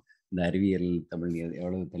தெரிஞ்சிருக்கும். இந்த அறிவியல் தமிழ்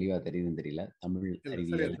எவ்வளவு தெளிவா தெரியுதுன்னு தெரியல. தமிழ்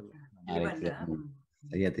அறிவியல்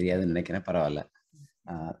சரியா தெரியாதுன்னு நினைக்கிறேன். பரவாயில்ல.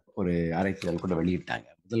 ஒரு ஆராய்ச்சியாளர் கூட வெளியிட்டாங்க.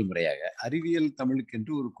 முதல் முறையாக அறிவியல் தமிழுக்கு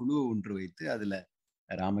என்று ஒரு குழு ஒன்று வைத்து அதுல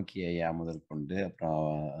ராமக்கி ஐயா முதல் கொண்டு அப்புறம்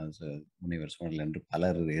முனைவர் சோழல் என்று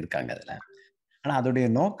பலர் இருக்காங்க அதுல. ஆனா அதோடைய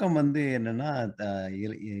நோக்கம் வந்து என்னன்னா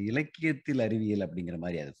இலக்கியத்தில் அறிவியல் அப்படிங்கிற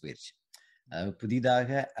மாதிரி அது போயிடுச்சு. அதாவது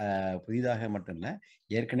புதிதாக மட்டும் இல்ல,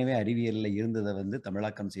 ஏற்கனவே அறிவியல்ல இருந்ததை வந்து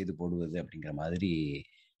தமிழாக்கம் செய்து போடுவது அப்படிங்கிற மாதிரி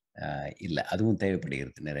இல்லை. அதுவும்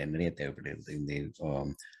தேவைப்படுகிறது, நிறைய தேவைப்படுகிறது. இந்த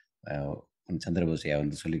சந்திரபோசையா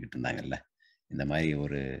வந்து சொல்லிக்கிட்டு இருந்தாங்கல்ல, இந்த மாதிரி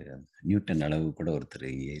ஒரு நியூட்டன் அளவு கூட ஒருத்தர்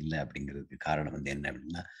இல்லை அப்படிங்கிறதுக்கு காரணம் வந்து என்ன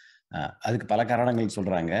அப்படின்னா, அதுக்கு பல காரணங்கள்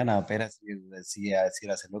சொல்றாங்க. நான் பேராசிரியர்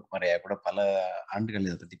சீரா செல்வகுமாரையா கூட பல ஆண்டுகள்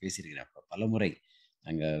இதை பத்தி பேசியிருக்கிறேன். பல முறை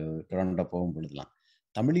அங்க டொரண்டோ போகும் பொழுதுலாம்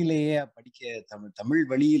தமிழிலேயே தமிழ்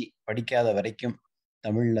வழியில் படிக்காத வரைக்கும்,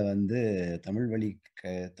 தமிழ்ல வந்து தமிழ்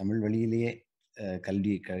வழியிலேயே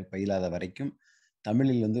கல்வி பயிலாத வரைக்கும்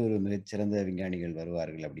தமிழில் வந்து ஒரு மிகச்சிறந்த விஞ்ஞானிகள்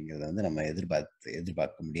வருவார்கள் அப்படிங்கிறத வந்து நம்ம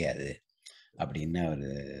எதிர்பார்க்க முடியாது அப்படின்னு அவர்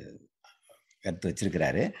கருத்து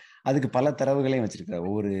வச்சிருக்கிறாரு. அதுக்கு பல தரவுகளையும் வச்சிருக்கிறார்.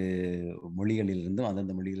 ஒவ்வொரு மொழிகளிலிருந்தும்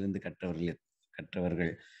அந்தந்த மொழியிலிருந்து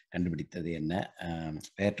கற்றவர்கள் கண்டுபிடித்தது என்ன,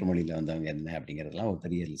 வேற்று மொழியில வந்தவங்க என்ன அப்படிங்கிறதெல்லாம் ஒரு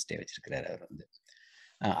பெரிய லிஸ்டே வச்சிருக்கிறாரு அவர் வந்து.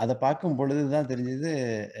 அதை பார்க்கும் பொழுதுதான் தெரிஞ்சது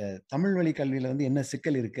தமிழ் வழி கல்வியில வந்து என்ன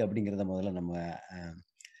சிக்கல் இருக்கு அப்படிங்கிறத முதல்ல நம்ம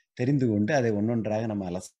தெரிந்து கொண்டு அதை ஒன்னொன்றாக நம்ம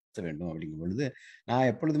அலச வேண்டும். அப்படிங்கும் பொழுது நான்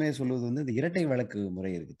எப்பொழுதுமே சொல்லுவது வந்து இந்த இரட்டை வழக்கு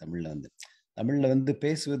முறை இருக்கு தமிழ்ல வந்து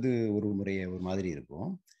பேசுவது ஒரு மாதிரி இருக்கும்,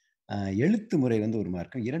 எழுத்து முறை வந்து ஒரு மாதிரி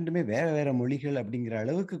இருக்கும். இரண்டுமே வேற வேற மொழிகள் அப்படிங்கிற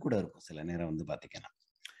அளவுக்கு கூட இருக்கும் சில நேரம் வந்து பாத்தீங்கன்னா.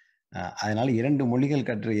 அதனால இரண்டு மொழிகள்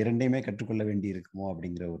இரண்டையுமே கற்றுக்கொள்ள வேண்டி இருக்குமோ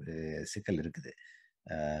அப்படிங்கிற ஒரு சிக்கல் இருக்குது.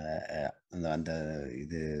 அந்த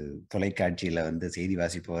இது தொலைக்காட்சியில வந்து செய்தி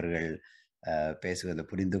வாசிப்பவர்கள் பேசுவதை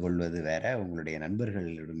புரிந்து கொள்வது வேற, உங்களுடைய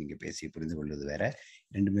நண்பர்களிடம் நீங்க பேசி புரிந்து கொள்வது வேற.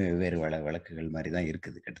 ரெண்டுமே வெவ்வேறு வழக்குகள் மாதிரி தான்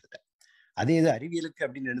இருக்குது கிட்டத்தட்ட. அதே இது அறிவியலுக்கு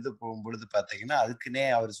அப்படின்னு எழுத போகும்பொழுது பார்த்தீங்கன்னா, அதுக்குன்னே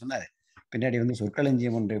அவர் சொன்னார், பின்னாடி வந்து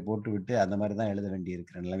சொற்களஞ்சியம் ஒன்றை போட்டுவிட்டு அந்த மாதிரி தான் எழுத வேண்டி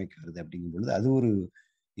இருக்கிற நிலைமைக்கு வருது அப்படிங்கும் பொழுது அது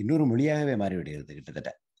இன்னொரு மொழியாகவே மாறிவிடுகிறது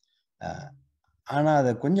கிட்டத்தட்ட. ஆனா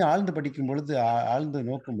அதை கொஞ்சம் ஆழ்ந்து படிக்கும் பொழுது, ஆழ்ந்து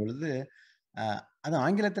நோக்கும் பொழுது அது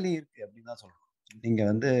ஆங்கிலத்திலையும் இருக்கு அப்படின்னு தான் சொல்றோம். நீங்க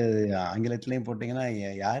வந்து ஆங்கிலத்திலையும் போட்டீங்கன்னா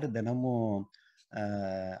யாரு தினமும்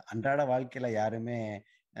அன்றாட வாழ்க்கையில யாருமே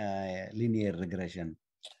லீனியர் ரிக்ரெஷன்,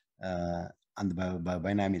 அந்த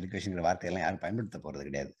பைனாமி ரிக்ரெஷன்ங்கிற வார்த்தையெல்லாம் யாரும் பயன்படுத்த போறது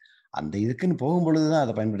கிடையாது. அந்த இதுக்குன்னு போகும் பொழுதுதான்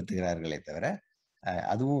அதை பயன்படுத்துகிறார்களே தவிர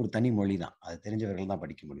அதுவும் ஒரு தனி மொழி தான், அது தெரிஞ்சவர்கள் தான்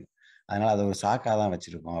படிக்க முடியும். அதனால அதை ஒரு சாக்கா தான்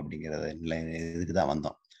வச்சிருக்கோம் அப்படிங்கிறத இதுக்கு தான்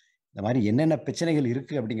வந்தோம். இந்த மாதிரி என்னென்ன பிரச்சனைகள்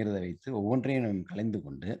இருக்கு அப்படிங்கிறத வைத்து ஒவ்வொன்றையும் நம்ம கலைந்து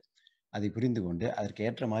கொண்டு அதை புரிந்து கொண்டு அதற்கு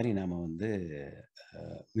ஏற்ற மாதிரி நாம வந்து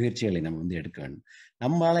முயற்சிகளை நம்ம வந்து எடுக்க வேண்டும்.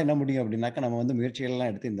 நம்மளால என்ன முடியும் அப்படின்னாக்கா, நம்ம வந்து முயற்சிகள்லாம்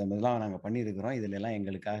எடுத்து இந்த மாதிரிலாம் நாங்கள் பண்ணியிருக்கிறோம், இதுல எல்லாம்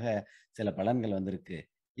எங்களுக்காக சில பலன்கள் வந்திருக்கு,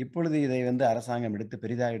 இப்பொழுது இதை வந்து அரசாங்கம் எடுத்து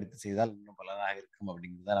பெரிதாக எடுத்து செய்தால் இன்னும் பலனாக இருக்கும்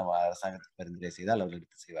அப்படிங்கிறத நம்ம அரசாங்கத்துக்கு பரிந்துரை செய்தால் அவர்கள்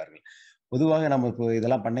எடுத்து செய்வார்கள். பொதுவாக நம்ம இப்போ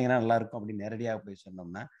இதெல்லாம் பண்ணீங்கன்னா நல்லா இருக்கும் அப்படின்னு நேரடியாக போய்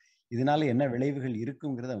சொன்னோம்னா இதனால என்ன விளைவுகள்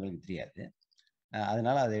இருக்குங்கிறது அவங்களுக்கு தெரியாது.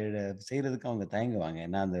 அதனால அதை செய்யறதுக்கு அவங்க தயங்குவாங்க.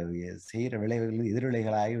 ஏன்னா அந்த செய்யற விளைவுகள்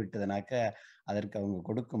எதிர்விளைகள் ஆகிவிட்டதுனாக்க அதற்கு அவங்க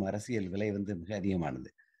கொடுக்கும் அரசியல் விலை வந்து மிக அதிகமானது.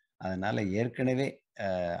 அதனால ஏற்கனவே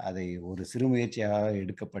அதை ஒரு சிறு முயற்சியாக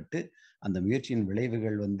எடுக்கப்பட்டு அந்த முயற்சியின்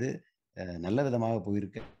விளைவுகள் வந்து நல்ல விதமாக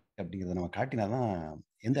போயிருக்கு அப்படிங்கிறத நம்ம காட்டினாதான்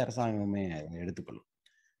எந்த அரசாங்கமுமே எடுத்துக்கொள்ளும்.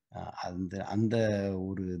 அந்த அந்த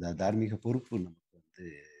ஒரு தார்மீக பொறுப்பு நமக்கு வந்து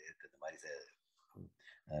இருக்கு. இந்த மாதிரி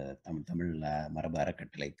தமிழ் மரபு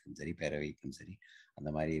அறக்கட்டளைக்கும் சரி, பேரவைக்கும் சரி, அந்த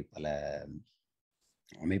மாதிரி பல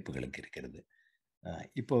அமைப்புகளுக்கு இருக்கிறது.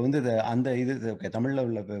 இப்போ வந்து அந்த இது தமிழ்ல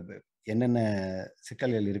உள்ள என்னென்ன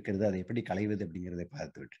சிக்கல்கள் இருக்கிறது, அதை எப்படி களைவது அப்படிங்கிறதை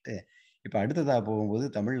பார்த்து விட்டுட்டு இப்போ அடுத்ததா போகும்போது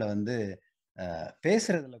தமிழ்ல வந்து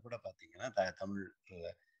பேசுறதுல கூட பார்த்தீங்கன்னா தமிழ்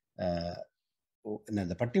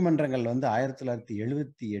இந்த பட்டிமன்றங்கள் வந்து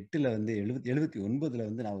 1978 வந்து 79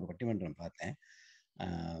 வந்து நான் ஒரு பட்டிமன்றம் பார்த்தேன்.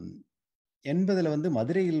 80 வந்து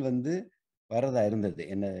மதுரையில் வந்து வரதா இருந்தது.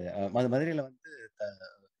 என்ன மதுரையில வந்து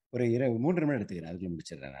ஒரு 3 நிமிடம் எடுத்துக்கிறேன், அதுக்குள்ள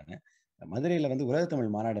முடிச்சிடுறேன் நான். மதுரையில வந்து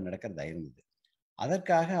உலகத்தமிழ் மாநாடு நடக்கிறதா இருந்தது.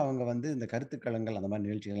 அதற்காக அவங்க வந்து இந்த கருத்துக்களங்கள் அந்த மாதிரி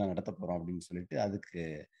நிகழ்ச்சிகள்லாம் நடத்த போறோம் அப்படின்னு சொல்லிட்டு அதுக்கு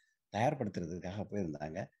தயார்படுத்துறதுக்காக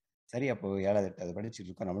போயிருந்தாங்க. சரி அப்போ 7வது 8வது படிச்சுட்டு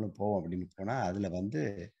இருக்கோம், நம்மளும் போவோம் அப்படின்னு போனா அதுல வந்து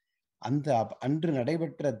அந்த அன்று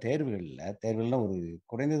நடைபெற்ற தேர்வுகள்ல ஒரு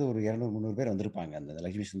குறைந்தது ஒரு 200 300 பேர் வந்திருப்பாங்க அந்த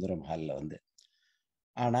லட்சுமி சுந்தரம் ஹாலில் வந்து.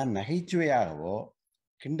 ஆனா நகைச்சுவையாகவோ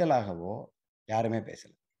கிண்டலாகவோ யாருமே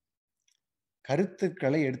பேசல.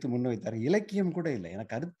 கருத்துக்களை எடுத்து முன்வைத்தார். இலக்கியம் கூட இல்லை, ஏன்னா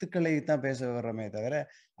கருத்துக்களை தான் பேச வர்றோமே தவிர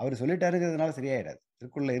அவர் சொல்லிட்டாருங்கிறதுனால சரியாயிடாது.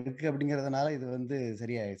 திருக்குறள் இருக்கு அப்படிங்கிறதுனால இது வந்து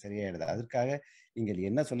சரியாயிடாது. அதற்காக நீங்கள்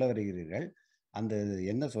என்ன சொல்ல வருகிறீர்கள், அந்த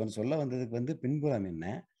என்ன சொல்ல வந்ததுக்கு வந்து பின்புலம் என்ன,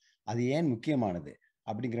 அது ஏன் முக்கியமானது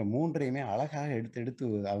அப்படிங்கிற 3ஐயுமே அழகாக எடுத்து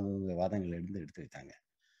அவங்க வாதங்களை எடுத்து வைத்தாங்க.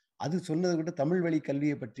 அது சொன்னது கூட தமிழ் வழி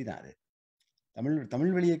கல்வியை பற்றி தான். அது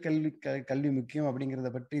தமிழ் வழிய கல்வி முக்கியம் அப்படிங்கிறத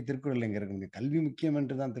பற்றி திருக்குறள் எங்க இருக்கு? கல்வி முக்கியம்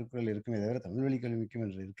என்று தான் திருக்குறள் இருக்குமே தவிர தமிழ் வழி கல்வி முக்கியம்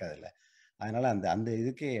என்று இருக்காதுல்ல. அதனால அந்த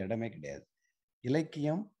இதுக்கே இடமே கிடையாது.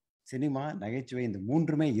 இலக்கியம், சினிமா, நகைச்சுவை இந்த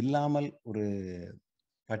 3மே இல்லாமல் ஒரு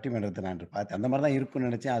பட்டிமன்றத்தை நான் பார்த்தேன். அந்த மாதிரி தான் இருக்கும்னு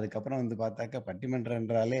நினைச்சேன். அதுக்கப்புறம் வந்து பார்த்தாக்கா பட்டிமன்றம்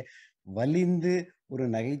என்றாலே வலிந்து ஒரு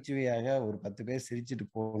நகைச்சுவையாக ஒரு 10 பேர் சிரிச்சுட்டு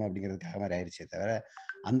போகணும் அப்படிங்கிறதுக்காக மாதிரி ஆயிடுச்சே தவிர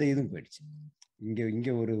அந்த இதுவும் போயிடுச்சு.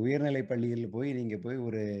 இங்க ஒரு உயர்நிலை பள்ளியில் போய் நீங்க போய்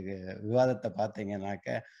ஒரு விவாதத்தை பார்த்தீங்கன்னாக்க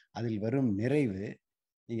அதில் வரும் நிறைவு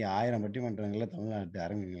நீங்க 1000 பட்டிமன்றங்கள்ல தமிழ்நாட்டு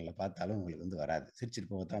அரங்குகளில் பார்த்தாலும் உங்களுக்கு வந்து வராது.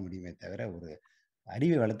 சிரிச்சுட்டு போகத்தான் முடியுமே தவிர ஒரு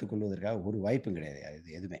அறிவை வளர்த்துக் கொள்வதற்காக ஒரு வாய்ப்பும் கிடையாது.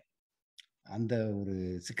 அது எதுவுமே அந்த ஒரு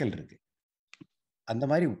சிக்கல் இருக்கு. அந்த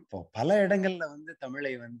மாதிரி இப்போ பல இடங்கள்ல வந்து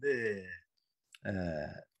தமிழை வந்து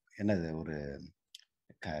என்னது ஒரு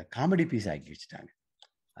காமெடி பீஸ் ஆக்கி வச்சுட்டாங்க.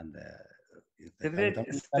 அந்த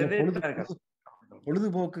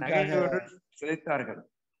பொழுதுபோக்குக்காக சிதைத்தார்கள்.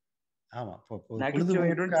 ஆமா,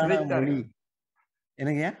 பொழுதுபோக்குக்கான மொழி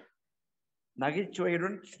என்னங்க,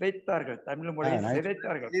 நகைச்சுவையுடன் சிதைத்தார்கள், தமிழ் மொழியை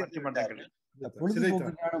சிதைத்தார்கள் பட்டிமன்றங்கள்.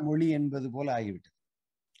 பொழுதுபோக்குக்கான மொழி என்பது போல ஆகிவிட்டது.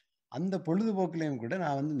 அந்த பொழுதுபோக்குலையும் கூட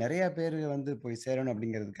நான் வந்து நிறைய பேர் வந்து போய் சேரணும்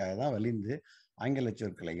அப்படிங்கிறதுக்காக தான் வலிந்து ஆங்கில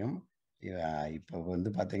சொற்களையும் இப்போ வந்து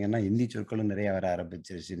பார்த்தீங்கன்னா இந்தி சொற்களும் நிறைய வர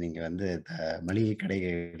ஆரம்பிச்சிருச்சு. நீங்க வந்து மளிகை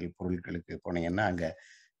கடைகள் பொருட்களுக்கு போனீங்கன்னா அங்கே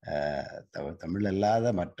தமிழ்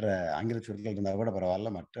அல்லாத மற்ற ஆங்கில சொற்கள் இருந்தால் கூட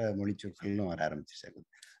பரவாயில்ல, மற்ற மொழி சொற்களும் வர ஆரம்பிச்சிருச்சு.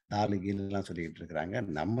 4 கீழெல்லாம் சொல்லிக்கிட்டு இருக்கிறாங்க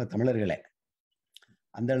நம்ம தமிழர்களே.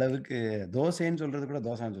 அந்த அளவுக்கு தோசைன்னு சொல்றது கூட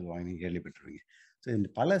தோசான்னு சொல்லுவாங்க, நீங்க கேள்விப்பட்டிருவீங்க. ஸோ இந்த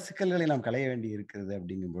பல சிக்கல்களை நாம் களைய வேண்டி இருக்கிறது.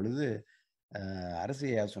 அப்படிங்கும் பொழுது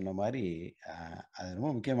அரசியா சொன்ன மாதிரி அது ரொம்ப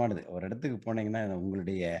முக்கியமானது. ஒரு இடத்துக்கு போனீங்கன்னா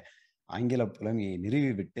உங்களுடைய ஆங்கில புலமையை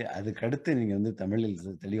நிறுவி விட்டு அதுக்கடுத்து நீங்க வந்து தமிழில்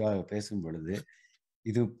தெளிவாக பேசும் பொழுது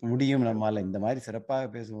இது முடியும், நம்மளால இந்த மாதிரி சிறப்பாக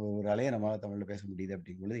பேசும் ஒரு ஆளையே நம்மளால தமிழ்ல பேச முடியுது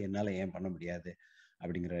அப்படிங்கும் பொழுது என்னால ஏன் பண்ண முடியாது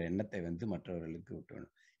அப்படிங்கிற எண்ணத்தை வந்து மற்றவர்களுக்கு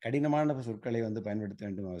விட்டுணும். கடினமான சொற்களை வந்து பயன்படுத்த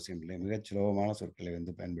வேண்டும் அவசியம் இல்லை, மிகச் சுலபமான சொற்களை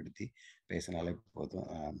வந்து பயன்படுத்தி பேசினாலே போதும்.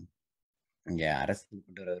 இங்கே அரசு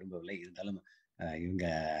கொண்டு வர விரும்பவில்லை, இருந்தாலும் இவங்க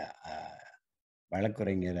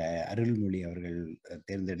வழக்குரைஞர் அருள்மொழி அவர்கள்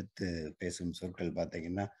தேர்ந்தெடுத்து பேசும் சொற்கள்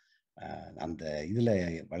பார்த்தீங்கன்னா அந்த இதுல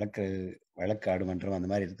வழக்காடு மன்றம் அந்த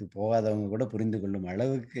மாதிரி இடத்துக்கு போகாதவங்க கூட புரிந்து கொள்ளும்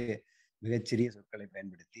அளவுக்கு மிகச்சிறிய சொற்களை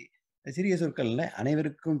பயன்படுத்தி, சிறிய சொற்கள்ல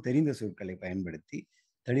அனைவருக்கும் தெரிந்த சொற்களை பயன்படுத்தி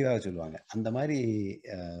தெளிவாக சொல்லுவாங்க. அந்த மாதிரி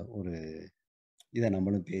ஒரு இதை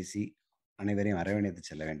நம்மளும் பேசி அனைவரையும் அரவணைத்து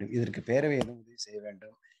செல்ல வேண்டும். இதற்கு பேரவை எதுவும் உதவி செய்ய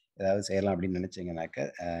வேண்டும், ஏதாவது செய்யலாம் அப்படின்னு நினைச்சீங்கன்னாக்க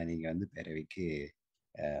நீங்க வந்து பேரவைக்கு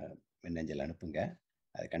மின்னஞ்சல் அனுப்புங்க,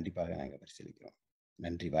 அதை கண்டிப்பாக நாங்கள் பரிசீலிக்கிறோம்.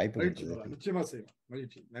 நன்றி, வாய்ப்பு நிச்சயமா செய்வோம்.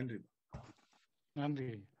 மகிழ்ச்சி, நன்றி. நன்றி.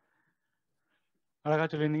 அழகா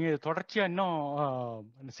சொல்லியிருந்தீங்க. தொடர்ச்சியா இன்னும்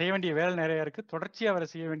செய்ய வேண்டிய வேலை நிறைய இருக்கு, தொடர்ச்சியா வேலை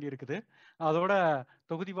செய்ய வேண்டி இருக்குது. அதோட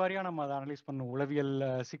தொகுதி வாரியா நம்ம அதை அனலைஸ் பண்ணும். உளவியல்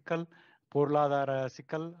சிக்கல், பொருளாதார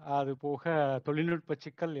சிக்கல், அது போக தொழில்நுட்ப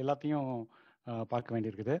சிக்கல் எல்லாத்தையும் பார்க்க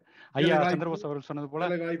வேண்டியிருக்குது. ஐயா சந்திரபோஸ் அவர்கள் சொன்னது போல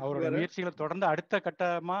அவரோட முயற்சிகளை தொடர்ந்து அடுத்த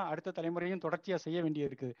கட்டமா அடுத்த தலைமுறையும் தொடர்ச்சியா செய்ய வேண்டிய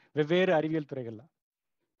இருக்குது வெவ்வேறு அறிவியல் துறைகள்ல.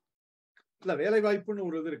 இல்ல, வேலை வாய்ப்புன்னு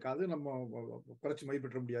ஒரு இது இருக்கு, அது நம்ம குறைச்சி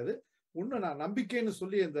மதிப்பிட முடியாது. ஒண்ணு நான் நம்பிக்கைன்னு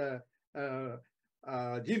சொல்லி அந்த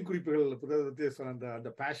ஜீன் குறிப்புகள் புத்தகத்தை சொன்ன அந்த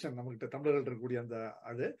பேஷன் நம்மகிட்ட தமிழர்கள் இருக்கக்கூடிய அந்த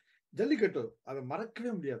அது ஜல்லிக்கட்டு அதை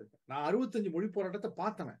மறக்கவே முடியாது. நான் 65 மொழி போராட்டத்தை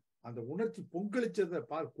பார்த்தவன், அந்த உணர்ச்சி பொங்கலிச்சதை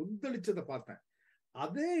கொந்தளிச்சதை பார்த்தேன்.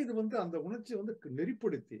 அதே இது வந்து அந்த உணர்ச்சி வந்து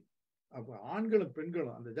நெறிப்படுத்தி ஆண்களும்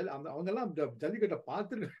பெண்களும் அந்த அவங்க எல்லாம் ஜல்லிக்கட்டை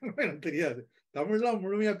பார்த்துருக்காங்க எனக்கு தெரியாது, தமிழ்லாம்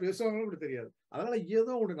முழுமையா பேசுவாங்களும் கூட தெரியாது. அதனால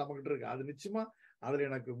ஏதோ ஒண்ணு நம்ம கிட்ட இருக்கு, அது நிச்சயமா அதுல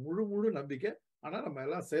எனக்கு முழு நம்பிக்கை. ஆனா நம்ம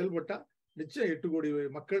எல்லாம் செயல்பட்டா நிச்சயம் 8 கோடி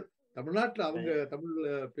மக்கள் தமிழ்நாட்டுல அவங்க தமிழ்ல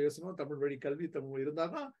பேசணும், தமிழ் வழி கல்வி தமிழ்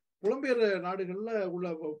இருந்தாதான் புலம்பெயர் நாடுகள்ல உள்ள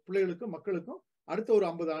பிள்ளைகளுக்கும் மக்களுக்கும் அடுத்த ஒரு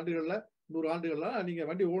 50 ஆண்டுகள்ல 100 ஆண்டுகள்ல நீங்க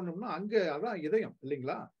வண்டி ஓடணும்னா அங்க அதான் இதயம்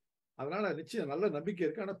இல்லைங்களா. அதனால நிச்சயம் நல்ல நம்பிக்கை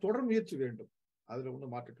இருக்கு, ஆனா தொடர் முயற்சி வேண்டும், அதுல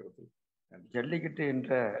ஒண்ணு மாற்றுக்கிறது. ஜல்லிக்கட்டு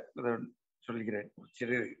என்ற சொல்கிறேன்,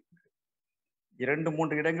 சிறு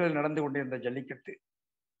 2-3 இடங்களில் நடந்து கொண்டிருந்த ஜல்லிக்கட்டு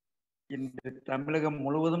இன்று தமிழகம்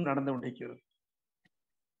முழுவதும் நடந்து கொண்டிருக்கிறது.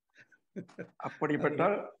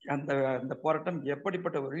 அப்படிப்பட்டால் அந்த அந்த போராட்டம்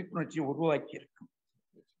எப்படிப்பட்ட ஒரு விழிப்புணர்ச்சியை உருவாக்கி இருக்கும்.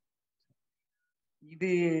 இது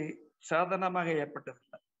சாதாரணமாக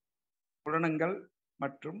ஏற்பட்டதில்லை. புலனங்கள்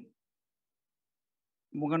மற்றும்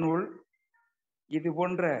முகநூல் இது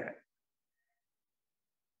போன்ற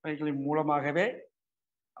வகைகளின் மூலமாகவே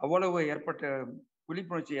அவ்வளவு ஏற்பட்ட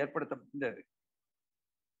விழிப்புணர்ச்சி ஏற்படுத்த முடிந்தது.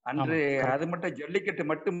 அன்று அது மட்டும் ஜல்லிக்கட்டு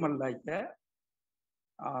மட்டுமல்ல,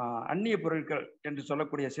 அந்நிய பொருட்கள் என்று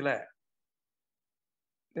சொல்லக்கூடிய சில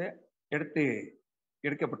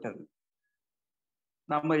எடுக்கப்பட்டது.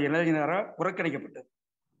 நம்ம இளைஞரால் புறக்கணிக்கப்பட்டது.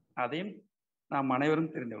 அதையும் நாம்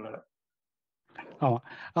அனைவரும் தெரிந்து கொள்ளலாம். ஆமா,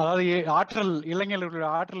 அதாவது இளைஞர்களுடைய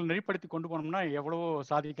ஆற்றல் நெறிப்படுத்தி கொண்டு போனோம்னா எவ்வளவோ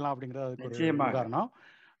சாதிக்கலாம் அப்படிங்கிறது அதுக்கு ஒரு உதாரணம்.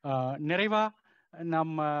 நிறைவா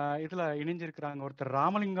நம்ம இதுல இணைஞ்சிருக்கிறாங்க ஒருத்தர்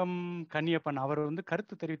ராமலிங்கம் கன்னியப்பன். அவர் வந்து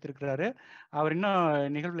கருத்து தெரிவித்திருக்கிறாரு. அவர் இன்னும்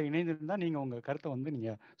நிகழ்வுல இணைந்திருந்தா நீங்க உங்க கருத்தை வந்து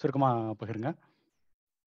நீங்க சுருக்கமா பகிருங்க.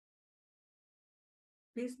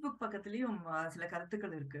 பேஸ்புக் பக்கத்துலயும் சில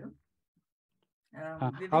கருத்துக்கள் இருக்கு.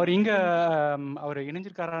 அவர் இங்க அவர்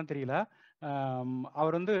இணைஞ்சிருக்காரான்னு தெரியல.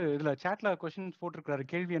 அவர் வந்து இதுல சேட்ல கொஸ்டின்ஸ் போட்டிருக்கிறாரு.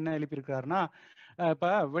 கேள்வி என்ன எழுப்பியிருக்கிறாருன்னா, இப்ப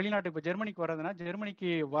வெளிநாட்டு இப்ப ஜெர்மனிக்கு வர்றதுன்னா ஜெர்மனிக்கு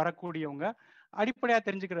வரக்கூடியவங்க அடிப்படையா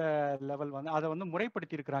தெரிஞ்சுக்கிற லெவல் வந்து அதை வந்து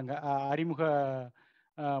முறைப்படுத்தி இருக்கிறாங்க. அறிமுக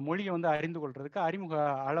மொழியை வந்து அறிந்து கொள்றதுக்கு அறிமுக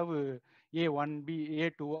அளவு A1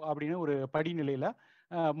 A2 அப்படின்னு ஒரு படிநிலையில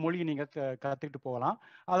மொழியை நீங்க கத்துக்கிட்டு போகலாம்.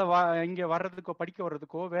 அதை இங்க வர்றதுக்கோ படிக்க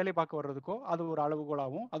வர்றதுக்கோ வேலை பார்க்க வர்றதுக்கோ அது ஒரு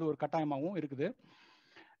அளவுகோலாகவும் அது ஒரு கட்டாயமாகவும் இருக்குது.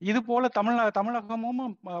 இது போல தமிழகமும்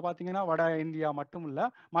பார்த்தீங்கன்னா வட இந்தியா மட்டும் இல்லை,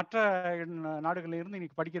 மற்ற நாடுகளில் இருந்து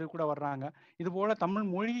இன்னைக்கு படிக்கிறது கூட வர்றாங்க. இது போல தமிழ்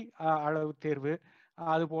மொழி அளவு தேர்வு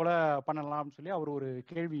அது போல பண்ணலாம்னு சொல்லி அவர் ஒரு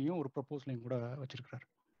கேள்வியும் ஒரு ப்ரொபோசலையும் கூட வச்சிருக்கிறார்.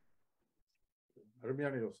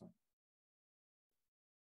 அருமையான யோசனை.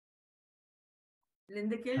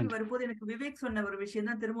 இந்த கேள்வி வரும்போது எனக்கு விவேக் சொன்ன ஒரு விஷயம்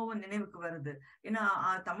தான் திரும்பவும் நினைவுக்கு வருது. ஏன்னா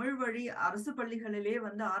தமிழ் வழி அரசு பள்ளிகளிலே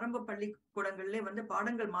வந்து ஆரம்ப பள்ளிக்கூடங்களிலே வந்து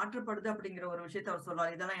பாடங்கள் மாற்றப்படுது அப்படிங்கிற ஒரு விஷயத்த அவர்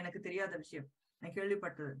சொல்லுவார். இதெல்லாம் எனக்கு தெரியாத விஷயம், நான்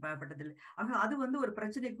கேள்விப்பட்டதில்லை. ஆக அது வந்து ஒரு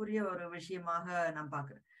பிரச்சனைக்குரிய ஒரு விஷயமாக நான்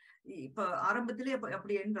பாக்குறேன். இப்ப ஆரம்பத்திலே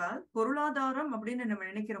அப்படி என்றால் பொருளாதாரம் அப்படின்னு நம்ம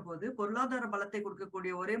நினைக்கிற போது பொருளாதார பலத்தை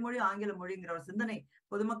கொடுக்கக்கூடிய ஒரே மொழி ஆங்கில மொழிங்கிற ஒரு சிந்தனை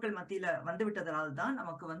பொதுமக்கள் மத்தியில வந்து விட்டதனால்தான்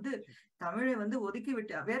நமக்கு வந்து தமிழை வந்து ஒதுக்கி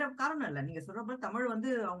விட்டு, வேற காரணம் இல்லை. நீங்க சொல்றப்ப தமிழ்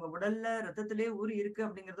வந்து அவங்க உடல்ல ரத்தத்திலே ஊறி இருக்கு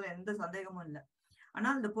அப்படிங்கறதுல எந்த சந்தேகமும் இல்லை.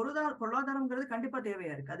 ஆனால் இந்த பொருளாதாரம்ங்கிறது கண்டிப்பா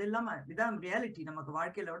தேவையா இருக்கு. அது இல்லாம இதான் ரியாலிட்டி, நமக்கு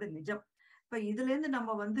வாழ்க்கையில விட நிஜம். இப்ப இதுல இருந்து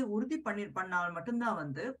நம்ம வந்து உறுதி பண்ணால் மட்டும்தான்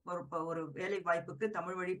வந்து ஒரு வேலை வாய்ப்புக்கு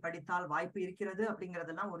தமிழ் வழி படித்தால் வாய்ப்பு இருக்கிறது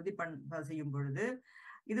அப்படிங்கறதெல்லாம் உறுதி செய்யும் பொழுது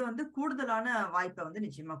இது வந்து கூடுதலான வாய்ப்பை வந்து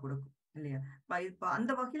நிச்சயமா கொடுக்கும் இல்லையா? இப்ப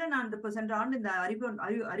அந்த வகையில நான் இப்ப சென்ற ஆண்டு இந்த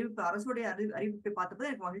அறிவிப்பு அரசுடைய அறிவிப்பை பார்த்தப்போ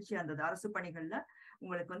எனக்கு மகிழ்ச்சியா இருந்தது. அரசு பணிகள்ல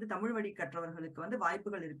உங்களுக்கு வந்து தமிழ் வழி கற்றவர்களுக்கு வந்து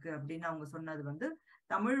வாய்ப்புகள் இருக்கு அப்படின்னு அவங்க சொன்னது வந்து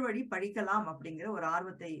தமிழ் வழி படிக்கலாம் அப்படிங்கிற ஒரு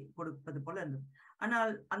ஆர்வத்தை கொடுப்பது போல இருந்தது.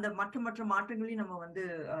 ஆனால் அந்த மற்ற மாற்றங்களையும் நம்ம வந்து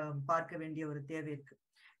பார்க்க வேண்டிய ஒரு தேவை இருக்கு.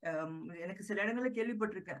 எனக்கு சில இடங்கள்ல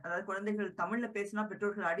கேள்விப்பட்டிருக்கேன், அதாவது குழந்தைகள் தமிழ்ல பேசினா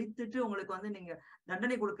பெற்றோர்கள் அடித்துட்டு உங்களுக்கு வந்து நீங்க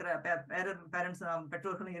தண்டனை கொடுக்குற பேரண்ட்ஸ்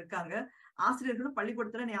பெற்றோர்களும் இருக்காங்க. ஆசிரியர்களும்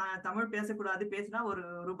பள்ளிக்கூடத்துல நீ தமிழ் பேசக்கூடாது, பேசினா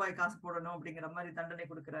 ₹1 காசு போடணும் அப்படிங்கிற மாதிரி தண்டனை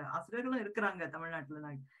கொடுக்குற ஆசிரியர்களும் இருக்கிறாங்க தமிழ்நாட்டுல,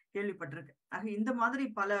 நான் கேள்விப்பட்டிருக்கேன். ஆக இந்த மாதிரி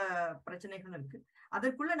பல பிரச்சனைகள் இருக்கு.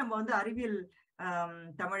 அதற்குள்ள நம்ம வந்து அறிவியல்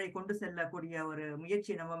தமிழை கொண்டு செல்லக்கூடிய ஒரு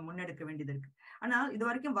முயற்சியை நம்ம முன்னெடுக்க வேண்டியது இருக்கு. ஆனால் இது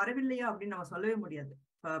வரைக்கும் வரவில்லையா அப்படின்னு நம்ம சொல்லவே முடியாது.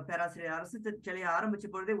 பேராசிரியர் அரசு சிலையை ஆரம்பிச்ச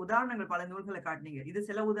பொழுதே உதாரணங்கள் பல நூல்களை காட்டினீங்க. இது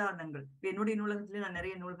சில உதாரணங்கள். என்னுடைய நூலகத்திலேயே நான்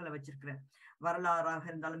நிறைய நூல்களை வச்சிருக்கிறேன். வரலாறாக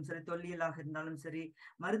இருந்தாலும் சரி, தொல்லியலாக இருந்தாலும் சரி,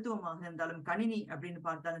 மருத்துவமாக இருந்தாலும், கணினி அப்படின்னு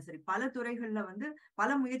பார்த்தாலும் சரி, பல துறைகள்ல வந்து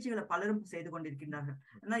பல முயற்சிகளை பலரும் செய்து கொண்டிருக்கின்றார்கள்.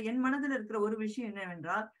 ஆனா என் மனதில் இருக்கிற ஒரு விஷயம்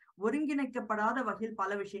என்னவென்றால், ஒருங்கிணைக்கப்படாத வகையில்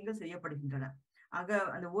பல விஷயங்கள் செய்யப்படுகின்றன. ஆக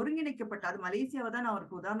அந்த ஒருங்கிணைக்கப்பட்ட, அது மலேசியாவை தான் நான்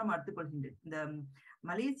அவருக்கு உதாரணமா எடுத்துக்கொள்கின்றேன். இந்த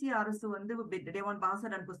மலேசிய அரசு வந்து டேவான்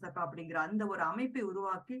பாசர் அண்ட் புஸ்தகா அப்படிங்கிற அந்த ஒரு அமைப்பை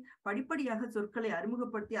உருவாக்கி படிப்படியாக சொற்களை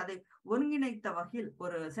அறிமுகப்படுத்தி அதை ஒருங்கிணைத்த வகையில்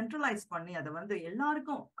ஒரு சென்ட்ரலைஸ் பண்ணி அதை வந்து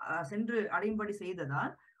எல்லாருக்கும் சென்று அடையும்படி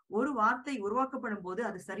செய்ததால் ஒரு வார்த்தை உருவாக்கப்படும் போது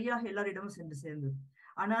அது சரியாக எல்லாரிடமும் சென்று சேர்ந்தது.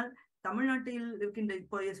 ஆனால் தமிழ்நாட்டில் இருக்கின்ற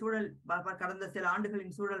இப்போதைய சூழல், கடந்த சில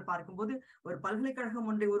ஆண்டுகளின் சூழல் பார்க்கும்போது ஒரு பல்கலைக்கழகம்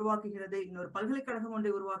ஒன்றை உருவாக்குகிறது, இன்னொரு பல்கலைக்கழகம்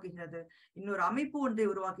ஒன்றை உருவாக்குகிறது, இன்னொரு அமைப்பு ஒன்றை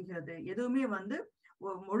உருவாக்குகிறது. எதுவுமே வந்து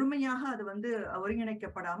முழுமையாக அது வந்து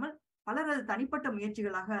ஒருங்கிணைக்கப்படாமல் பலரது தனிப்பட்ட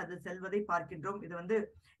முயற்சிகளாக அது செல்வதை பார்க்கின்றோம். இது வந்து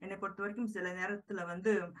என்னை பொறுத்த வரைக்கும் சில நேரத்துல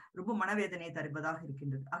வந்து ரொம்ப மனவேதனையை தருவதாக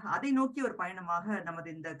இருக்கின்றது. ஆக அதை நோக்கி ஒரு பயணமாக நமது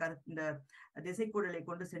இந்த திசைக்கூடலை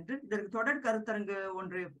கொண்டு சென்று இதற்கு தொடர் கருத்தரங்கு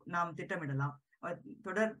ஒன்று நாம் திட்டமிடலாம்.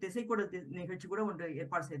 தொடர் திசைக்கூட நிகழ்ச்சி கூட ஒன்று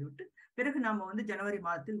ஏற்பாடு செய்துவிட்டு பிறகு நாம வந்து ஜனவரி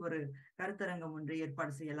மாதத்தில் ஒரு கருத்தரங்கம் ஒன்று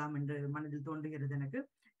ஏற்பாடு செய்யலாம் என்று மனதில் தோன்றுகிறது எனக்கு.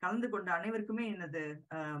 கலந்து கொண்ட அனைவருக்குமே எனது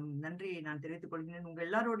நன்றியை நான் தெரிவித்துக் கொள்கிறேன். உங்க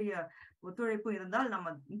எல்லாருடைய ஒத்துழைப்பு இருந்தால்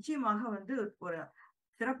நம்ம நிச்சயமாக வந்து ஒரு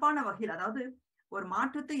சிறப்பான வகையில், அதாவது ஒரு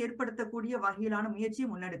மாற்றத்தை ஏற்படுத்தக்கூடிய வகையிலான முயற்சியை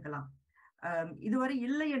முன்னெடுக்கலாம். இதுவரை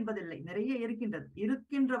இல்லை என்பதில்லை, நிறைய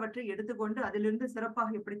இருக்கின்றவற்றை எடுத்துக்கொண்டு அதிலிருந்து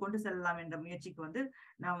சிறப்பாக எப்படி கொண்டு செல்லலாம் என்ற முயற்சிக்கு வந்து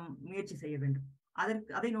நாம் முயற்சி செய்ய வேண்டும்.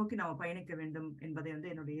 அதை நோக்கி நாம் பயணிக்க வேண்டும் என்பதை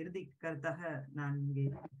வந்து என்னுடைய இறுதி கருத்தாக நான் இங்கே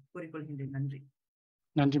கூறிக்கொள்கின்றேன். நன்றி.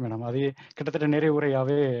 நன்றி மேடம். அது கிட்டத்தட்ட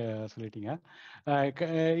நிறைவுரையாவே சொல்லிட்டீங்க.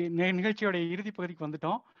 நிகழ்ச்சியோட இறுதி பகுதிக்கு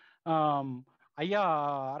வந்துட்டோம். ஐயா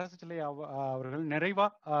அரசு சிலை அவர்கள் நிறைவா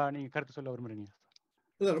நீங்க கருத்து சொல்ல விரும்புறீங்க?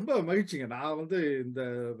 ரொம்ப மகிழ்ச்சிங்க. நான் வந்து இந்த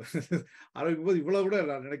ஆரம்பிக்கும் போது இவ்வளவு கூட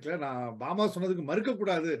நான் நினைக்கல. நான் பாமா சொன்னதுக்கு மறுக்க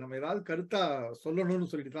கூடாது, நம்ம ஏதாவது கருத்தா சொல்லணும்னு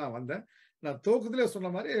சொல்லிட்டு தான் வந்தேன். நான் துவக்கத்திலே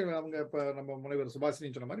சொன்ன மாதிரி அவங்க இப்ப நம்ம முனைவர்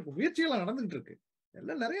சுபாஷினி சொன்ன மாதிரி இப்ப முயற்சிகள் நடந்துகிட்டு இருக்கு,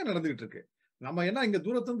 எல்லாம் நிறைய நடந்துகிட்டு இருக்கு. நம்ம என்ன இங்க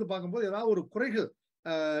தூரத்திலிருந்து பார்க்கும்போது ஏதாவது ஒரு குறைகள்,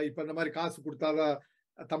 இப்ப இந்த மாதிரி காசு கொடுத்தாதான்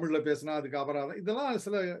தமிழ்ல பேசினா அதுக்கு அபராதம், இதெல்லாம்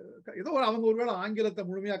சில ஏதோ அவங்க ஒருவேளை ஆங்கிலத்தை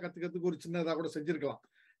முழுமையா கத்துக்கிறதுக்கு ஒரு சின்னதா கூட செஞ்சிருக்கலாம்.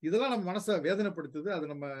 இதெல்லாம் நம்ம மனசை வேதனைப்படுத்துது, அது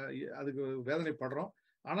நம்ம அதுக்கு வேதனைப்படுறோம்.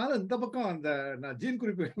 ஆனாலும் இந்த பக்கம் அந்த நான் ஜீன்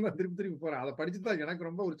குறிப்பு திருப்பி திருப்பி போறேன், அதை படிச்சுதான் எனக்கு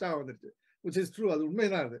ரொம்ப உற்சாகம் வந்துருச்சு. which is true, அது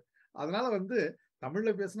உண்மைதான். அது அதனால வந்து தமிழ்ல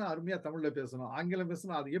பேசினா அருமையா தமிழ்ல பேசணும், ஆங்கிலம்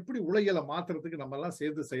பேசணும், அது எப்படி உலகில மாத்துறதுக்கு நம்ம எல்லாம்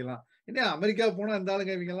சேர்த்து செய்யலாம். ஏன்னா அமெரிக்கா போனா இந்த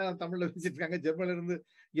ஆளுங்க இவங்க எல்லாம் தமிழ்ல பேசிட்டு இருக்காங்க, ஜெர்மன்ல இருந்து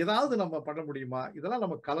ஏதாவது நம்ம பண்ண முடியுமா? இதெல்லாம்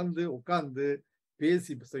நம்ம கலந்து உட்கார்ந்து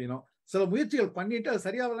பேசி செய்யணும். சில முயற்சிகள் பண்ணிட்டு அது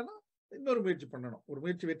சரியாகலைன்னா இன்னொரு முயற்சி பண்ணணும். ஒரு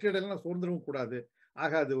முயற்சி வெற்றி அடையலாம் சோர்ந்துடவும் கூடாது.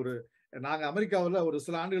 ஆகாது. நாங்க அமெரிக்காவில் ஒரு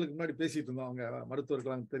சில ஆண்டுகளுக்கு முன்னாடி பேசிட்டு இருந்தோம். அவங்க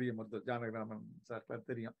மருத்துவர்களாம் தெரியும், மருத்துவர் ஜானகிராமன் சார்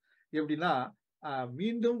தெரியும். எப்படின்னா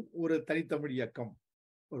மீண்டும் ஒரு தனித்தமிழ் இயக்கம்,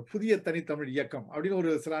 ஒரு புதிய தனித்தமிழ் இயக்கம் அப்படின்னு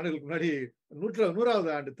ஒரு சில ஆண்டுகளுக்கு முன்னாடி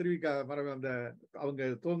 100வது ஆண்டு திருவிக்கா மரபு அந்த அவங்க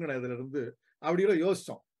துவங்கினதுல இருந்து அப்படிலாம்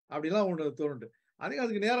யோசிச்சோம். அப்படிலாம் ஒண்ணு தோணுண்டு.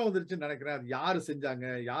 அதுக்கு நேரம் வந்துருச்சுன்னு நினைக்கிறேன். அது யாரு செஞ்சாங்க,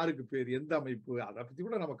 யாருக்கு பேர், எந்த அமைப்பு, அதை பத்தி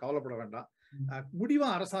கூட நம்ம கவலைப்பட வேண்டாம். முடிவா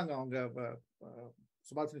அரசாங்கம், அவங்க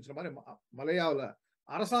சுபாஷினி சொன்ன மாதிரி மலையாவில்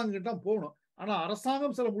அரசாங்கம் தான் போகணும். ஆனா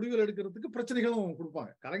அரசாங்கம் சில முடிவுகள் எடுக்கிறதுக்கு பிரச்சனைகளும்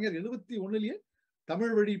கொடுப்பாங்க. கலைஞர் 71லயே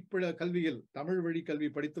தமிழ் வழி கல்வியில் தமிழ் வழி கல்வி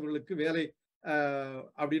படித்தவர்களுக்கு வேலை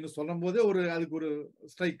அப்படின்னு சொல்லும் போதே அதுக்கு ஒரு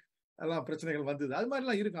ஸ்ட்ரைக் எல்லாம் பிரச்சனைகள் வந்தது. அது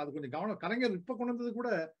மாதிரிலாம் இருக்கும். அது கொஞ்சம் கவனம். கலைஞர் இப்ப கொண்டு வந்தது கூட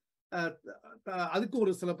அதுக்கு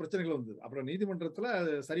ஒரு சில பிரச்சனைகள் வந்தது. அப்புறம் நீதிமன்றத்துல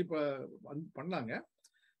சரி பண்ணாங்க.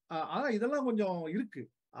 ஆனா இதெல்லாம் கொஞ்சம் இருக்கு,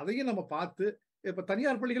 அதையும் நம்ம பார்த்து. இப்ப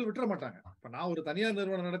தனியார் பள்ளிகள் விட்டுற மாட்டாங்க. இப்ப நான் ஒரு தனியார்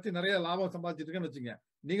நிறுவனம் நடத்தி நிறைய லாபம் சம்பாதிச்சிட்டு இருக்கேன்னு வச்சுங்க,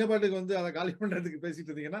 நீங்க பாட்டுக்கு வந்து அதை காலி பண்றதுக்கு பேசிட்டு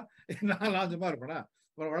இருந்தீங்கன்னா நான் சும்மா இருப்பேனா?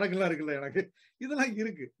 அப்புறம் வழக்கெல்லாம் இருக்குல்ல எனக்கு. இதெல்லாம்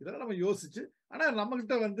இருக்கு, இதெல்லாம் நம்ம யோசிச்சு. ஆனா நம்ம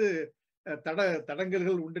கிட்ட வந்து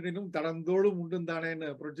தடங்கல்கள் உண்டெனினும் தடந்தோடும் உண்டும் தானேன்னு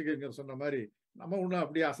புரட்சிகர் சொன்ன மாதிரி நம்ம ஒன்றும்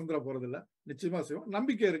அப்படியே அசந்திர போறது இல்லை. நிச்சயமா செய்வோம்.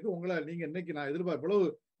 நம்பிக்கை இருக்கு. உங்களை நீங்க இன்னைக்கு நான் எதிர்பார்ப்பு இவ்வளவு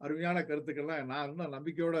அருமையான கருத்துக்கள்லாம் நான் இன்னும்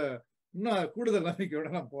நம்பிக்கையோட, இன்னும் கூடுதல் நம்பிக்கையோட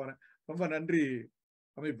நான் போறேன். ரொம்ப நன்றி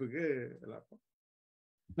அமைப்புக்கு எல்லாருக்கும்.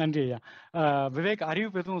 நன்றி ஐயா. விவேக்,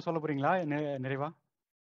 அறிவிப்பு எதுவும் சொல்ல போறீங்களா நிறைவா?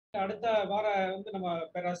 அடுத்த வார வந்து நம்ம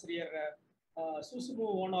பேராசிரியர் சுசுமு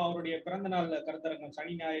ஓனோ அவருடைய பிறந்த நாள் கருத்தரங்கம்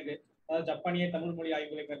சனி ஞாயிறு, அதாவது ஜப்பானிய தமிழ் மொழி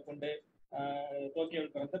ஆய்வுகளை மேற்கொண்டு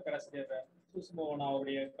டோக்கியோவில் பிறந்த பேராசிரியர் சுசுமு ஓனோ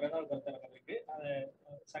அவருடைய பிறந்தநாள் கருத்தரங்கம் இருக்கு.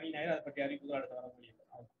 சனி ஞாயிறு அதை பற்றி அறிவிப்புகள் அடுத்து வர முடியும்.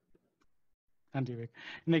 நன்றி விவேக்.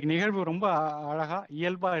 இன்னைக்கு நிகழ்வு ரொம்ப அழகா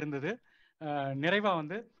இயல்பா இருந்தது. நிறைவா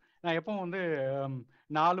வந்து நான் எப்பவும் வந்து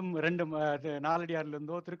 4 நாலடியார்ல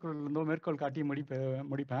இருந்தோ திருக்குறள்ல இருந்தோ மேற்கோள் காட்டி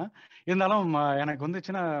முடிப்பேன். இருந்தாலும் எனக்கு வந்து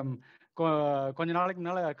கொஞ்ச நாளைக்கு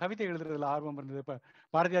முன்னால கவிதை எழுதுறதுல ஆர்வம் இருந்தது. இப்ப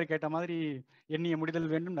பாரதியார் கேட்ட மாதிரி எண்ணிய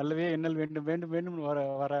முடிதல் வேண்டும், நல்லவே எண்ணல் வேண்டும், வேண்டும் வேண்டும்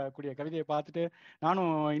வரக்கூடிய கவிதையை பார்த்துட்டு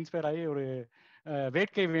நானும் இன்ஸ்பயர் ஆகி ஒரு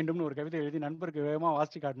வேட்கை வேண்டும்னு ஒரு கவிதை எழுதி நண்பருக்கு வேகமாக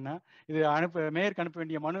வாசிச்சு காட்டினேன். இது மேயருக்கு அனுப்ப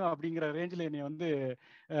வேண்டிய மனு அப்படிங்கிற ரேஞ்சில் என்னை வந்து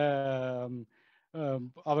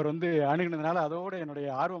அவர் வந்து அணுகினதுனால அதோட என்னுடைய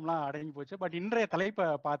ஆர்வம்லாம் அடங்கி போச்சு. பட் இன்றைய தலைப்பை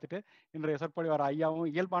பார்த்துட்டு இன்றைய சொற்பொழிவார் ஐயாவும்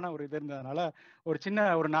இயல்பான ஒரு இது இருந்ததுனால ஒரு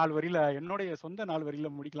 4 வரியில என்னுடைய சொந்த 4 வரியில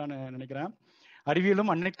முடிக்கலான்னு நினைக்கிறேன்.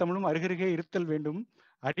 அறிவியலும் அன்னை தமிழும் அருகருகே இருத்தல் வேண்டும்,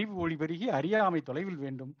 அறிவு ஒளி பெருகி அறியாமை தொலைவில்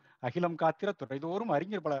வேண்டும், அகிலம் காத்திர துறைதோறும்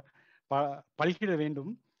அறிஞர் பல்கிட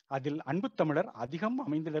வேண்டும், அதில் அன்பு தமிழர் அதிகம்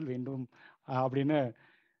அமைந்திடல் வேண்டும் அப்படின்னு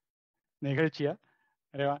நிகழ்ச்சியா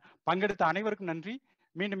பங்கெடுத்த அனைவருக்கும் நன்றி.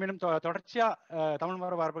 மீண்டும் தொடர்ச்சியா தமிழ்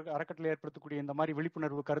மரபு அறக்கட்டளை ஏற்படுத்தக்கூடிய இந்த மாதிரி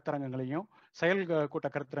விழிப்புணர்வு கருத்தரங்கங்களையும் செயல் கூட்ட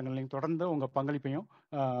கருத்தரங்களையும் தொடர்ந்து உங்க பங்களிப்பையும்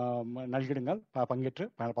நல்கிடுங்கள். பங்கேற்று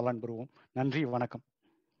பலன் பெறுவோம். நன்றி, வணக்கம்.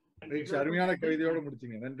 அருமையான கவிதையோடு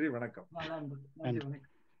முடிச்சிங்க. நன்றி, வணக்கம். நன்றி.